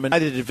forgot him, and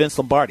neither did Vince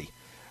Lombardi.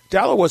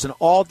 Dahler was an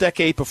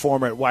all-decade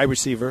performer at wide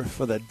receiver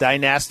for the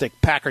dynastic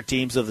Packer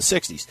teams of the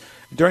 60s.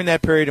 During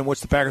that period in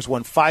which the Packers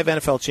won 5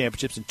 NFL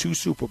championships and 2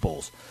 Super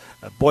Bowls,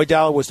 Boyd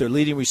Dahler was their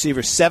leading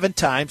receiver 7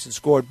 times and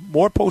scored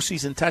more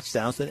postseason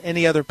touchdowns than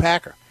any other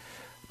Packer.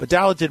 But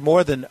Dahler did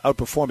more than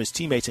outperform his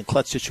teammates in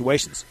clutch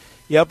situations.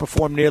 He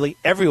outperformed nearly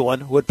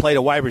everyone who had played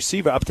a wide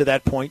receiver up to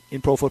that point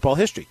in pro football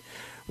history.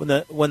 When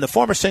the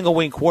former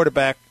single-wing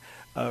quarterback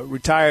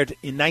retired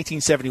in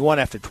 1971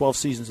 after 12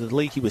 seasons in the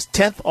league, he was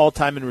 10th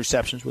all-time in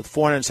receptions with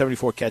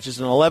 474 catches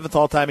and 11th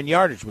all-time in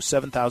yardage with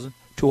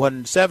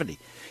 7,270.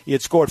 He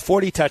had scored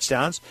 40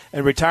 touchdowns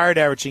and retired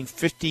averaging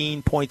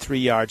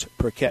 15.3 yards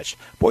per catch.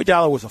 Boyd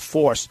Dahler was a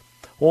force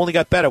who only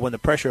got better when the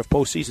pressure of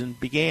postseason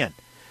began.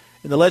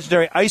 In the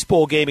legendary Ice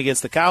Bowl game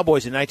against the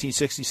Cowboys in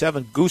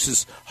 1967,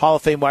 Goose's Hall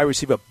of Fame wide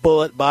receiver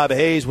Bullet Bob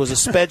Hayes was a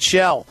sped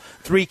shell.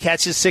 3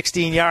 catches,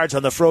 16 yards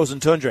on the frozen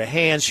tundra,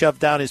 hands shoved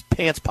down his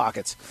pants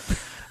pockets.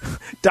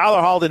 Dahler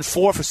hauled in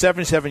 4 for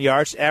 77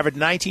 yards, averaged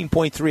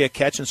 19.3 a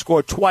catch, and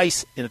scored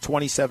twice in a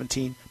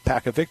 2017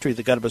 Packer victory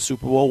that got him a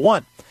Super Bowl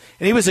I.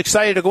 And he was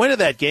excited to go into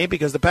that game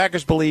because the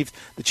Packers believed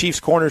the Chiefs'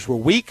 corners were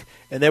weak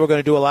and they were going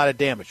to do a lot of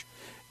damage.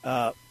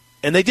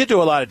 And they did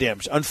do a lot of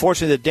damage.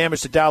 Unfortunately, the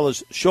damage to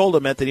Dahler's shoulder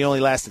meant that he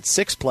only lasted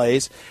 6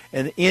 plays,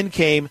 and in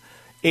came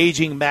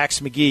aging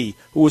Max McGee,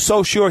 who was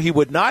so sure he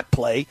would not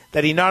play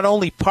that he not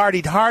only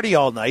partied hardy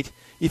all night,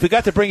 he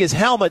forgot to bring his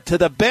helmet to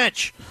the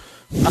bench.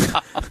 So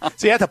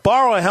he had to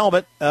borrow a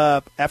helmet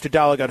after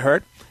Dahler got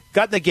hurt.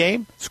 Got in the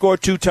game,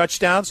 scored 2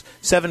 touchdowns,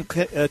 7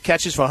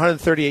 catches for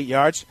 138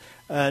 yards,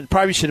 and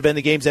probably should have been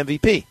the game's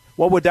MVP.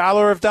 What would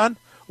Dahler have done?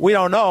 We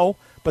don't know.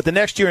 But the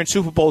next year in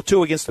Super Bowl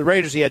II against the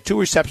Raiders, he had 2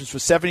 receptions for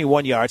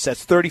 71 yards.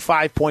 That's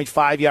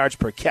 35.5 yards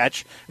per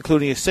catch,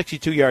 including a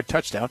 62-yard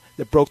touchdown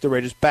that broke the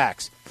Raiders'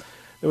 backs.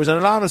 There was an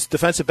anonymous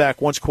defensive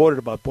back once quoted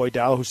about Boyd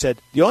Dahler who said,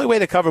 "The only way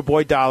to cover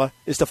Boyd Dahler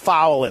is to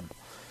foul him."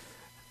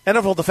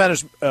 NFL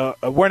defenders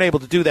weren't able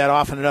to do that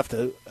often enough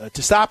to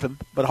stop him,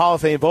 but Hall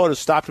of Fame voters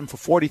stopped him for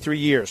 43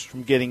 years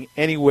from getting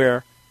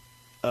anywhere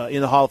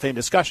in the Hall of Fame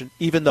discussion,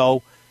 even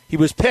though he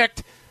was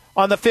picked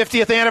on the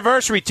 50th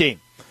anniversary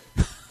team.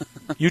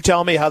 You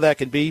tell me how that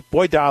can be.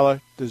 Boyd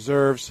Dahler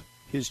deserves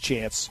his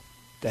chance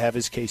to have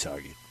his case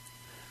argued.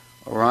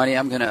 Well, Ronnie,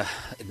 I'm going to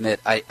admit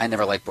I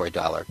never liked Boyd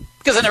Dahler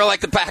because I never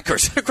liked the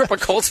Packers. I grew up a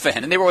Colts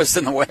fan, and they were always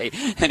in the way.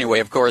 Anyway,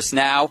 of course,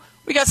 now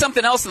we got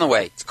something else in the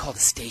way. It's called a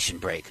station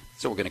break,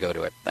 so we're going to go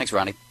to it. Thanks,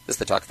 Ronnie. This is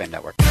the Talk of Fame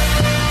Network.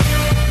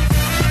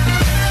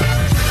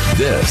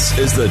 This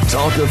is the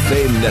Talk of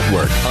Fame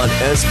Network on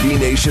SB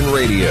Nation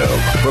Radio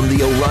from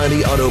the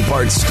O'Reilly Auto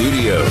Parts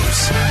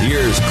Studios.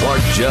 Here's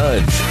Clark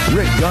Judge,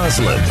 Rick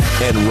Goslin,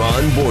 and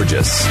Ron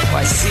Borges. Well,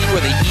 I see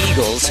where the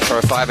Eagles are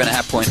a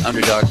 5.5-point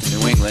underdog to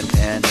New England,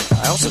 and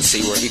I also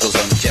see where Eagles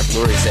owner Jeff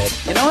Lurie said,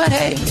 "You know what?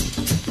 Hey,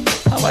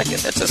 I like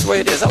it. That's just the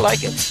way it is. I like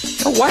it."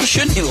 Why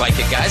shouldn't he like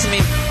it, guys? I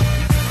mean,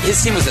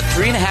 his team was a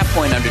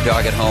 3.5-point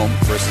underdog at home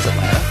versus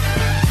Atlanta.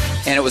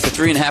 and it was a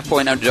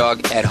 3.5-point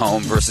underdog at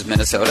home versus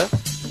Minnesota.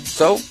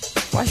 So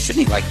why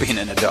shouldn't he like being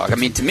an underdog? I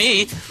mean, to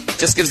me, it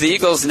just gives the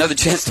Eagles another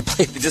chance to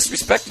play the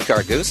disrespected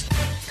card, Goose.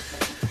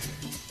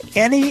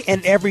 Any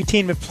and every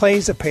team that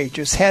plays the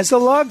Patriots has the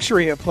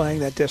luxury of playing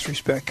that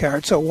disrespect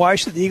card, so why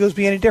should the Eagles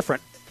be any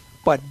different?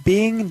 But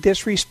being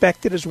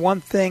disrespected is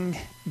one thing,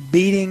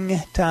 beating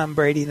Tom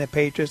Brady and the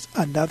Patriots,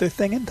 another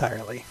thing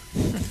entirely.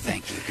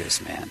 Thank you,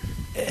 Goose Man.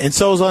 And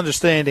so is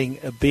understanding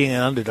being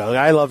an underdog.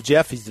 I love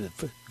Jeff. He's a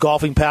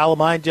golfing pal of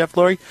mine, Jeff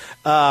Lurie.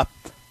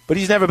 But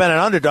he's never been an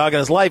underdog in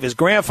his life. His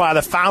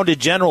grandfather founded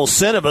General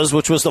Cinemas,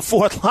 which was the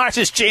fourth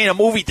largest chain of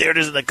movie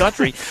theaters in the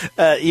country.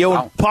 He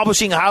owned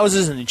publishing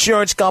houses and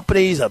insurance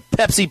companies, a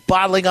Pepsi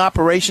bottling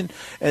operation,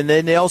 and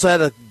then they also had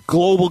a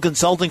global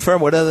consulting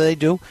firm, whatever they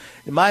do.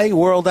 In my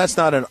world, that's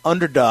not an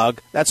underdog.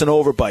 That's an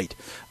overbite.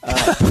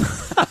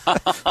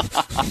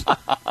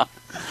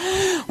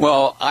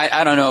 Well,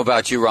 I don't know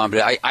about you, Ron,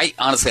 but I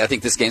honestly, I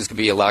think this game's going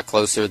to be a lot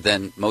closer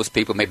than most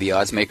people, maybe the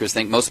odds makers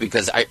think, mostly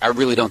because I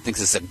really don't think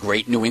this is a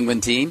great New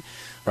England team,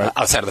 right.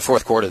 Outside of the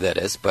fourth quarter, that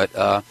is.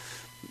 But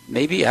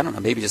maybe, I don't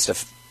know, maybe just a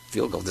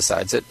field goal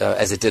decides it,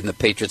 as it did in the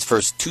Patriots'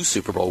 first 2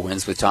 Super Bowl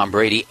wins with Tom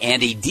Brady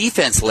and a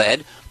defense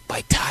led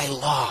by Ty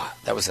Law.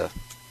 That was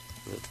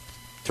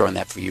throwing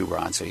that for you,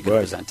 Ron, so you can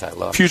present Ty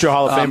Law. Future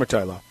Hall of Famer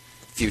Ty Law.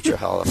 Future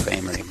Hall of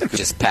Famer,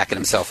 just packing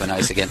himself in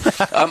ice again,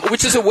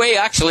 which is a way,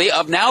 actually,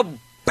 of now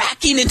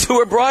backing into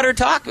a broader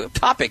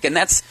topic, and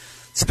that's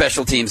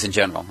special teams in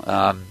general.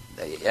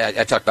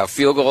 I talked about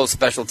field goals,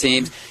 special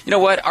teams. You know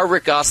what? Our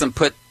Rick Goslin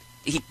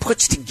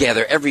puts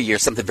together every year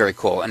something very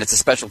cool, and it's a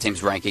special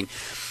teams ranking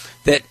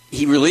that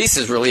he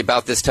releases really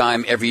about this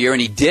time every year,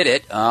 and he did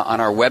it on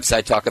our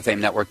website,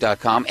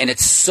 talkoffamenetwork.com, and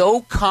it's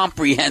so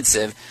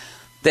comprehensive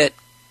that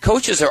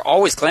coaches are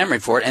always clamoring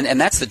for it, and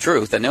that's the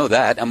truth. I know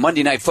that.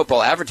 Monday Night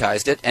Football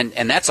advertised it,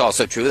 and that's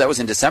also true. That was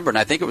in December, and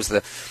I think it was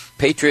the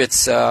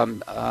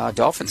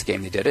Patriots-Dolphins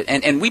game they did it.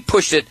 And we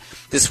pushed it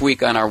this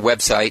week on our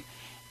website,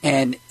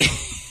 and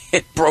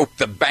it broke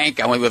the bank.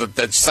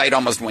 The site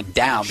almost went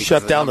down.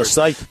 Shut down the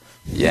site.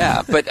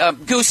 Yeah,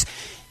 but Goose,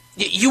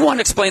 you want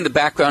to explain the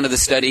background of the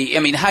study? I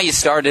mean, how you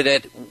started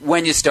it,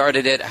 when you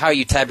started it, how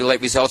you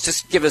tabulate results.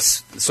 Just give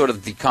us sort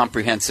of the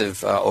comprehensive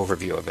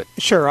overview of it.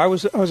 Sure. I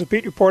was a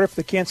beat reporter for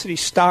the Kansas City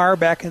Star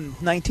back in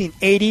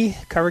 1980,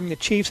 covering the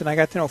Chiefs, and I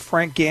got to know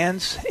Frank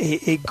Gans,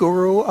 a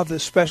guru of the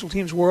special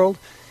teams world.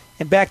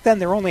 And back then,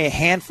 there were only a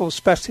handful of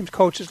special teams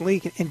coaches in the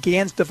league, and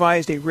Gans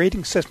devised a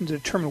rating system to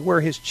determine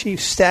where his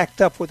Chiefs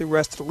stacked up with the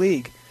rest of the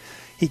league.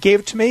 He gave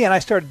it to me, and I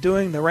started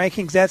doing the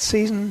rankings that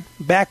season.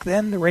 Back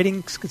then, the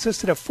ratings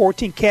consisted of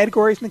 14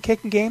 categories in the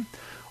kicking game.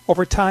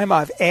 Over time,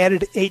 I've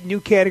added 8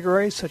 new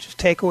categories, such as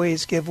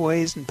takeaways,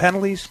 giveaways, and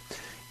penalties.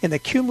 And the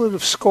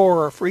cumulative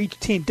score for each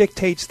team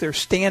dictates their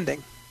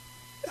standing.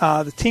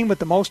 The team with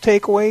the most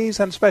takeaways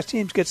on special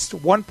teams gets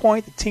 1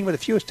 point. The team with the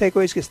fewest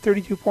takeaways gets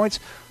 32 points.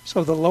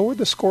 So the lower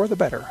the score, the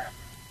better.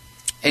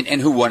 And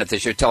who won it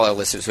this year? Tell our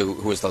listeners who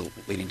was the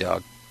leading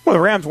dog. Well,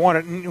 the Rams won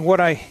it. And what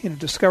I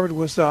discovered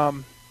was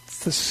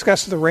the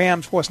success of the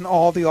Rams wasn't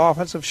all the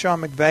offense of Sean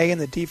McVay and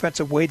the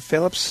defense of Wade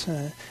Phillips.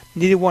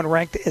 Neither one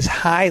ranked as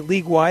high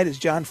league-wide as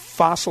John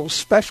Fossil's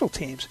special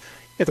teams.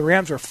 Yet the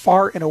Rams are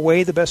far and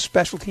away the best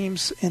special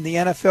teams in the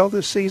NFL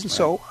this season, right.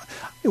 So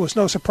it was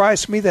no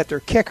surprise to me that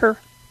their kicker,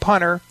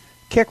 punter,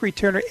 kick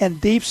returner,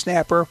 and deep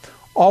snapper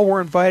all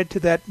were invited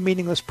to that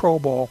meaningless Pro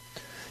Bowl.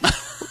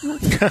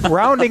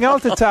 Rounding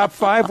out the top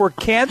 5 were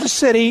Kansas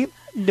City,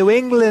 New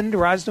England,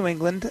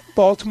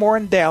 Baltimore,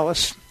 and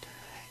Dallas.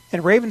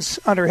 And Ravens,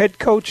 under head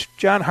coach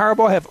John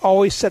Harbaugh, have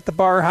always set the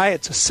bar high.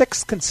 It's a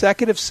 6th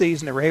consecutive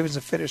season the Ravens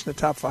have finished in the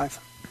top 5.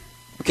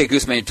 Okay,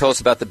 Gooseman, tell us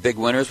about the big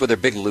winners. Were there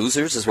big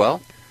losers as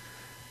well?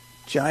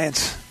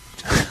 Giants.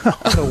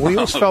 The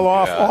wheels fell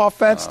off,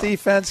 offense,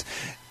 defense,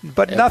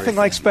 but nothing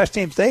like special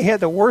teams. They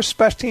had the worst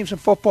special teams in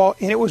football,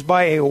 and it was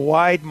by a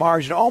wide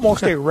margin,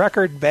 almost a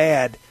record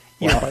bad.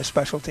 By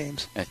special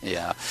teams.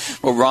 Yeah.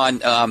 Well,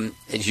 Ron,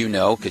 as you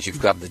know, because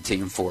you've covered the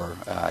team for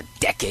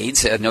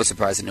decades, no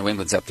surprise that New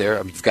England's up there.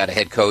 I mean, you've got a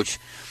head coach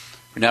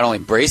who not only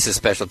embraces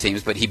special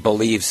teams, but he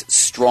believes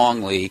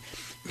strongly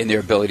in their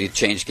ability to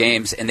change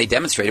games, and they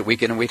demonstrate it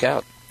week in and week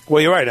out.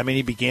 Well, you're right. I mean,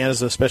 he began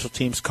as a special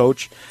teams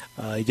coach.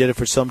 He did it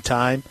for some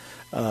time.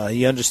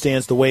 He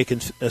understands the way he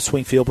can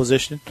swing field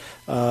position.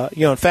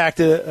 In fact,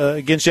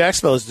 against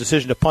Jacksonville, his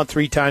decision to punt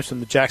 3 times from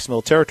the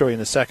Jacksonville territory in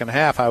the second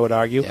half, I would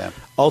argue,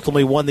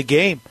 ultimately won the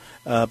game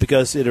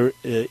because it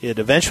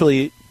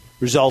eventually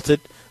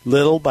resulted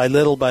little by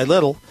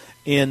little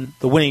in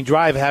the winning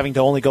drive having to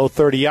only go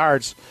 30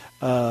 yards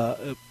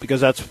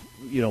because that's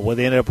where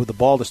they ended up with the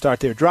ball to start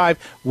their drive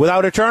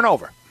without a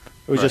turnover.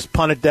 It was just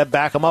punted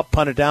back him up,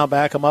 punted down,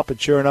 back him up,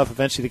 and sure enough,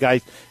 eventually the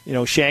guy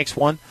shanks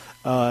one.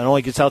 And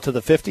only gets out to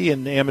the 50,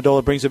 and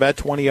Amendola brings it back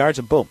 20 yards,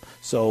 and boom.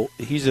 So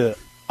he's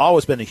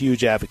always been a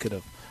huge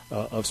advocate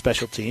of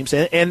special teams.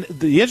 And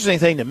the interesting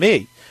thing to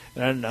me,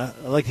 and I'd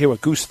like to hear what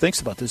Goose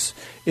thinks about this,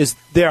 is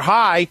they're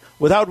high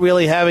without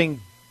really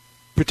having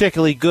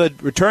particularly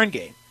good return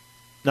game.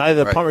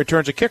 Neither the punt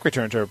returns or kick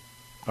returns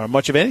are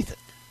much of anything,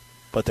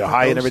 but they're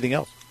high in everything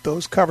else.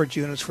 those coverage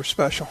units were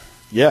special.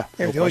 Yeah.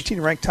 They're the only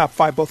team ranked top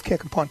 5, both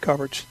kick and punt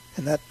coverage.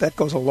 And that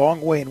goes a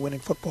long way in winning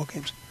football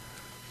games.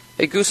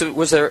 Hey, Goose,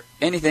 was there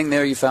anything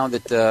there you found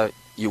that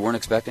you weren't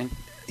expecting?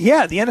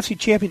 Yeah, the NFC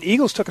champion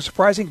Eagles took a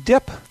surprising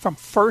dip from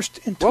first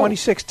in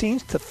 2016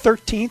 to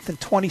 13th in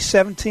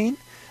 2017.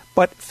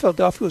 But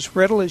Philadelphia was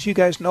riddled, as you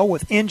guys know,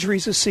 with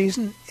injuries this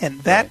season,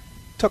 and that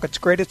took its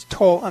greatest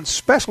toll on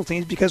special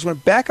teams because when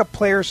backup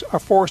players are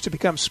forced to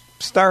become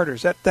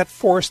starters, that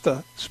forced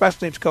the special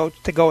teams coach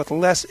to go with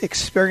less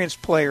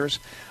experienced players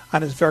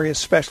on his various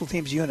special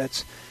teams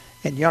units,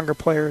 and younger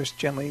players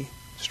generally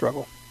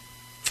struggle.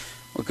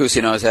 Well, Goose,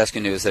 I was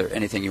asking you, is there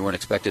anything you weren't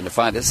expecting to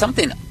find? It's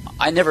something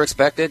I never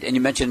expected, and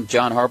you mentioned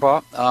John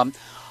Harbaugh.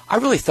 I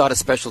really thought a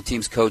special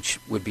teams coach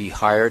would be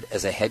hired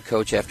as a head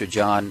coach after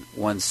John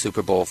won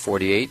Super Bowl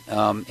 48,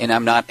 and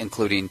I'm not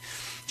including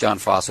John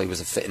Fossil. He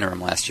was an interim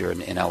last year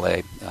in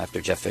L.A.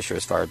 After Jeff Fisher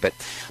was fired. But,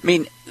 I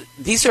mean,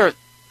 these are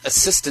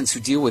assistants who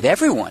deal with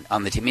everyone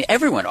on the team. I mean,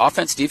 everyone,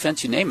 offense,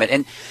 defense, you name it.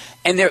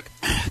 And they're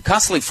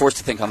constantly forced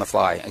to think on the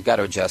fly. Got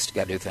to adjust,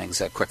 got to do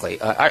things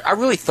quickly. I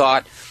really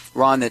thought,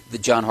 Ron, that the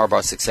John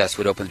Harbaugh success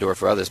would open the door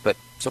for others, but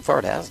so far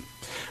it hasn't.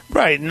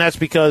 Right, and that's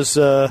because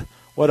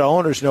what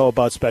owners know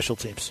about special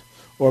teams,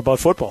 or about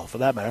football, for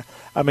that matter.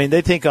 I mean,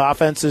 they think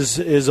offense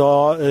is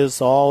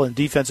all, and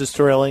defense is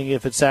thrilling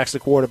if it sacks the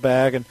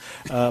quarterback, and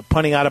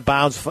punting out of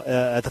bounds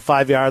at the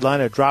 5-yard line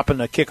or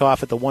dropping a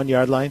kickoff at the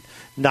 1-yard line,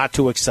 not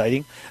too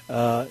exciting.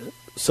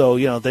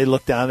 So, they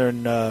look down there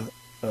and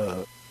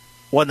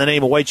what in the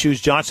name of White Shoes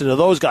Johnson do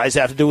those guys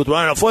have to do with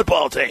running a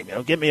football team?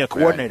 Get me a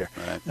coordinator.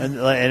 Right. And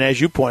as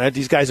you pointed out,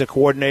 these guys are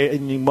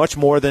coordinating much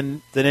more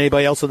than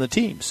anybody else on the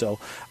team. So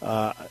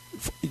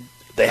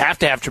they have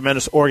to have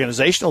tremendous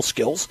organizational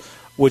skills,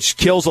 which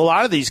kills a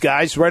lot of these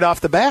guys right off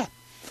the bat.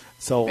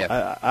 So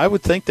I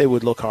would think they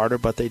would look harder,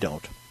 but they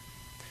don't.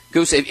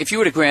 Goose, if you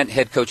were to grant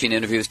head coaching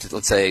interviews to,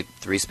 let's say,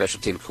 3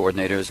 special team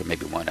coordinators, or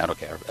maybe 1, I don't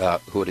care,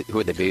 who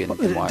would they be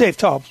and why? Dave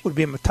Taub would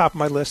be on the top of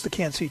my list, the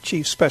Kansas City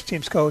Chiefs special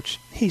teams coach.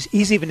 He's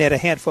even had a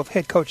handful of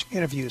head coaching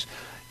interviews.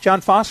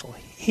 John Fossil,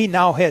 he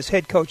now has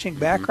head coaching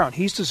background.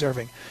 He's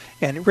deserving.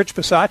 And Rich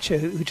Bisaccia,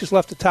 who just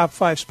left the top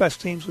 5 special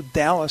teams with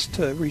Dallas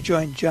to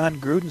rejoin John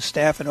Gruden's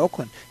staff in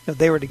Oakland.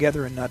 They were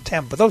together in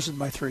Tampa. But those are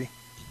my 3.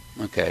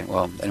 Okay.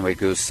 Well, anyway,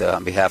 Goose,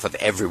 on behalf of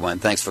everyone,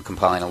 thanks for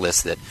compiling a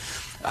list that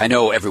I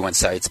know everyone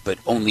cites, but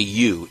only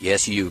you,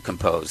 yes, you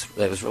compose.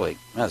 That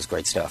was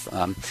great stuff.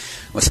 Well,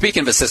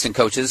 speaking of assistant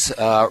coaches,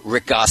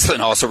 Rick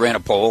Goslin also ran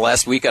a poll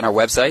last week on our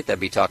website, that'd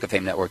be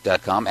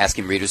talkoffamenetwork.com,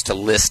 asking readers to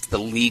list the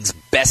league's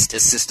best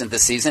assistant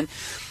this season.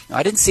 Now,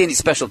 I didn't see any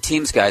special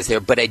teams guys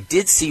there, but I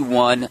did see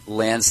one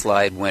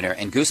landslide winner.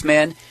 And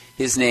Gooseman,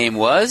 his name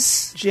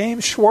was?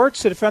 James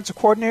Schwartz, the defensive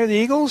coordinator of the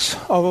Eagles,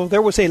 although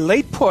there was a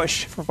late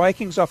push for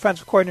Vikings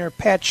offensive coordinator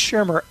Pat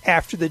Shurmur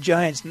after the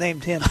Giants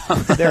named him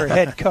their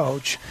head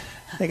coach.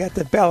 They got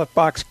the ballot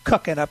box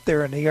cooking up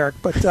there in New York.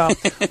 But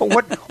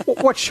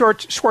what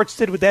Schwartz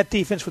did with that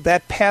defense, with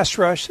that pass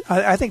rush,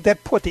 I think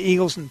that put the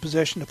Eagles in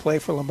position to play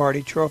for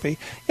Lombardi Trophy.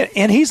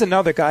 And he's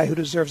another guy who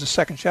deserves a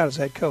second shot as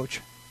head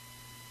coach.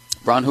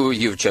 Ron, who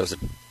you've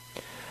chosen?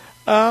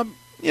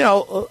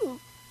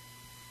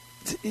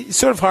 It's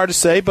sort of hard to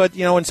say, but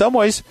in some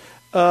ways,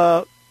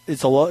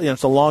 it's a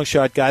long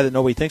shot guy that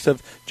nobody thinks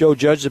of. Joe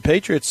Judge, the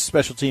Patriots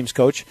special teams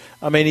coach.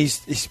 I mean,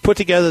 he's put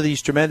together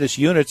these tremendous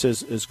units,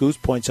 as Goose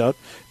points out,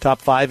 top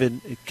 5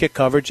 in kick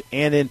coverage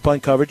and in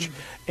punt coverage,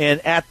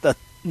 and at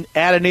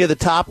near the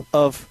top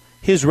of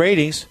his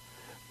ratings,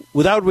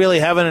 without really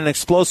having an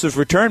explosive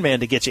return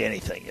man to get you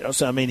anything.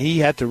 So I mean, he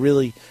had to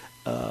really.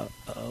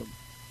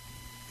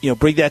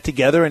 Bring that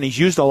together, and he's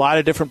used a lot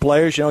of different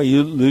players. He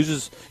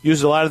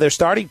uses a lot of their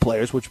starting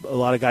players, which a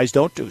lot of guys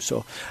don't do.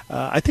 So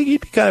I think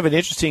he'd be kind of an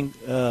interesting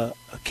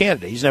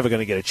candidate. He's never going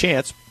to get a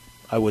chance,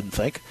 I wouldn't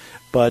think.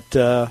 But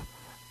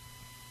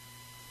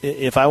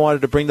if I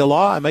wanted to bring the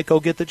law, I might go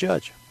get the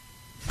judge.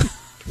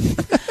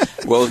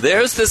 Well,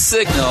 there's the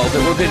signal that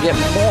we're going to get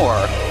more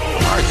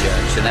from our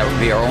judge, and that would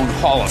be our own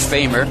Hall of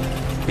Famer,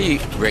 be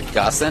Rick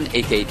Goslin,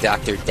 a.k.a.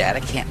 Dr.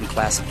 Data, Canton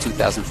Class of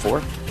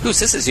 2004. Goose,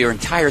 this is your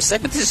entire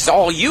segment. This is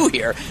all you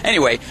here.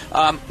 Anyway,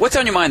 what's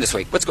on your mind this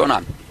week? What's going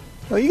on?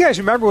 Well, you guys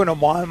remember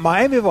when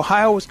Miami of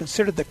Ohio was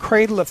considered the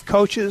cradle of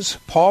coaches?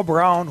 Paul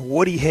Brown,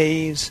 Woody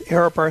Hayes,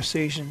 Eric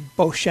Barsasian,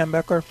 Bo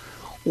Schembechler.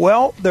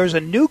 Well, there's a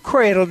new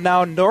cradle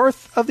now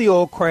north of the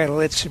old cradle.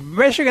 It's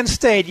Michigan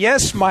State.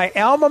 Yes, my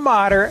alma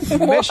mater,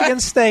 Michigan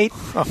State,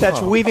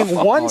 that's weaving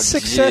one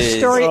success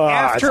story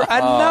after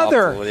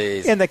another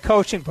in the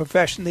coaching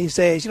profession these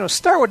days.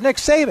 Start with Nick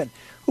Saban,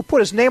 who put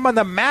his name on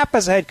the map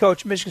as a head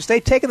coach of Michigan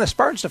State, taking the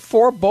Spartans to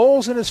 4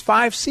 bowls in his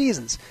 5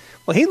 seasons.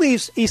 Well, he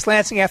leaves East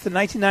Lansing after the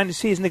 1990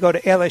 season to go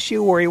to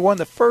LSU, where he won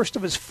the first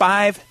of his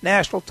 5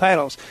 national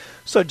titles.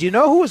 So do you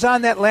know who was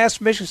on that last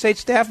Michigan State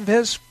staff of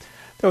his?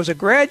 There was a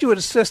graduate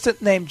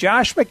assistant named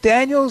Josh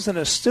McDaniels and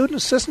a student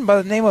assistant by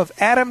the name of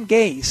Adam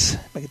Gase.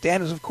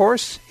 McDaniels, of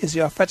course, is the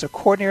offensive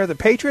coordinator of the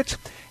Patriots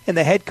and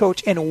the head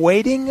coach in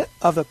waiting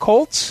of the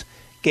Colts.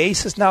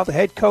 Gase is now the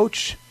head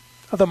coach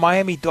of the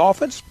Miami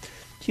Dolphins.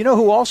 Do you know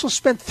who also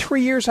spent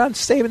 3 years on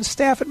Saban's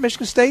staff at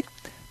Michigan State?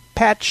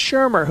 Pat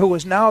Shurmur, who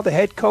is now the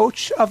head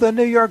coach of the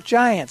New York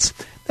Giants.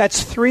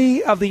 That's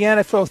 3 of the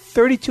NFL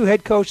 32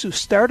 head coaches who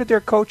started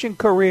their coaching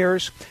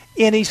careers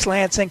in East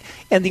Lansing,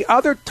 and the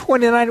other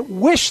 29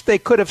 wish they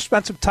could have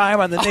spent some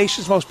time on the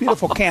nation's most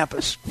beautiful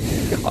campus.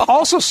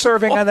 Also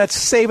serving on that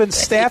Saban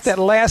staff, that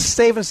last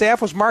Saban staff,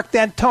 was Mark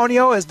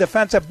D'Antonio as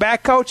defensive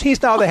back coach.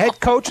 He's now the head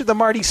coach of the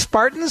Marty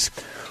Spartans,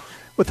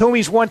 with whom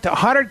he's won to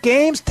 100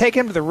 games,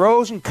 taken him to the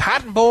Rose and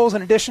Cotton Bowls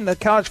in addition to the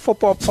college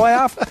football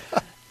playoff.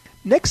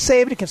 Nick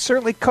Saban can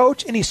certainly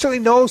coach, and he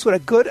certainly knows what a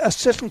good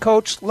assistant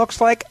coach looks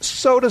like.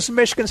 So does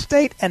Michigan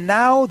State, and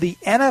now the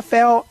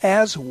NFL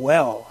as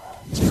well.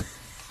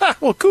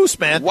 Well, Goose,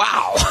 man.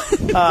 Wow.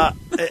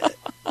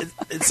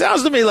 It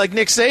sounds to me like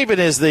Nick Saban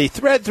is the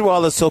thread through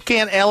all this. So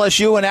can't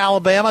LSU and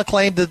Alabama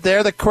claim that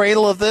they're the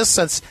cradle of this,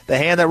 since the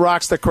hand that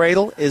rocks the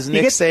cradle is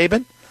Nick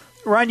Saban?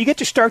 Ron, you get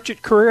to start your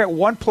career at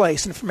one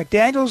place, and for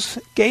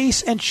McDaniels,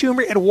 Gase, and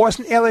Schumer, it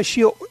wasn't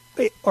LSU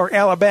or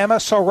Alabama.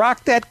 So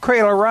rock that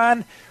cradle,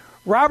 Ron.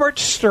 Robert,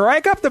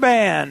 strike up the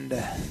band.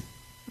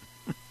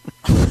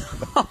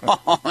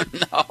 Oh,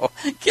 no.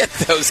 Get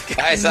those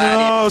guys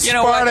out of here. You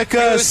know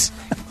Spartacus.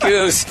 What?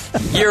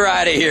 Goose, you're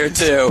out of here,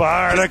 too.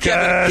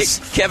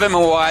 Spartacus. Kevin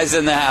Mawai's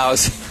in the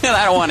house, and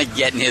I don't want to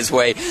get in his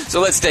way.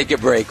 So let's take a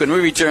break. When we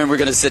return, we're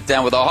going to sit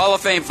down with a Hall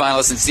of Fame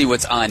finalist and see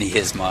what's on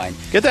his mind.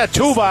 Get that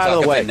tube out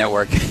of the way.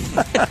 Network.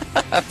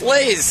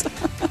 Please.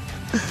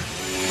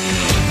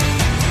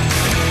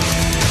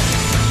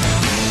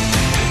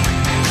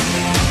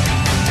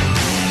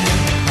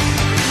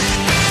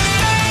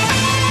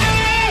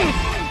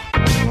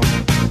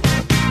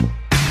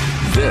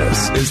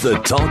 This is the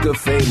Talk of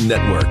Fame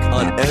Network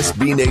on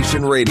SB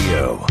Nation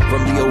Radio.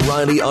 From the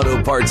O'Reilly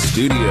Auto Parts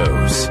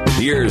Studios,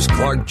 here's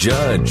Clark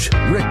Judge,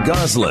 Rick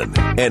Goslin,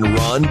 and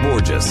Ron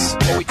Borges.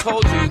 Well, we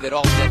told you that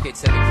all decades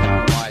seven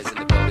Kevin Mawai is in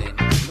the building.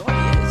 You know what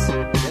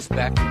he is? Just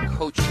back from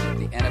coaching at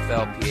the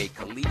NFLPA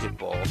Collegiate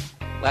Bowl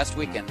last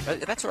weekend.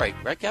 That's right,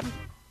 Kevin?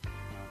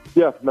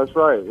 Yeah, that's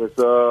right. It was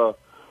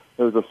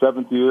the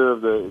 7th year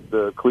of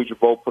the Collegiate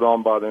Bowl put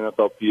on by the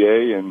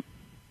NFLPA, and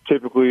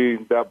typically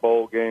that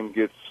bowl game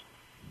gets,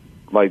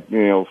 like,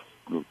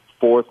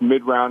 fourth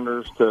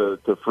mid-rounders to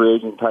free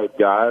agent type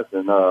guys.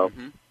 And I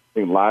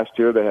think last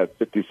year they had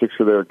 56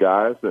 of their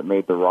guys that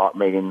made in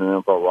the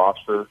NFL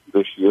roster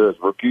this year as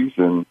rookies.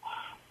 And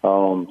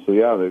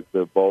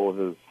the bowl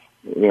has,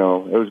 it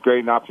was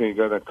great, an opportunity to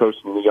go to coach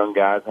some of the young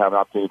guys, have an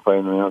opportunity to play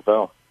in the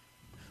NFL.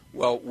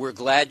 Well, we're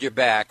glad you're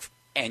back,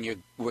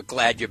 and we're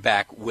glad you're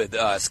back with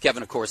us.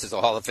 Kevin, of course, is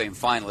a Hall of Fame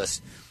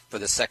finalist for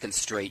the second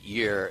straight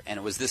year, and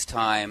it was this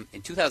time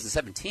in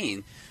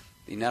 2017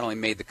 he not only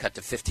made the cut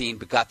to 15,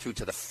 but got through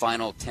to the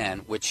final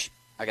 10, which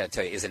I got to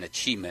tell you is an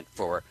achievement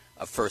for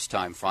a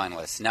first-time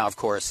finalist. Now, of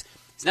course,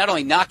 he's not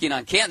only knocking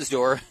on Canton's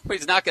door, but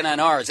he's knocking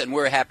on ours, and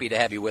we're happy to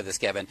have you with us,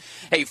 Kevin.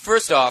 Hey,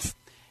 first off,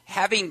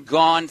 having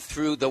gone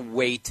through the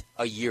wait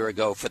a year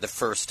ago for the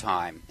first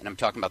time, and I'm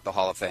talking about the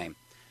Hall of Fame,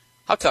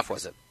 how tough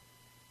was it?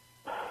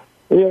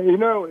 Yeah,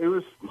 it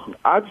was.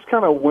 I just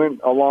kind of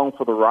went along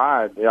for the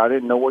ride. I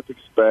didn't know what to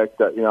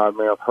expect.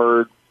 I've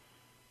heard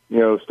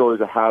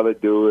stories of how they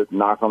do it,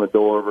 knock on the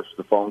door versus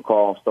the phone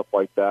call and stuff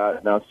like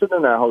that. Now, sitting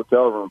in that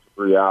hotel room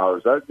for 3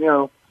 hours,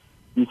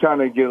 you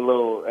kind of get a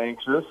little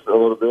anxious a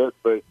little bit,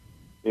 but,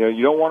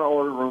 you don't want to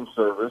order room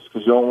service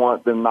because you don't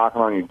want them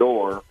knocking on your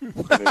door and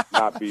it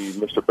not be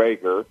Mr.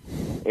 Baker.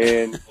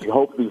 And you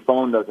hope the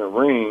phone doesn't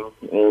ring.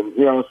 And,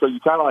 so you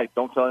kind of like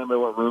don't tell anybody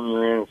what room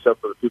you're in except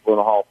for the people in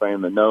the Hall of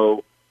Fame that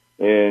know.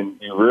 And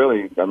you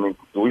really,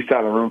 we sat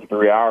in the room for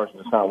 3 hours and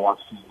just kind of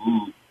watched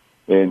TV.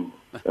 And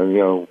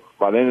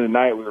by the end of the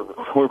night, we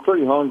were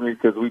pretty hungry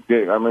because we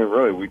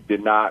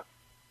did not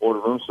order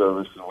room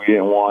service because we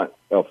didn't want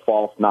a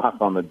false knock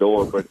on the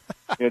door. But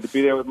to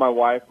be there with my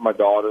wife, my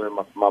daughter, and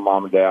my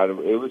mom and dad,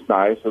 it was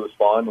nice. It was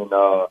fun,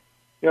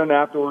 and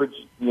afterwards,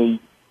 you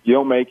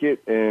don't make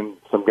it, and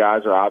some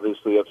guys are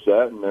obviously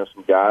upset, and there's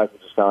some guys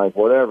that just kind of like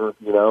whatever,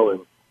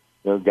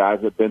 and guys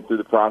that have been through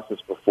the process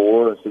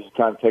before, and so you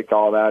kind of take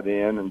all that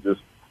in and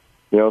just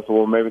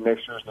maybe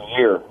next year's the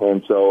year,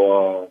 and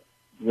so.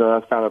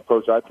 That's kind of the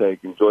approach I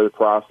take. Enjoy the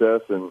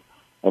process and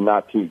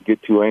not to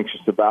get too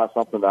anxious about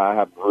something that I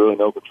have really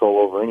no control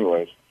over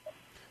anyways.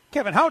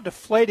 Kevin, how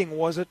deflating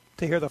was it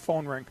to hear the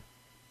phone ring?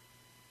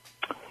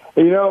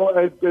 It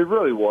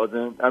really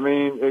wasn't.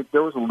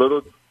 There was a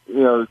little,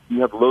 you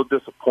have a little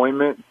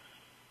disappointment,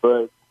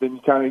 but then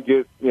you kind of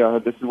get,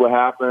 this is what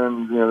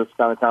happened, this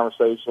kind of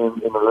conversation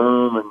in the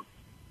room, and,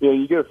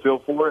 you get a feel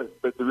for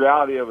it. But the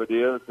reality of it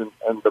is,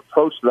 and the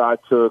approach that I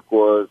took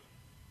was,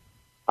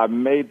 I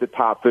made the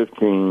top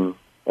 15,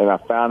 and I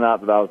found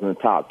out that I was in the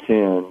top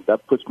 10.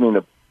 That puts me in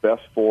the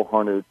best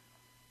 400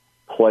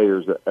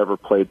 players that ever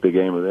played the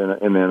game in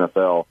the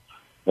NFL.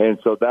 And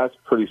so that's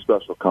pretty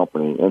special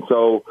company. And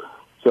so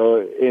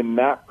in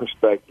that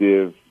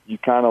perspective, you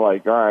kind of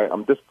like, all right,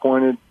 I'm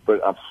disappointed,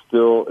 but I'm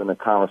still in the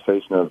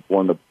conversation of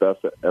one of the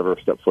best that ever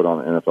stepped foot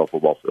on an NFL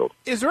football field.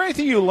 Is there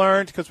anything you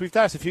learned, because we've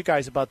asked a few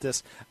guys about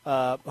this who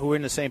are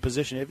in the same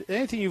position,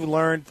 anything you've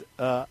learned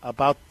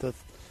about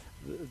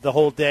the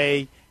whole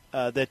day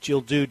that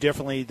you'll do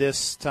differently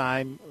this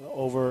time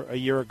over a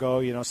year ago?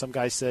 You know, some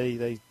guys say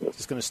they're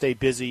just going to stay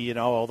busy, you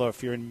know, although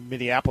if you're in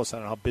Minneapolis, I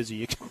don't know how busy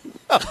you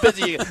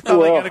probably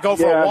going to go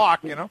for a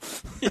walk, you know?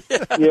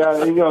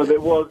 Yeah, you know,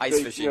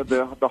 fishing.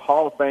 The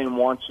Hall of Fame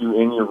wants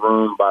you in your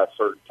room by a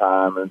certain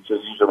time, and it's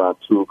usually around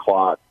 2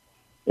 o'clock.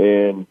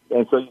 And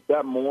so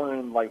that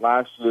morning, like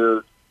last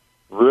year,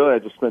 really I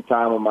just spent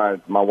time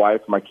with my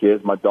wife, my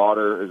kids. My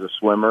daughter is a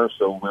swimmer,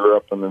 so we were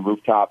up in the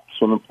rooftop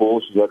swimming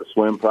pool. She's at a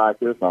swim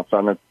practice, and I'm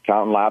trying to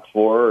count laps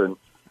for her. And,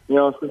 you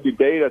know, so your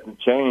day doesn't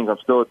change. I'm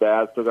still a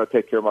dad, still got to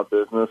take care of my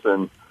business,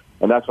 and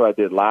that's what I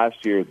did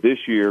last year. This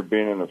year,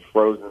 being in a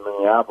frozen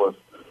Minneapolis,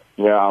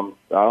 I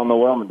don't know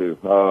what I'm going to do.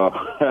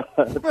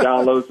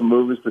 Download some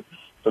movies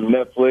from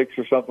Netflix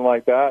or something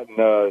like that,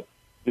 and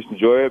just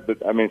enjoy it.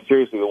 But, I mean,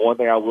 seriously, the one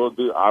thing I will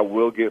do, I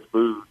will get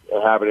food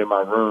and have it in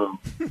my room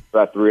for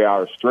that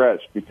 3-hour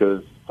stretch,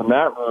 because from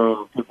that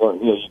room, people,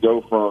 you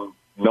go from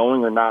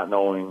knowing or not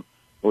knowing,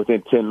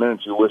 within 10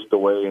 minutes you're whisked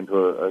away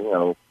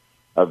into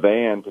a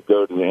van to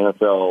go to the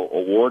NFL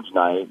awards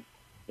night.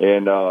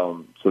 And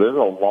so there's a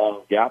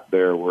long gap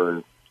there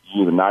where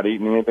you're either not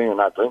eating anything or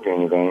not drinking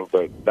anything.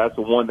 But that's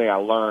the one thing I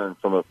learned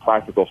from a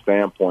practical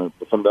standpoint.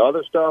 But from the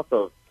other stuff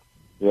of,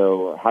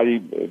 how do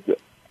you,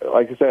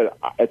 like I said,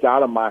 it's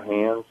out of my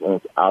hands and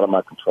it's out of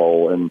my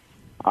control. And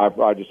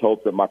I just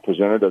hope that my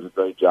presenter does a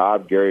great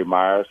job. Gary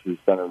Myers, who's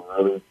done a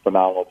really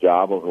phenomenal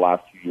job over the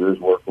last few years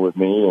working with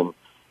me.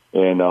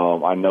 And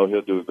I know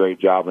he'll do a great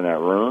job in that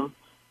room.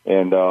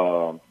 And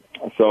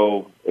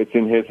so it's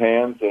in his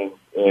hands.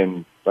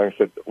 And like I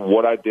said,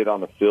 what I did on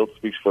the field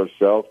speaks for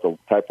itself. The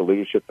type of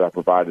leadership that I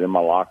provided in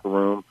my locker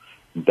room,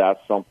 that's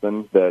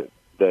something that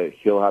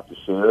he'll have to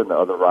share, and the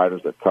other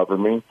writers that cover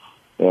me.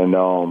 And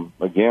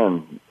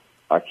again,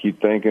 I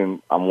keep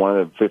thinking I'm one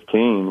of the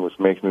 15, which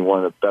makes me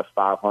one of the best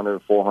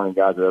 500, 400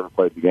 guys that ever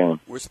played the game.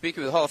 We're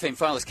speaking with Hall of Fame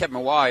finalist Kevin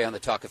Mawae on the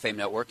Talk of Fame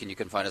Network, and you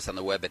can find us on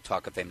the web at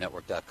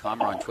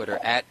talkoffamenetwork.com or on Twitter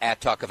at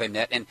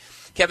TalkOfFameNet. And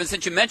Kevin,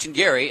 since you mentioned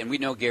Gary, and we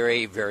know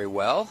Gary very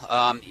well,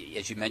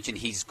 as you mentioned,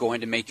 he's going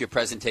to make your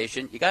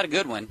presentation. You got a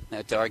good one,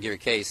 to argue your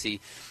case.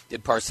 He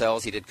did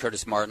Parcells, he did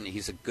Curtis Martin.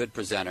 He's a good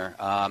presenter.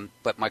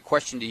 But my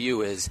question to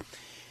you is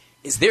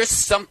there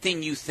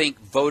something you think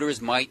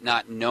voters might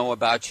not know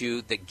about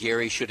you that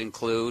Gary should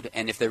include?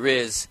 And if there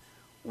is,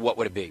 what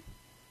would it be?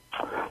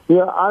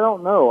 Yeah, I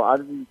don't know.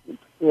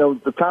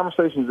 The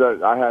conversations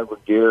that I had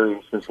with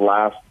Gary since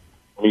last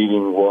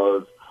meeting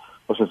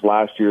since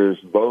last year's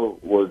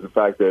vote was the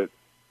fact that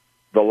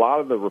a lot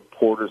of the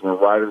reporters and the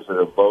writers that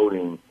are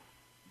voting,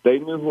 they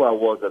knew who I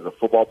was as a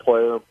football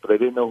player, but they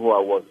didn't know who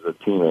I was as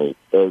a teammate.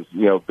 As,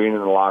 being in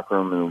the locker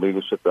room and the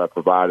leadership that I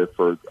provided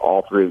for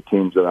all three of the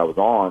teams that I was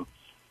on.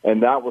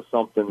 And that was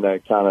something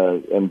that kind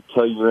of,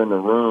 until you're in the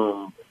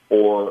room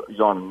or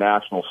you're on a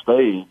national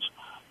stage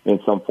in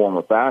some form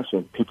or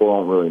fashion, people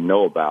don't really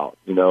know about,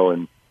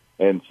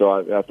 And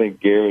so I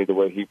think Gary, the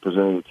way he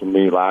presented it to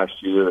me last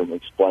year and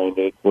explained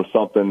it, was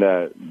something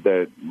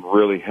that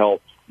really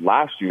helped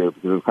last year,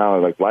 because it was kind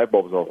of like light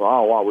bulbs off.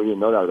 Oh, wow, we didn't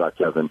know that about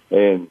Kevin.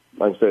 And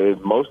like I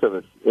said, most of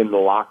it's in the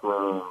locker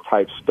room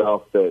type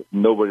stuff that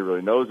nobody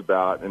really knows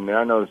about. And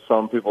I know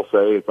some people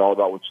say it's all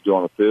about what you do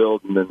on the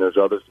field, and then there's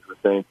others who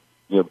think,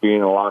 being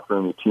in the locker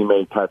room, your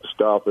teammate type of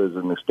stuff is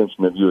an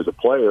extension of you as a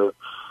player.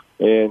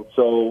 And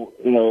so,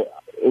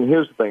 and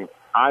here's the thing.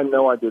 I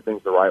know I did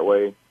things the right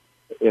way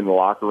in the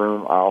locker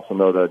room. I also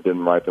know that I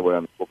didn't right the way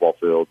on the football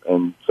field.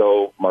 And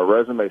so my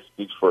resume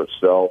speaks for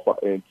itself.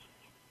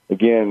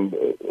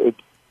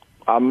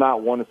 I'm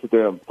not one to sit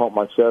there and pump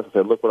my chest and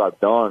say, look what I've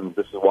done.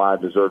 This is why I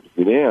deserve to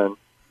get in,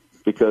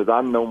 because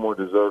I'm no more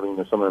deserving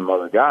than some of them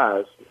other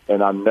guys.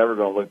 And I'm never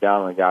going to look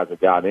down on the guys that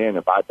got in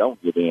if I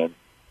don't get in.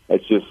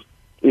 It's just,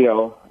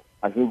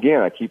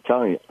 I keep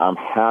telling you, I'm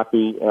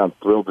happy and I'm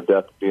thrilled to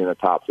death to be in the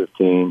top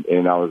 15.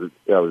 And I was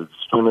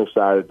extremely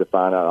excited to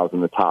find out I was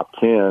in the top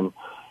 10.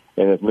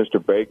 And as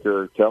Mr.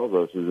 Baker tells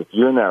us, is if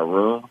you're in that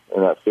room,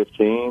 in that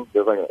 15,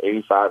 there's like an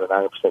 85 to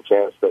 90%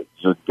 chance that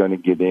you're going to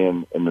get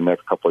in the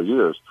next couple of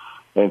years.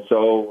 And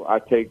so I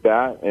take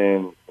that,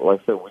 and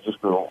like I said, we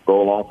just go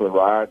along for the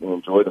ride and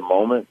enjoy the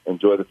moment,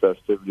 enjoy the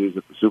festivities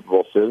at the Super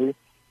Bowl City.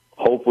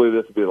 Hopefully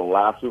this will be the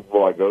last Super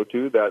Bowl I go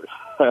to that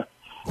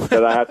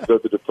that I have to go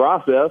through the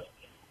process.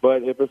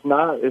 But if it's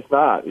not, it's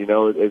not.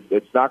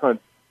 It's not going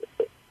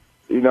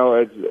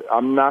to.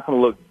 I'm not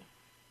going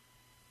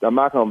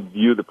to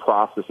view the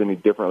process any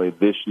differently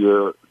this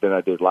year than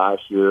I did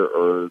last year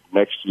or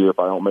next year if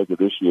I don't make it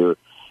this year,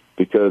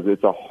 because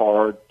it's a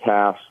hard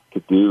task to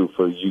do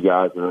for you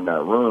guys that are in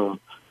that room.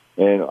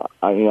 And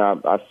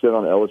I sit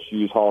on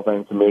LSU's Hall of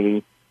Fame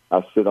committee.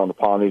 I sit on the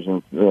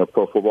Polynesian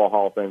Pro Football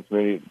Hall of Fame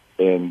committee,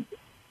 and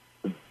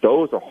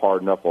those are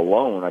hard enough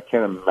alone. I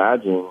can't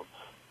imagine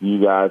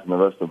you guys and the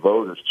rest of the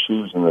voters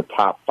choosing the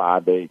top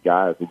 5 to 8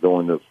 guys to go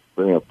into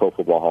Pro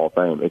Football Hall of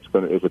Fame. It's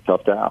a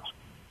tough task.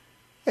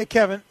 Hey,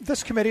 Kevin,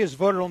 this committee has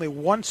voted only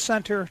one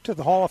center to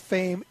the Hall of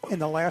Fame in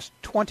the last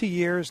 20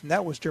 years, and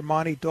that was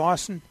Dermontti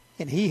Dawson,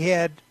 and he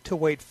had to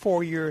wait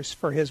 4 years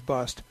for his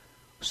bust.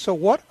 So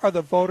what are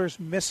the voters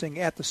missing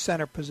at the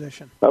center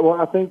position? Well,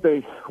 I think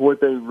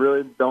what they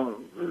really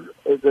don't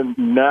is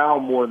now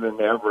more than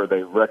ever,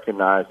 they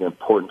recognize the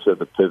importance of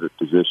the pivot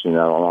position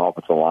out on the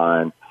offensive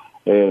line.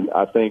 And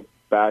I think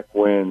back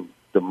when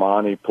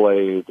Dermontti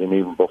played, and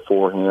even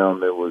before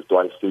him, it was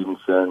Dwight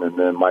Stevenson and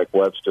then Mike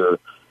Webster.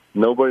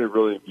 Nobody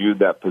really viewed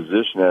that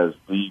position as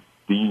the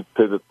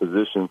pivot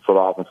position for the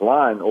offensive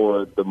line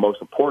or the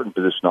most important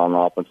position on the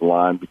offensive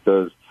line,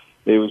 because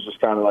it was just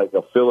kind of like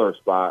a filler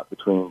spot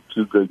between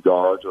two good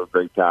guards or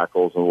great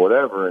tackles or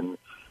whatever. And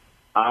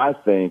I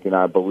think and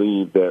I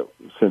believe that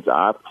since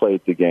I've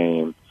played the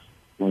game,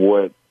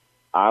 what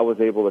I was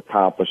able to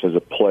accomplish as a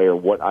player,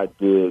 what I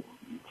did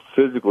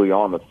physically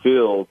on the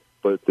field,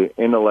 but the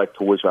intellect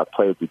to which I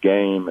played the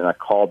game, and I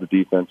called the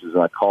defenses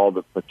and I called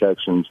the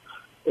protections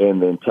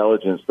and the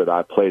intelligence that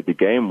I played the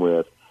game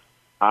with,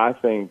 I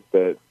think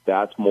that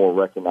that's more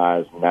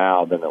recognized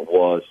now than it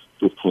was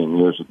 15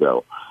 years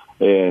ago.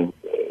 And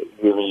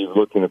when you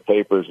look in the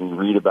papers and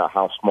read about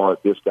how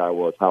smart this guy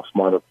was, how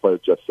smart a player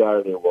Jeff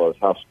Saturday was,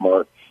 how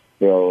smart,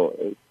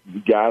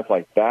 guys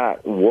like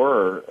that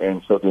were.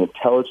 And so the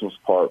intelligence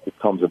part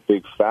becomes a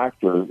big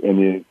factor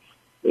in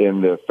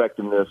the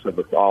effectiveness of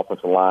the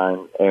offensive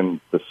line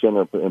and the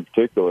center in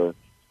particular.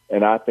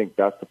 And I think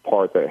that's the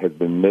part that has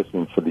been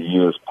missing for the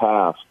years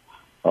past.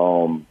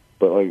 But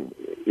when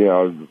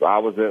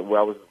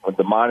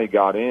Dermontti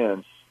got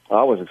in,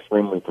 I was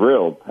extremely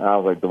thrilled. I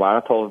was like,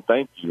 I told him,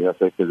 thank you. I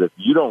said, because if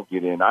you don't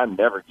get in, I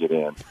never get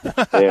in.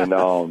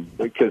 And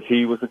because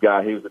he was the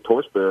guy, he was the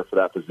torchbearer for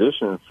that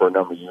position for a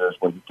number of years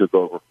when he took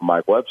over from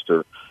Mike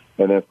Webster.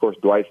 And then, of course,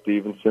 Dwight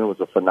Stevenson was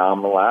a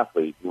phenomenal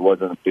athlete. He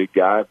wasn't a big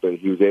guy, but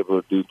he was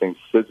able to do things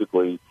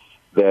physically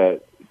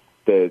that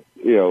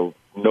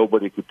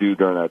nobody could do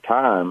during that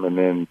time. And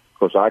then, of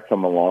course, I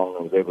come along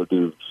and was able to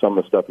do some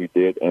of the stuff he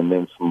did and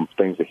then some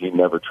things that he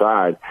never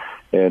tried.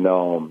 And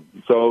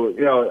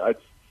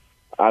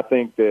I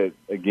think that,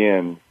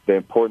 again, the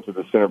importance of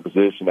the center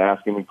position,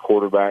 asking the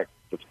quarterback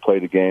that's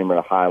played the game at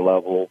a high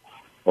level,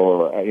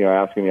 or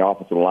asking the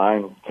offensive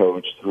line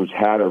coach who's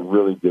had a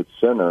really good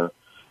center,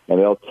 and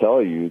they'll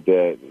tell you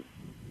that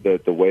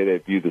the way they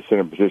view the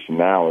center position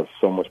now is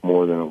so much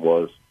more than it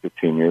was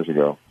 15 years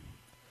ago.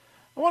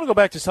 I want to go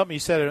back to something you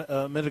said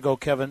a minute ago,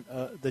 Kevin,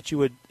 that you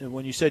would,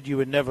 when you said you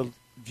would never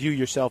view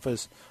yourself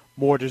as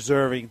more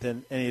deserving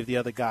than any of the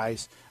other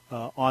guys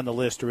on the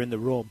list or in the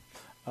room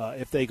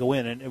if they go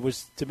in. And it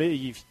was, to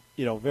me,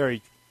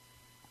 very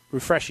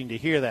refreshing to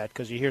hear that,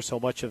 because you hear so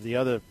much of the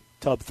other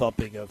tub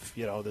thumping of,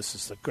 this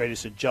is the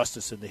greatest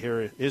injustice in the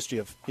history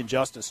of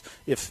injustice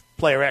if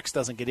player X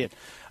doesn't get in.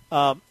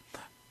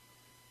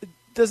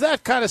 Does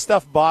that kind of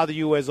stuff bother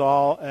you at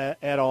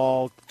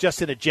all,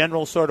 just in a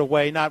general sort of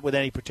way, not with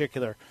any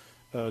particular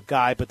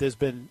guy, but there's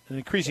been an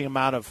increasing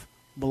amount of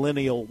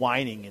millennial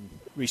whining in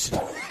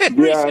recent years? I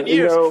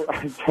know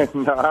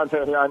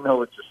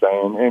what you're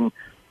saying. And,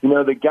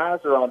 the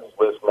guys that are on this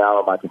list now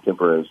are my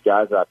contemporaries,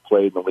 guys that I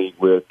played in the league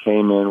with,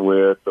 came in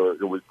with, or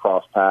we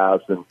crossed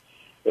paths.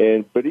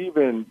 But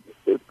even,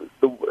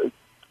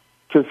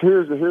 because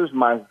here's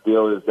my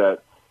deal is that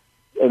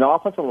an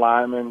offensive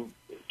lineman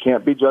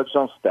can't be judged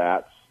on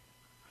stats.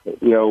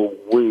 We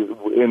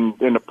in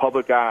the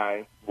public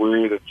eye,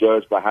 we're either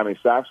judged by how many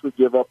sacks we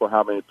give up or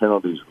how many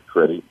penalties we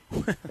create,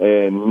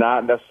 and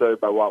not necessarily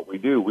by what we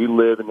do. We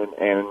live in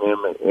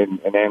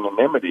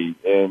anonymity,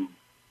 and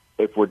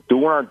if we're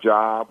doing our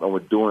job and we're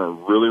doing it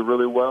really,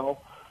 really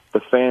well,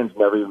 the fans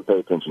never even pay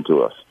attention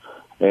to us.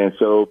 And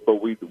so,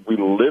 but we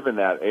live in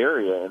that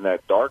area, in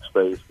that dark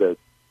space, that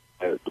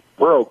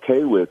we're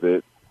okay with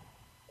it.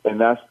 And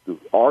that's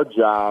our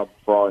job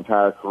for our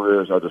entire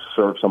careers, are to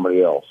serve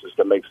somebody else, is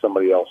to make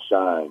somebody else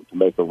shine, to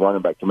make a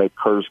running back, to make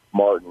Curtis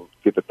Martin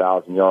get the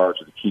 1,000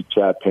 yards, or to keep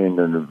Chad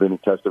Pennington and Vinny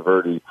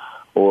Testaverde,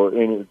 or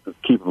to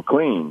keep them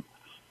clean.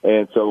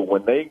 And so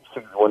when they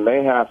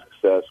have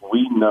success,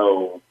 we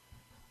know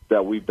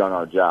that we've done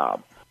our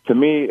job. To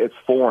me, it's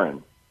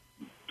foreign,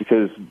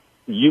 because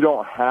you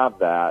don't have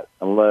that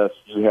unless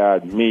you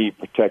had me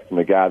protecting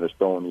the guy that's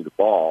throwing you the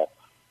ball.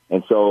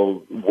 And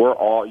so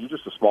you're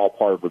just a small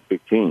part of a big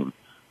team.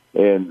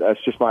 And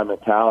that's just my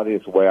mentality.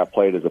 It's the way I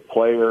played as a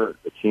player.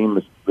 The team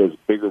is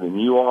bigger than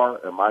you are,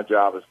 and my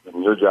job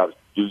and your job is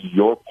to do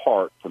your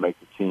part to make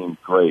the team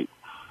great.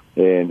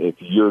 And if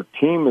your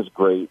team is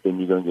great, then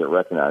you're going to get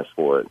recognized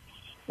for it.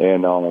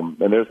 And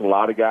there's a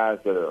lot of guys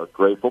that are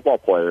great football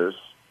players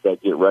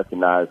that get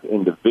recognized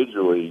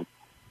individually,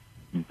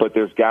 but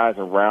there's guys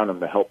around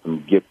them to help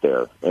them get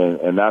there.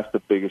 And that's the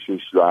biggest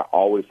issue I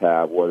always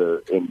have,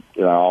 and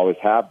I always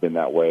have been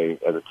that way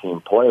as a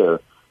team player.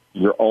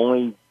 You're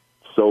only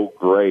so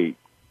great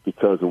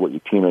because of what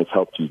your teammates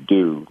helped you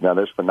do. Now,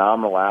 there's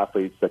phenomenal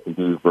athletes that can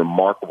do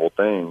remarkable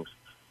things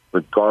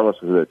regardless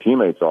of who their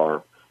teammates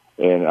are,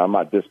 and I'm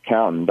not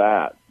discounting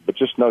that. But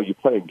just know you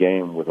play a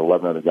game with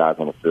 11 other guys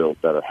on the field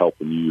that are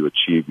helping you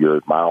achieve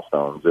your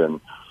milestones,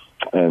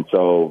 and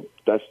so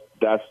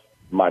that's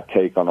my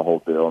take on the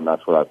whole deal, and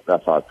that's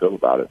how I feel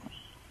about it.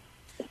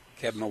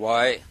 Kevin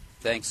Mawae,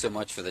 thanks so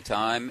much for the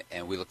time,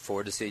 and we look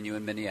forward to seeing you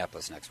in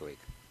Minneapolis next week.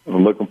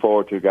 I'm looking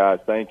forward to it, guys.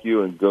 Thank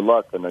you, and good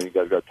luck. I know you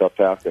guys got a tough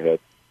task ahead.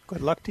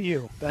 Good luck to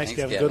you. Thanks,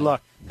 Kevin. Good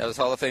luck. That was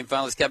Hall of Fame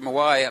finalist Kevin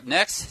Mawae. Up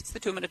next, it's the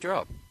 2-minute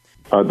drill.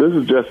 This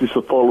is Jesse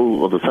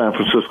Safolu of the San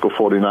Francisco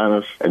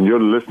 49ers, and you're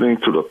listening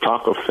to the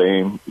Talk of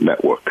Fame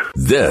Network.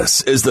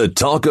 This is the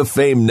Talk of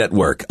Fame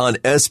Network on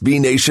SB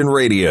Nation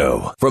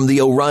Radio from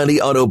the O'Reilly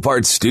Auto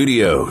Parts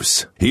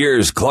Studios.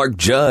 Here's Clark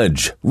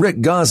Judge,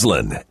 Rick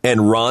Goslin,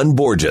 and Ron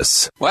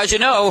Borges. Well, as you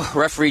know,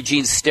 referee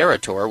Gene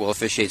Steratore will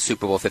officiate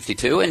Super Bowl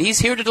 52, and he's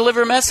here to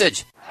deliver a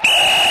message.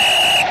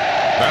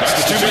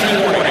 That's the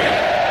 2-minute warning.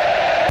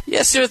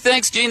 Yes, sir.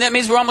 Thanks, Gene. That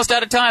means we're almost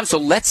out of time, so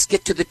let's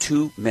get to the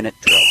 2-minute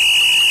drill.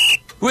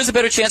 Who has a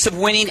better chance of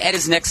winning at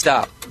his next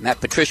stop?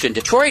 Matt Patricia in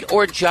Detroit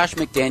or Josh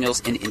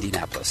McDaniels in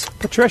Indianapolis?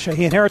 Patricia.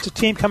 He inherits a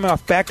team coming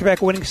off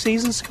back-to-back winning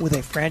seasons with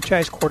a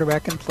franchise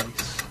quarterback in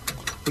place.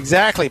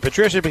 Exactly.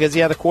 Patricia, because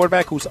he had a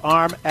quarterback whose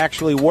arm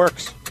actually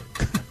works.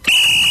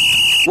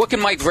 What can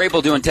Mike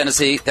Vrabel do in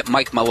Tennessee that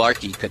Mike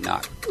Mularkey could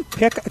not?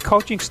 Pick a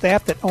coaching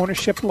staff that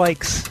ownership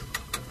likes.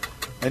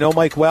 I know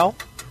Mike well.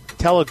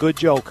 Tell a good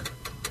joke.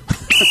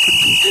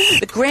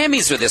 The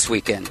Grammys are this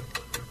weekend.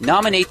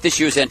 Nominate this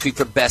year's entry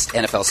for Best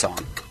NFL Song.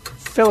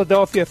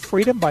 Philadelphia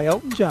Freedom by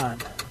Elton John.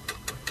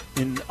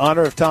 In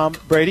honor of Tom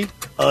Brady,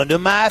 Under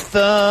My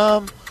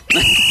Thumb.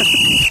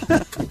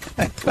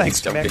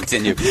 Thanks, Don't Nick.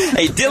 continue.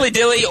 Hey, Dilly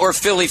Dilly or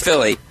Philly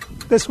Philly?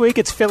 This week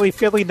it's Philly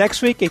Philly.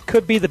 Next week it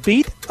could be the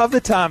beat of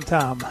the Tom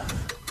Tom.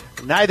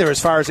 Neither, as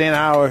far as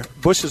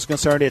Anheuser-Busch is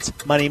concerned. It's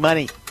money,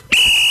 money.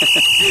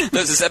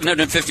 There's a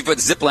 750-foot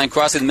zip line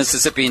crossing the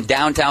Mississippi in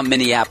downtown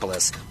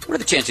Minneapolis. What are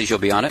the chances you'll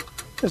be on it?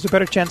 There's a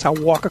better chance I'll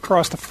walk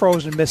across the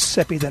frozen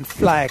Mississippi than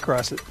fly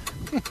across it.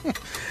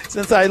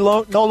 Since I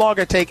no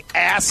longer take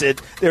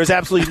acid, there's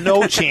absolutely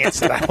no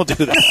chance that I will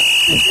do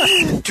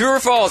that. True or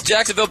false?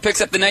 Jacksonville picks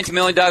up the $19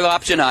 million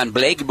option on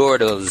Blake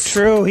Bortles.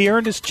 True. He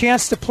earned his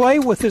chance to play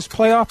with his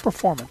playoff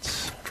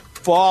performance.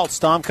 False.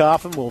 Tom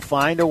Coughlin will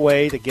find a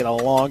way to get a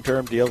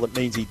long-term deal that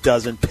means he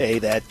doesn't pay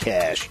that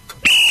cash.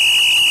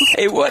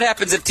 Hey, what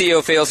happens if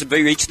T.O. fails to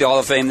reach the Hall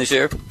of Fame this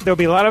year? There'll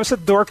be a lot of us at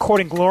the door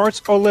quoting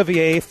Laurence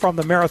Olivier from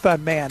the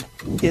Marathon Man.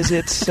 Is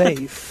it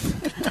safe?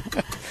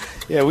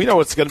 Yeah, we know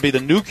it's going to be the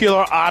nuclear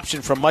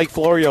option from Mike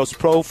Florio's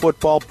Pro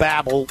Football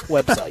Babble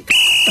website.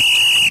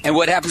 And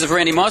what happens if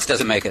Randy Moss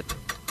doesn't make it?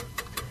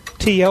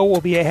 T.O.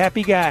 will be a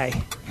happy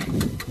guy.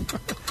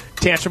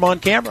 Tantrum on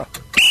camera.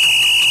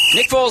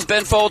 Nick Foles,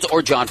 Ben Folds,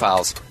 or John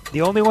Fowles?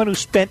 The only one who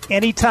spent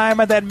any time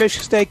on that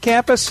Michigan State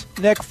campus,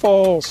 Nick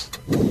Foles.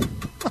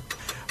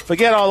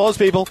 Forget all those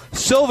people.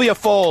 Sylvia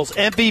Foles,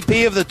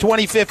 MVP of the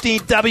 2015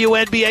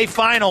 WNBA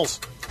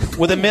Finals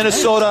with a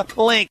Minnesota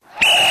link.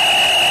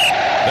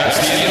 That's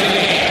the end of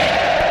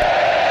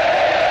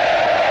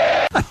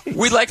the game.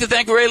 We'd like to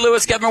thank Ray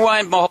Lewis, Kevin Mawae,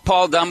 and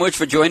Paul Domwich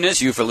for joining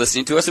us, you for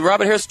listening to us, and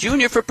Robert Harris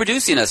Jr. for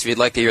producing us. If you'd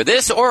like to hear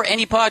this or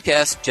any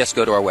podcast, just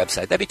go to our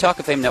website. That'd be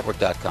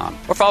talkoffamenetwork.com.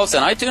 Or follow us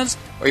on iTunes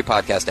or your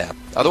podcast app.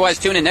 Otherwise,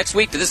 tune in next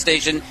week to this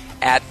station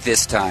at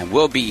this time.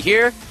 We'll be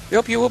here. We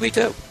hope you will be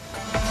too.